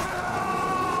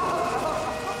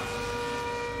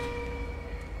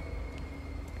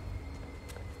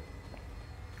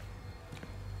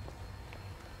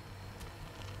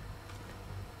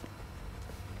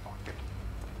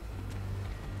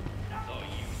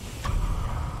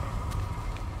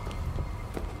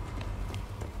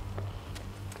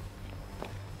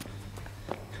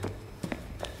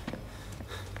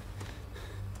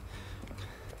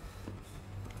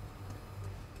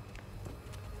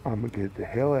 I'm gonna get the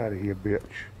hell out of here, bitch.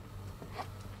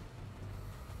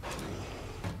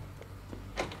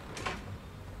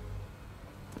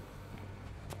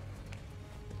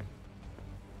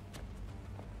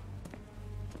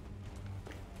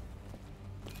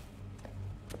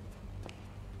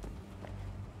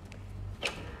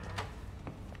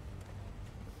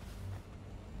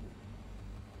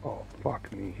 Oh,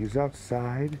 fuck me. He's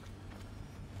outside.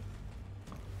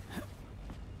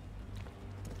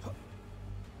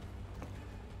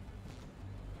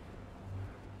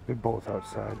 They're both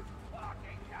outside.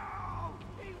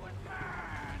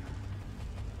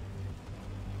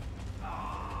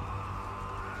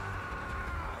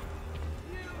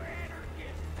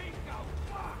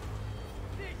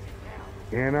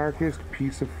 Anarchist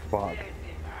piece of fuck.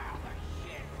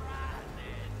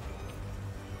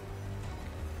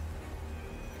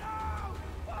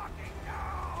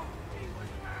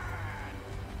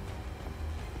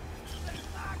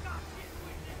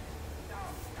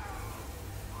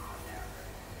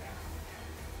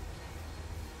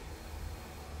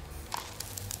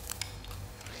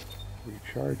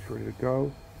 Recharge, ready to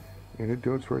go.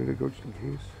 Antidotes ready to go just in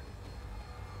case.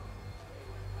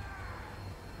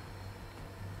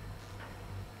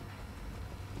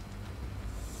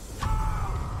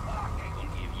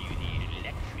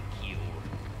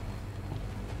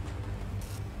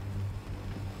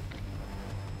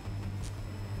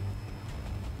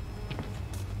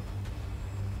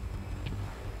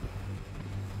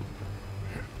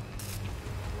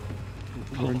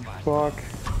 Run, fuck.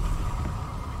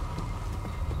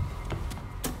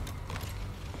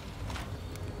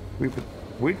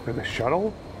 Wait for the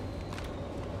shuttle?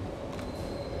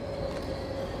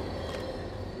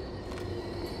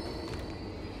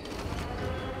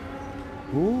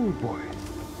 Ooh, boy.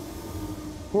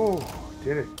 Oh,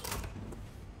 did it.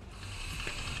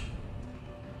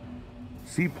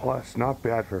 C+, not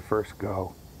bad for first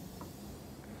go.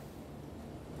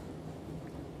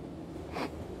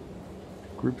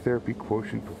 Group therapy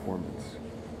quotient performance.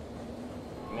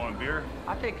 You want a beer?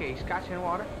 I'll take a scotch and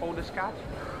water. Hold a scotch.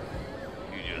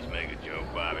 You just make a joke,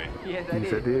 Bobby. Yes, I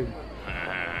Yes, I did.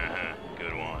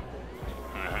 Good one.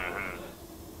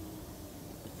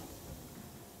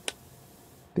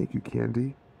 Thank you,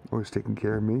 Candy. Always taking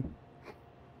care of me.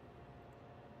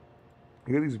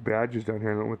 I got these badges down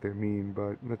here. I don't know what they mean,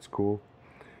 but that's cool.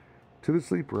 To the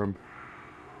sleep room.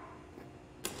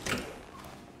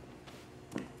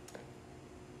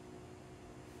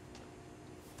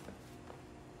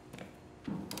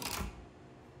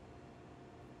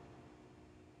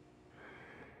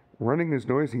 Running is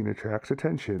noisy and attracts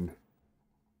attention.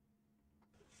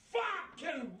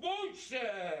 Fucking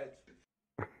bullshit!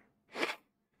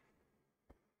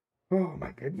 Oh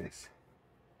my goodness.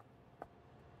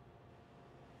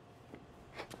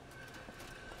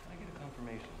 I get a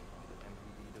confirmation of the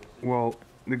MPD dosage. Well,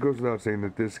 it goes without saying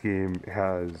that this game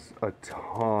has a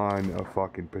ton of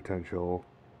fucking potential.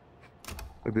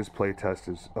 Like, this playtest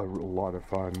is a lot of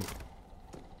fun.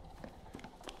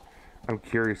 I'm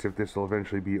curious if this will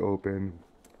eventually be open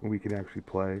and we can actually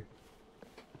play.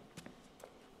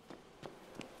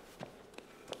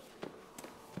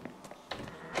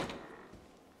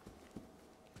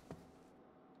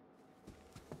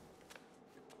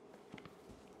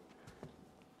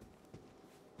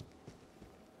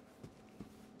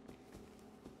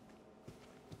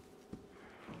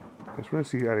 I just want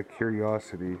to see out of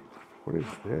curiosity, what is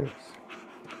this?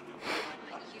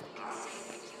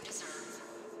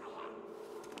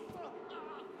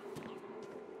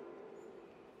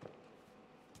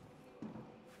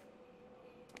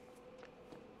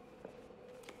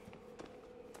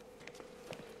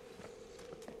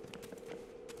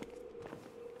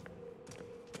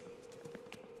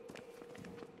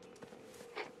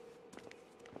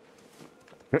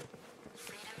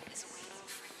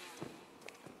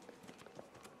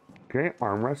 Can I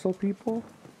arm wrestle people?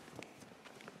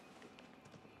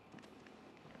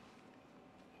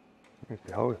 What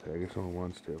the hell with it? I guess no one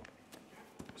wants to.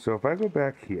 So if I go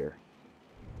back here,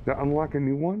 does that unlock a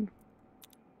new one?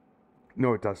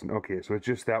 No, it doesn't. Okay, so it's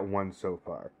just that one so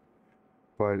far.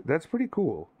 But that's pretty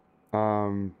cool.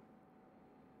 We've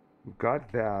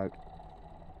got that.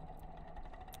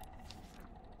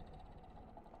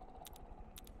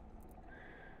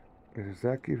 Does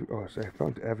that give... Oh, so I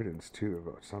found evidence, too,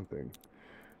 about something.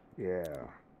 Yeah.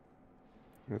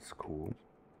 That's cool.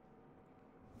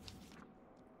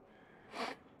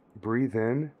 Breathe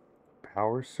in.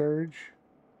 Power surge.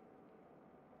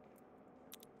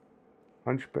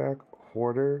 Hunchback.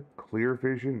 Hoarder. Clear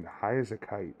vision. High as a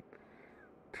kite.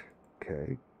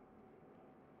 Okay.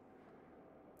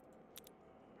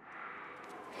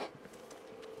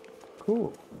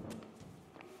 Cool.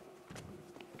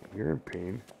 You're in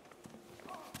pain.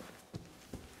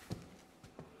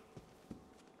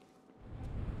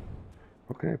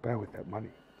 What can I buy with that money?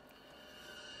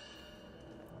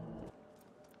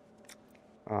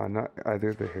 Not either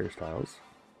of the hairstyles.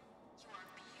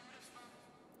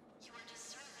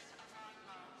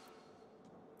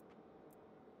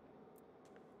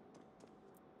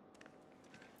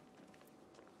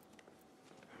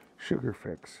 Sugar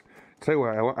fix. Tell you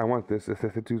what, I want this. This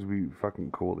dude would be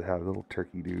fucking cool to have. A little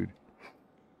turkey dude.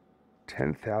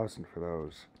 10,000 for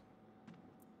those.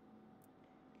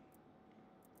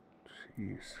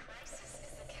 Jeez.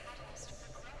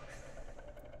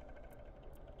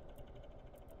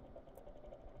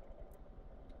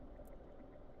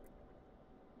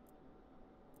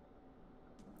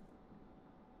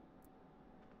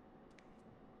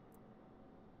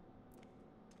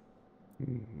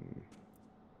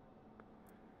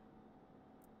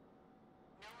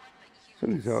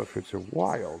 Some of these outfits are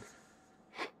wild.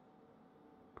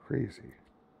 Crazy.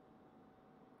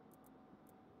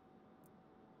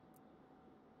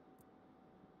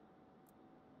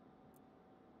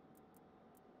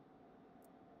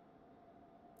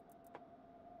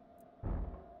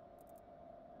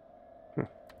 Huh.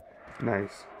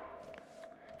 Nice.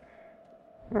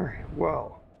 Alright,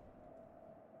 well.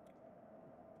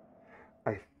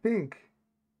 I think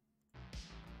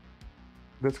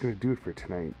that's going to do it for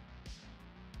tonight.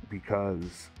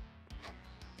 Because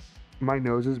my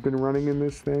nose has been running in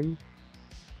this thing.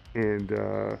 And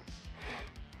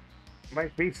my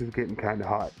face is getting kind of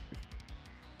hot.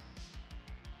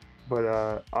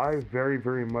 But I very,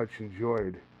 very much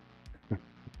enjoyed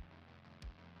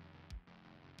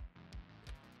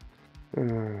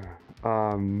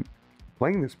playing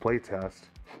this playtest.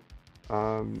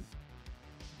 I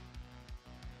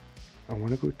want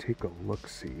to go take a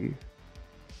look-see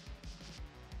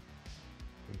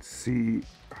and see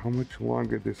how much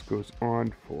longer this goes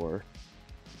on for.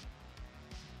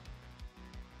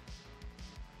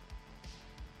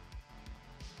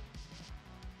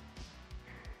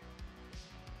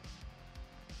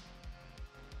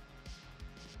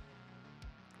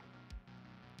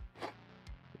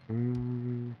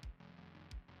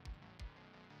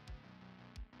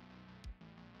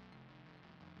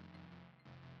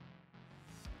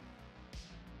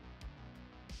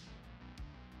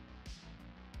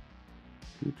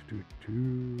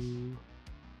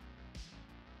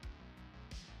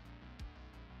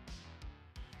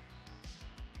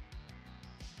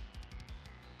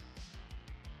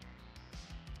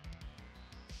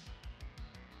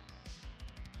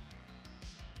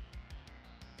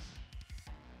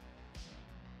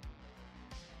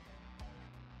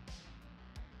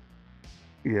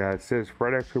 Yeah, it says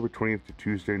Friday, October 20th to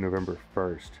Tuesday, November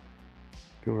 1st.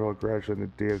 Game will gradually on the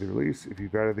day of the release. If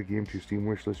you've added the game to your Steam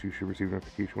wishlist, you should receive a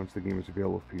notification once the game is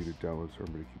available for you to download. So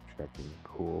I'm going to keep checking.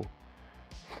 Cool.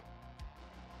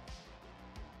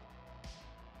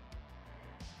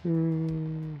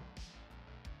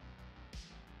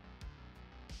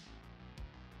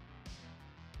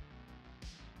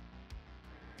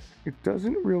 It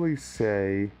doesn't really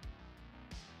say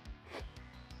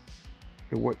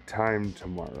at what time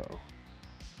tomorrow.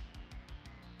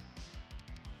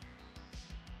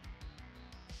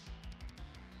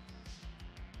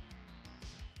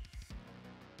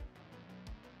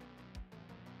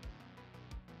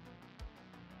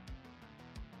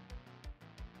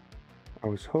 I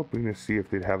was hoping to see if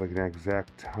they'd have like an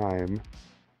exact time,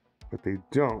 but they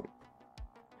don't.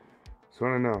 So I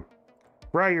don't know.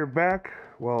 Bri, you're back?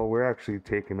 Well, we're actually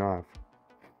taking off.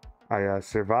 I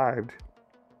survived.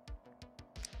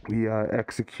 We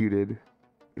executed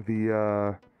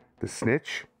the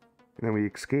snitch, and then we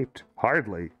escaped.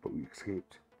 Hardly, but we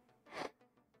escaped.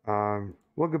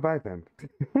 Well, goodbye then.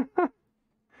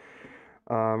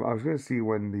 I was gonna see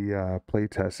when the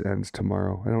playtest ends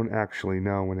tomorrow. I don't actually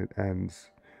know when it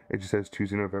ends. It just says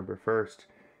Tuesday, November 1st,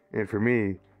 and for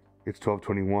me, it's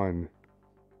 12/21.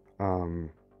 So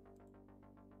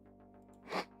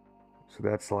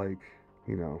that's like,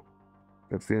 you know,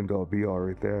 that's the end all be all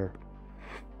right there.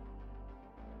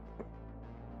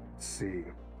 Let's see,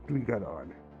 what do we got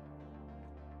on?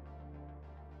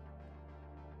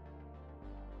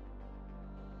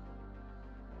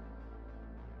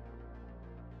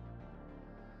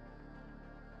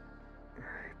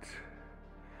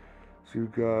 So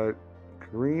you've got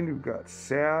Green, you've got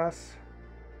Sass,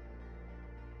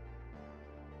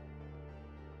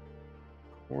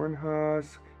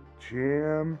 Cornhusk,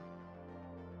 Jam,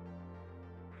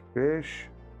 Fish.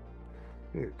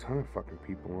 There's a ton of fucking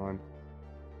people on.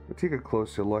 Let's take a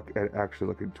closer look at actually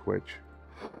look at Twitch.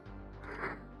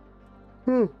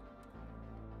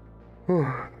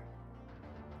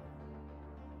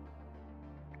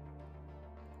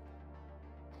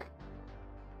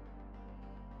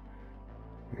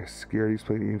 Yeah, Scaredy's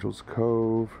playing Angel's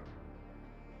Cove.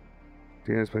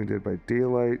 Dana's playing Dead by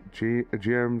Daylight.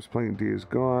 Jim's playing Day is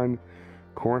Gone.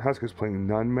 Cornhusk is playing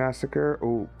Nun Massacre.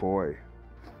 Oh boy.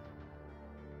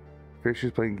 Fish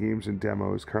is playing games and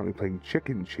demos. Currently playing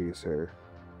Chicken Chaser.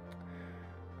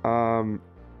 No,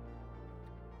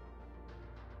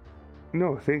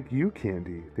 thank you,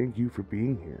 Candy. Thank you for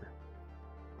being here.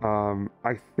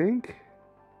 I think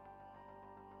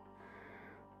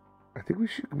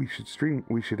we should stream.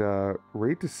 We should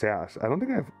raid to Sass. I don't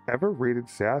think I've ever raided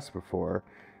Sass before,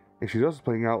 and she's also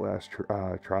playing Outlast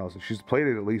Trials. And she's played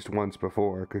it at least once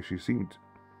before because she seemed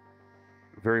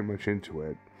very much into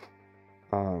it.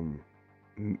 So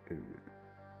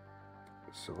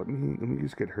let me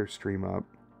just get her stream up.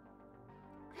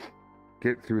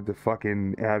 Get through the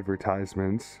fucking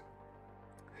advertisements.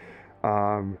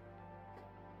 Oh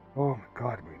my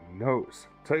god, my nose.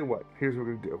 Tell you what, here's what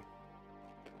we're gonna do.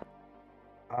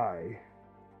 I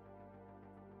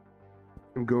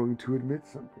am going to admit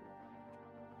something.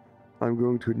 I'm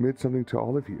going to admit something to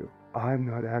all of you. I'm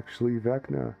not actually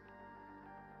Vecna.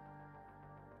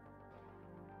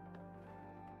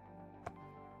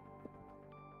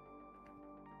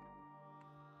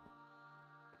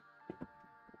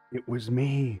 It was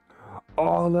me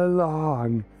all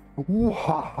along.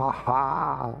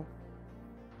 Wahaha.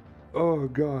 Oh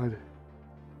god.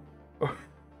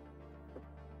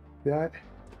 That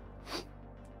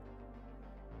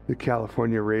the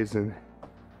California raisin.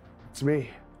 It's me.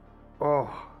 Oh.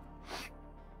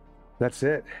 That's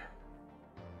it.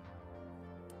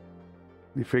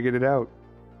 You figured it out.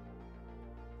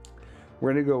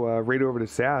 We're gonna go right over to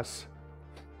Sass.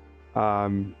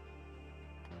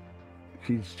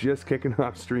 She's just kicking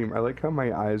off stream. I like how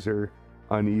my eyes are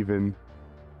uneven.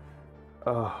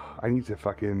 I need to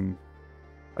fucking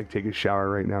like take a shower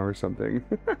right now or something.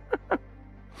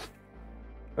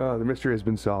 The mystery has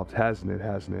been solved, hasn't it?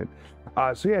 Hasn't it?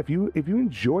 So yeah, if you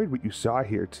enjoyed what you saw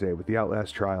here today with the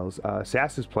Outlast Trials,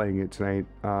 Sass is playing it tonight.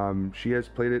 She has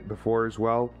played it before as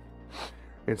well,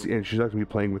 and she's not gonna be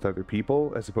playing with other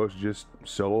people as opposed to just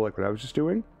solo like what I was just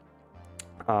doing.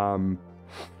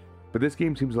 But this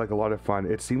game seems like a lot of fun.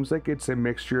 It seems like it's a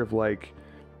mixture of like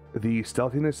the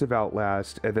stealthiness of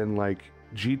Outlast and then like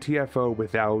GTFO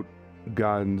without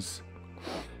guns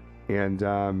and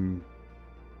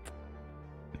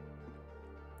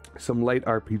some light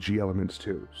RPG elements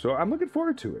too. So I'm looking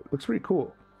forward to it. Looks pretty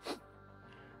cool.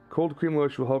 Cold cream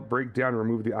lotion will help break down and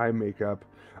remove the eye makeup.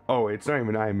 Oh, it's not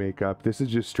even eye makeup. This is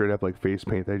just straight up like face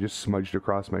paint that I just smudged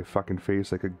across my fucking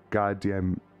face like a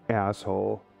goddamn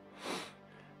asshole.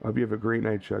 I hope you have a great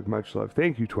night, Jugg. Much love.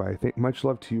 Thank you, Twi. Much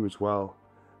love to you as well.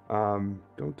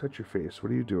 Don't touch your face.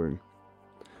 What are you doing?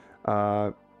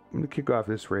 I'm going to kick off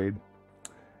this raid.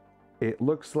 It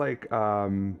looks like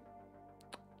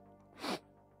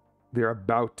they're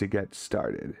about to get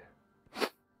started.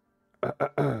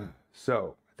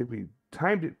 So, I think we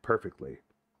timed it perfectly.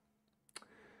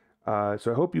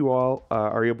 So I hope you all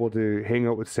are able to hang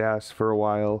out with Sass for a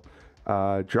while.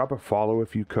 Drop a follow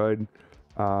if you could.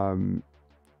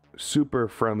 Super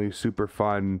friendly, super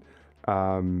fun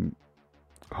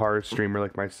horror streamer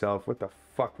like myself. What the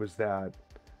fuck was that?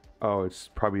 Oh, it's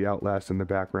probably Outlast in the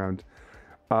background.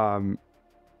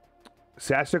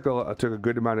 Sass took a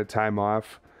good amount of time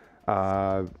off.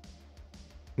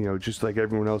 You know, just like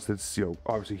everyone else that's, you know,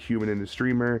 obviously human and a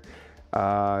streamer,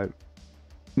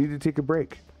 needed to take a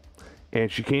break. And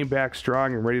she came back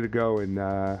strong and ready to go. And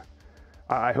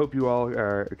I hope you all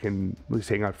can at least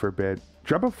hang out for a bit.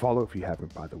 Drop a follow if you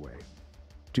haven't, by the way.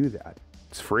 Do that.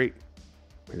 It's free.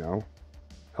 You know?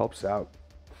 Helps out.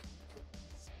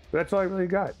 But that's all I really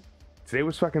got. Today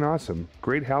was fucking awesome.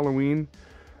 Great Halloween.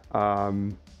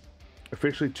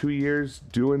 Officially 2 years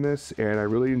doing this, and I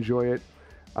really enjoy it.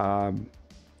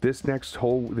 This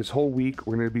whole week,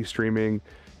 we're going to be streaming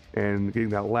and getting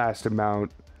that last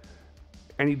amount.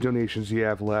 Any donations you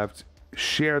have left,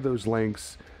 share those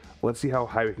links. Let's see how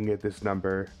high we can get this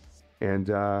number. And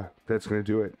that's going to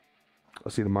do it.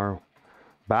 I'll see you tomorrow.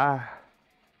 Bye.